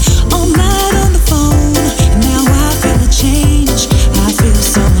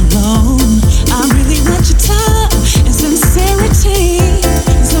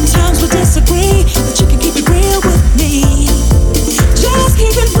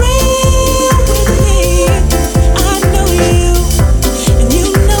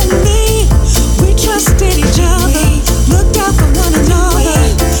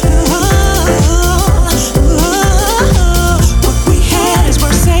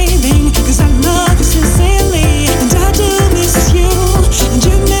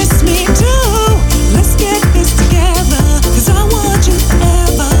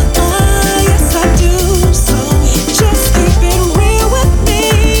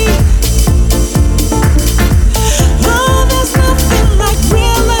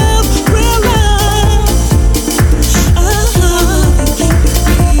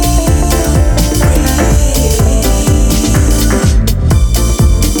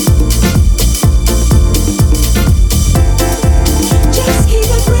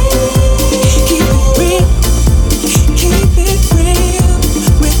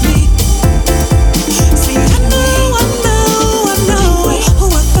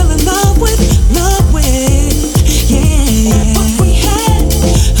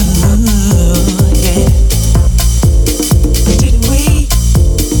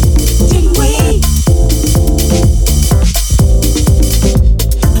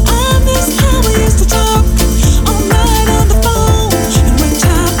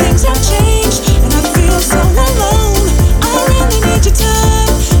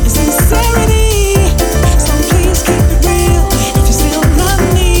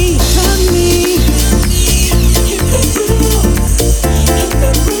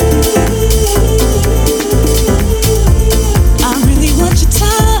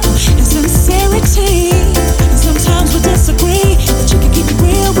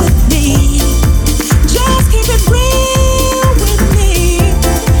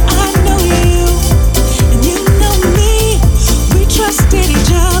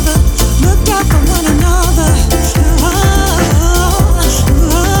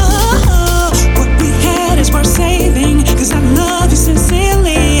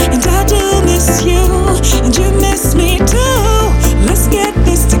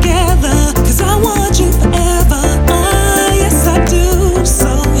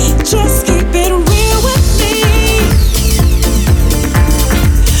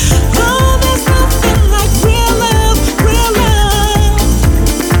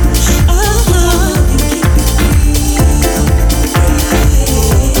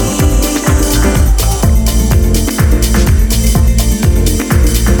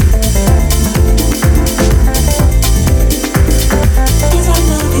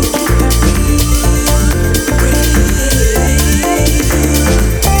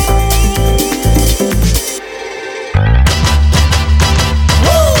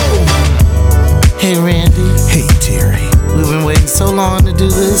Hey Randy. Hey Terry. We've been waiting so long to do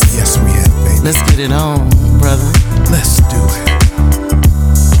this. Yes, we have, baby. Let's get it on, brother. Let's do it.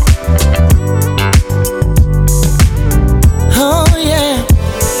 Oh yeah.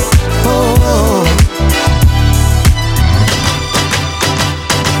 Oh.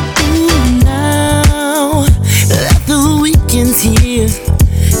 Now that the weekend's here,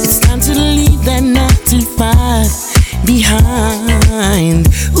 it's time to leave that 9 to 5 behind.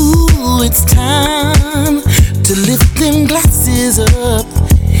 Ooh, it's time to lift them glasses up.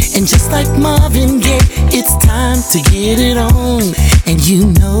 And just like Marvin Gaye, it's time to get it on. And you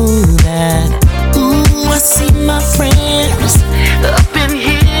know that. Ooh, I see my friends up in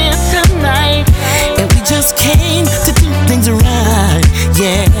here tonight, and we just came to do things right.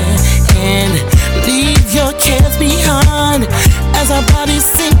 Yeah, and leave your cares behind as our bodies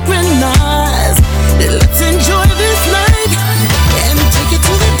synchronize. Let's enjoy this night and take it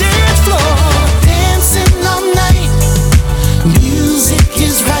to the dance floor. Dancing all night. Music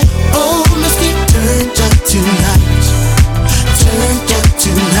is right. Oh, let's get turned up tonight. Turned up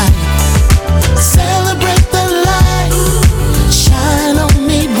tonight. Celebrate the light. Shine on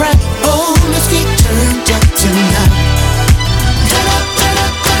me bright. Oh, let's get turned up tonight. Turn up, turn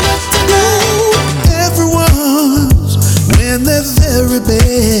up, turn up tonight. Everyone's wearing their very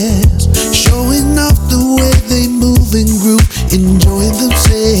best, showing off the way they move and groove, enjoying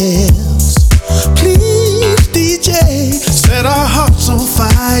themselves. Please, DJ, set our hearts on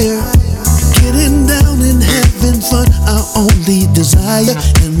fire. Getting down and having fun, our only desire.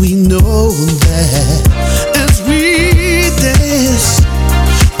 And we know that as we dance,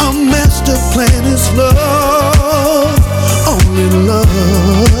 our master plan is love, only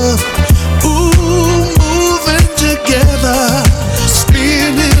love. Ooh, moving together,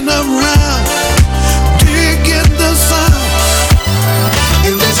 spinning around, digging the sound.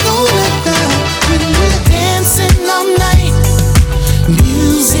 And there's no letdown when we're dancing all night.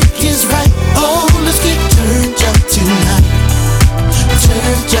 Music is right. Oh, let's get turned up tonight.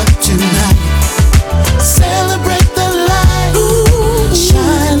 Turned up tonight.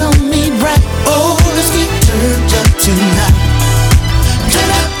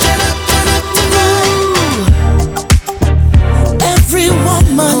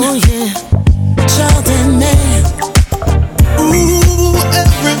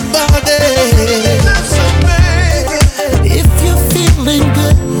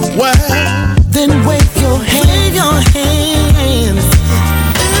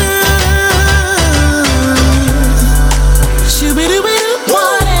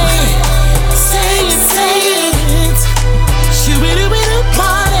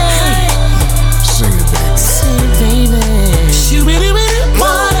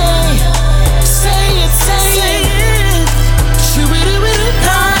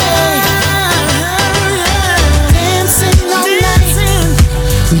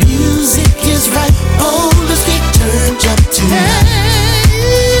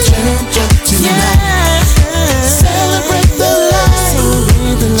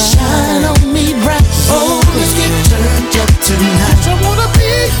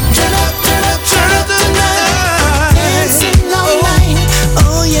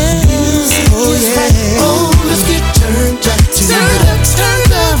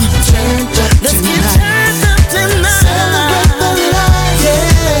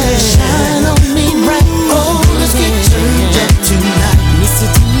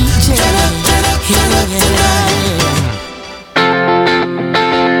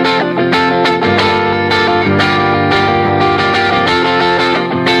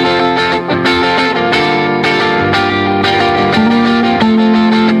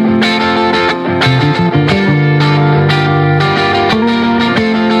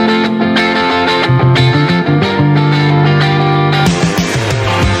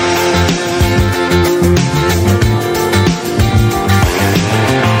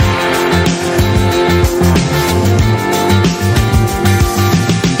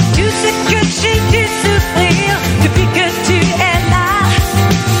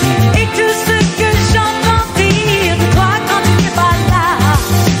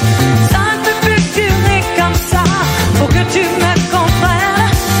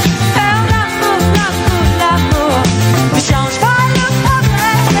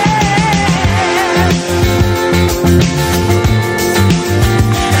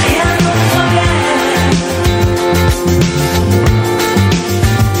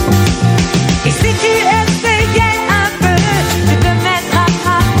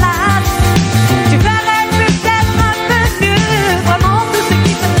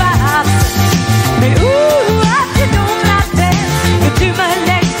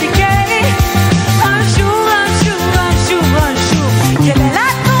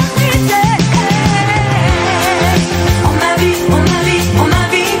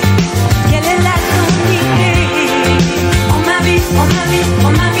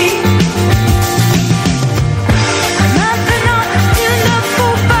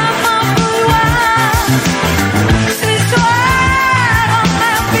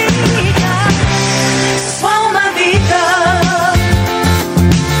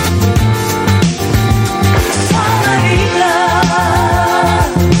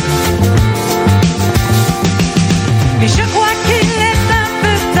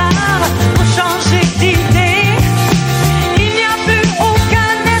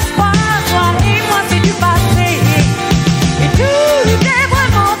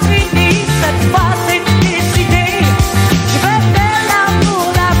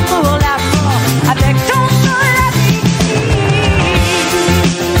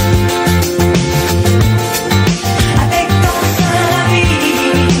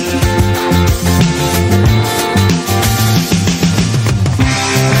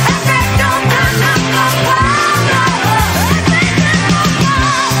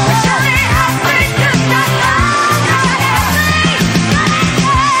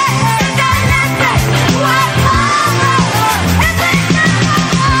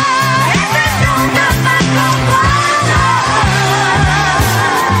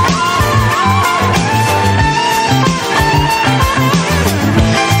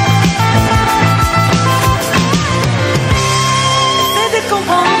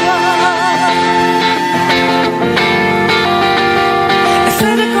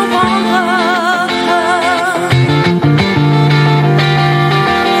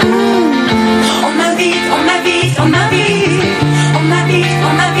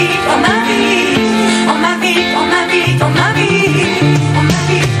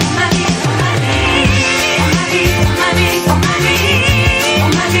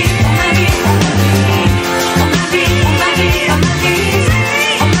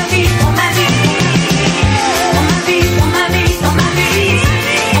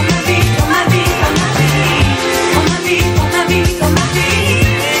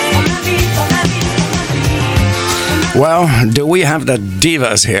 Well, do we have the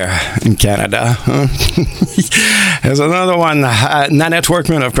divas here in Canada? Huh? There's another one. Nanette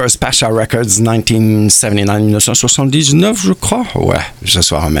Workman, of course, Pasha Records, 1979-1979, je crois. Ouais, ce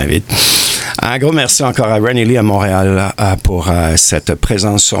soir, ma vie. Un gros merci encore à Ranee Lee à Montréal pour cette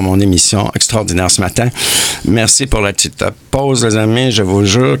présence sur mon émission extraordinaire ce matin. Merci pour la petite pause, les amis. Je vous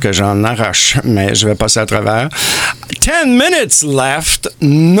jure que j'en arrache, mais je vais passer à travers. 10 minutes left?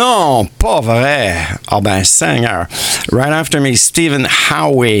 Non, pas vrai. Oh ben, Seigneur. Right after me, Stephen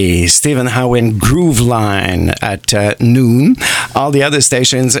Howie and Groove Line at noon. All the other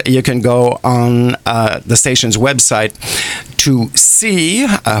stations, you can go on the station's website to see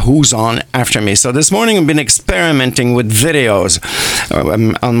who's on after me. So this morning I've been experimenting with videos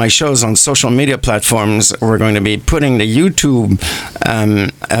on my shows on social media platforms. We're going to be putting the YouTube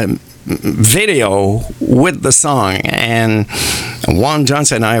video with the song, and Juan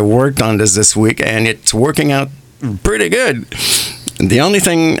Johnson and I worked on this week, and it's working out pretty good. The only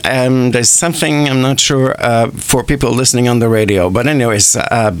thing, there's something I'm not sure for people listening on the radio. But anyways,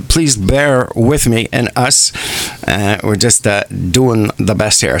 please bear with me and us. We're just doing the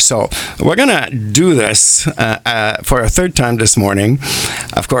best here. So we're going to do this for a third time this morning.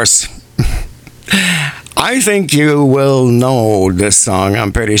 Of course, I think you will know this song,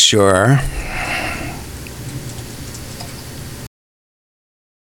 I'm pretty sure.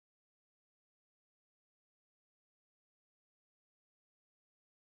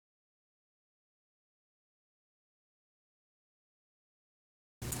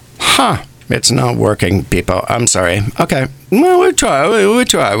 Huh. It's not working, people. I'm sorry. Okay. Well, we try.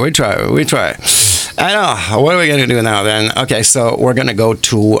 I know. What are we gonna do now then? Okay, so we're gonna go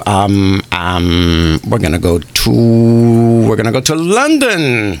to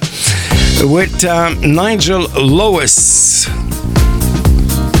London with Nigel Lewis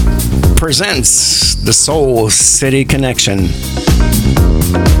presents the Soul City Connection.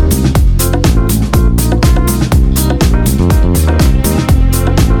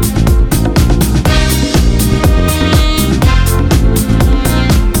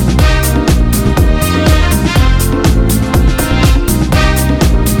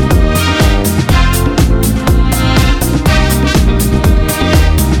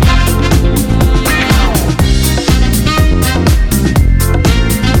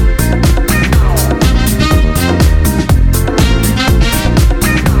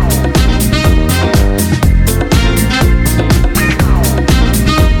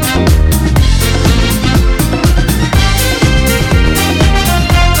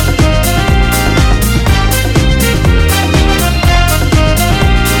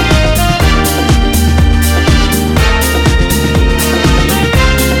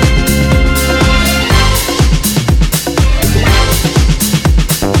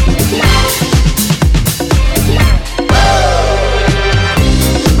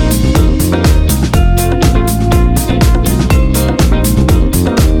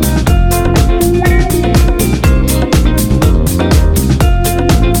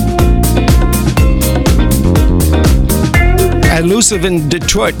 Elusive in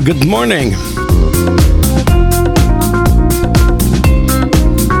Detroit, good morning.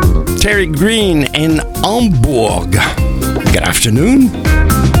 Terry Green in Hamburg, good afternoon.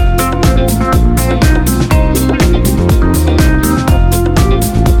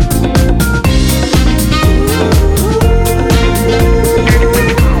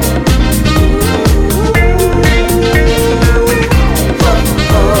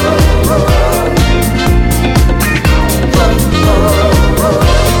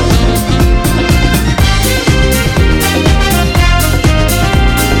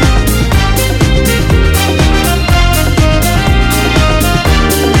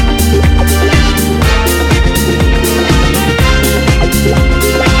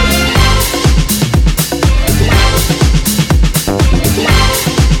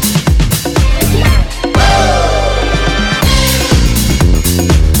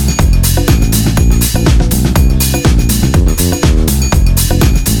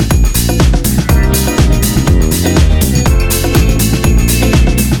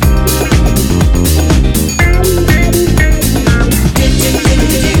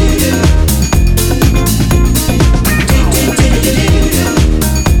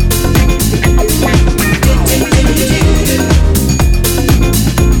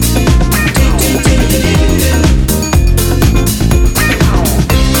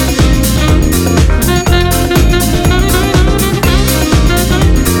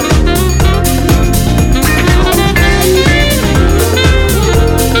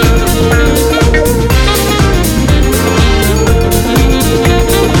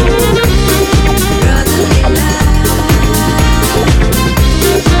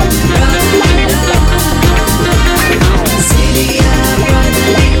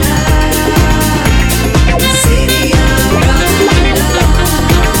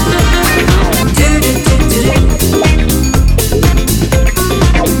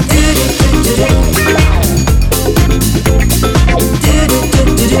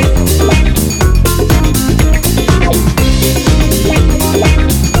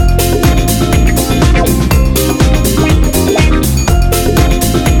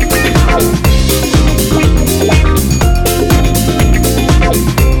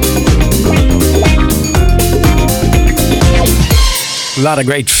 A lot of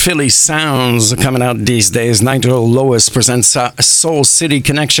great Philly sounds coming out these days. Nitro Lois presents Soul City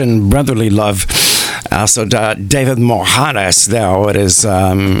Connection, Brotherly Love. Also, David Morales there. It is,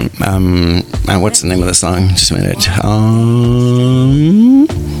 what's the name of the song? Just a minute.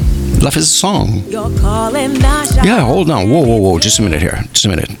 Love is a song. Yeah, hold on. Whoa. Just a minute here. Just a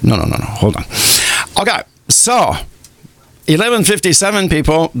minute. No. Hold on. Okay, so 11:57,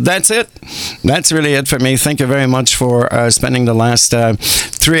 people. That's it. That's really it for me. Thank you very much for spending the last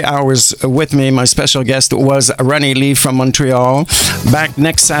 3 hours with me. My special guest was Ranee Lee from Montreal. Back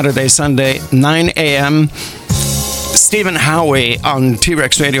next Saturday, Sunday, 9 a.m. Stephen Howie on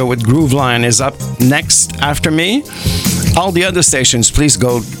T-Rex Radio with Groove Line is up next after me. All the other stations, please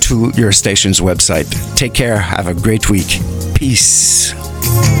go to your station's website. Take care. Have a great week. Peace.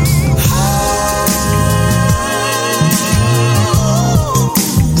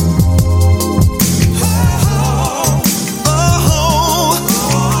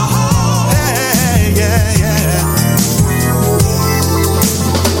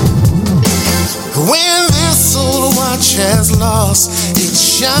 Has lost its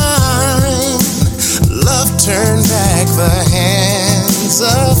shine. Love turned back the hands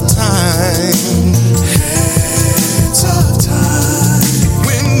of time.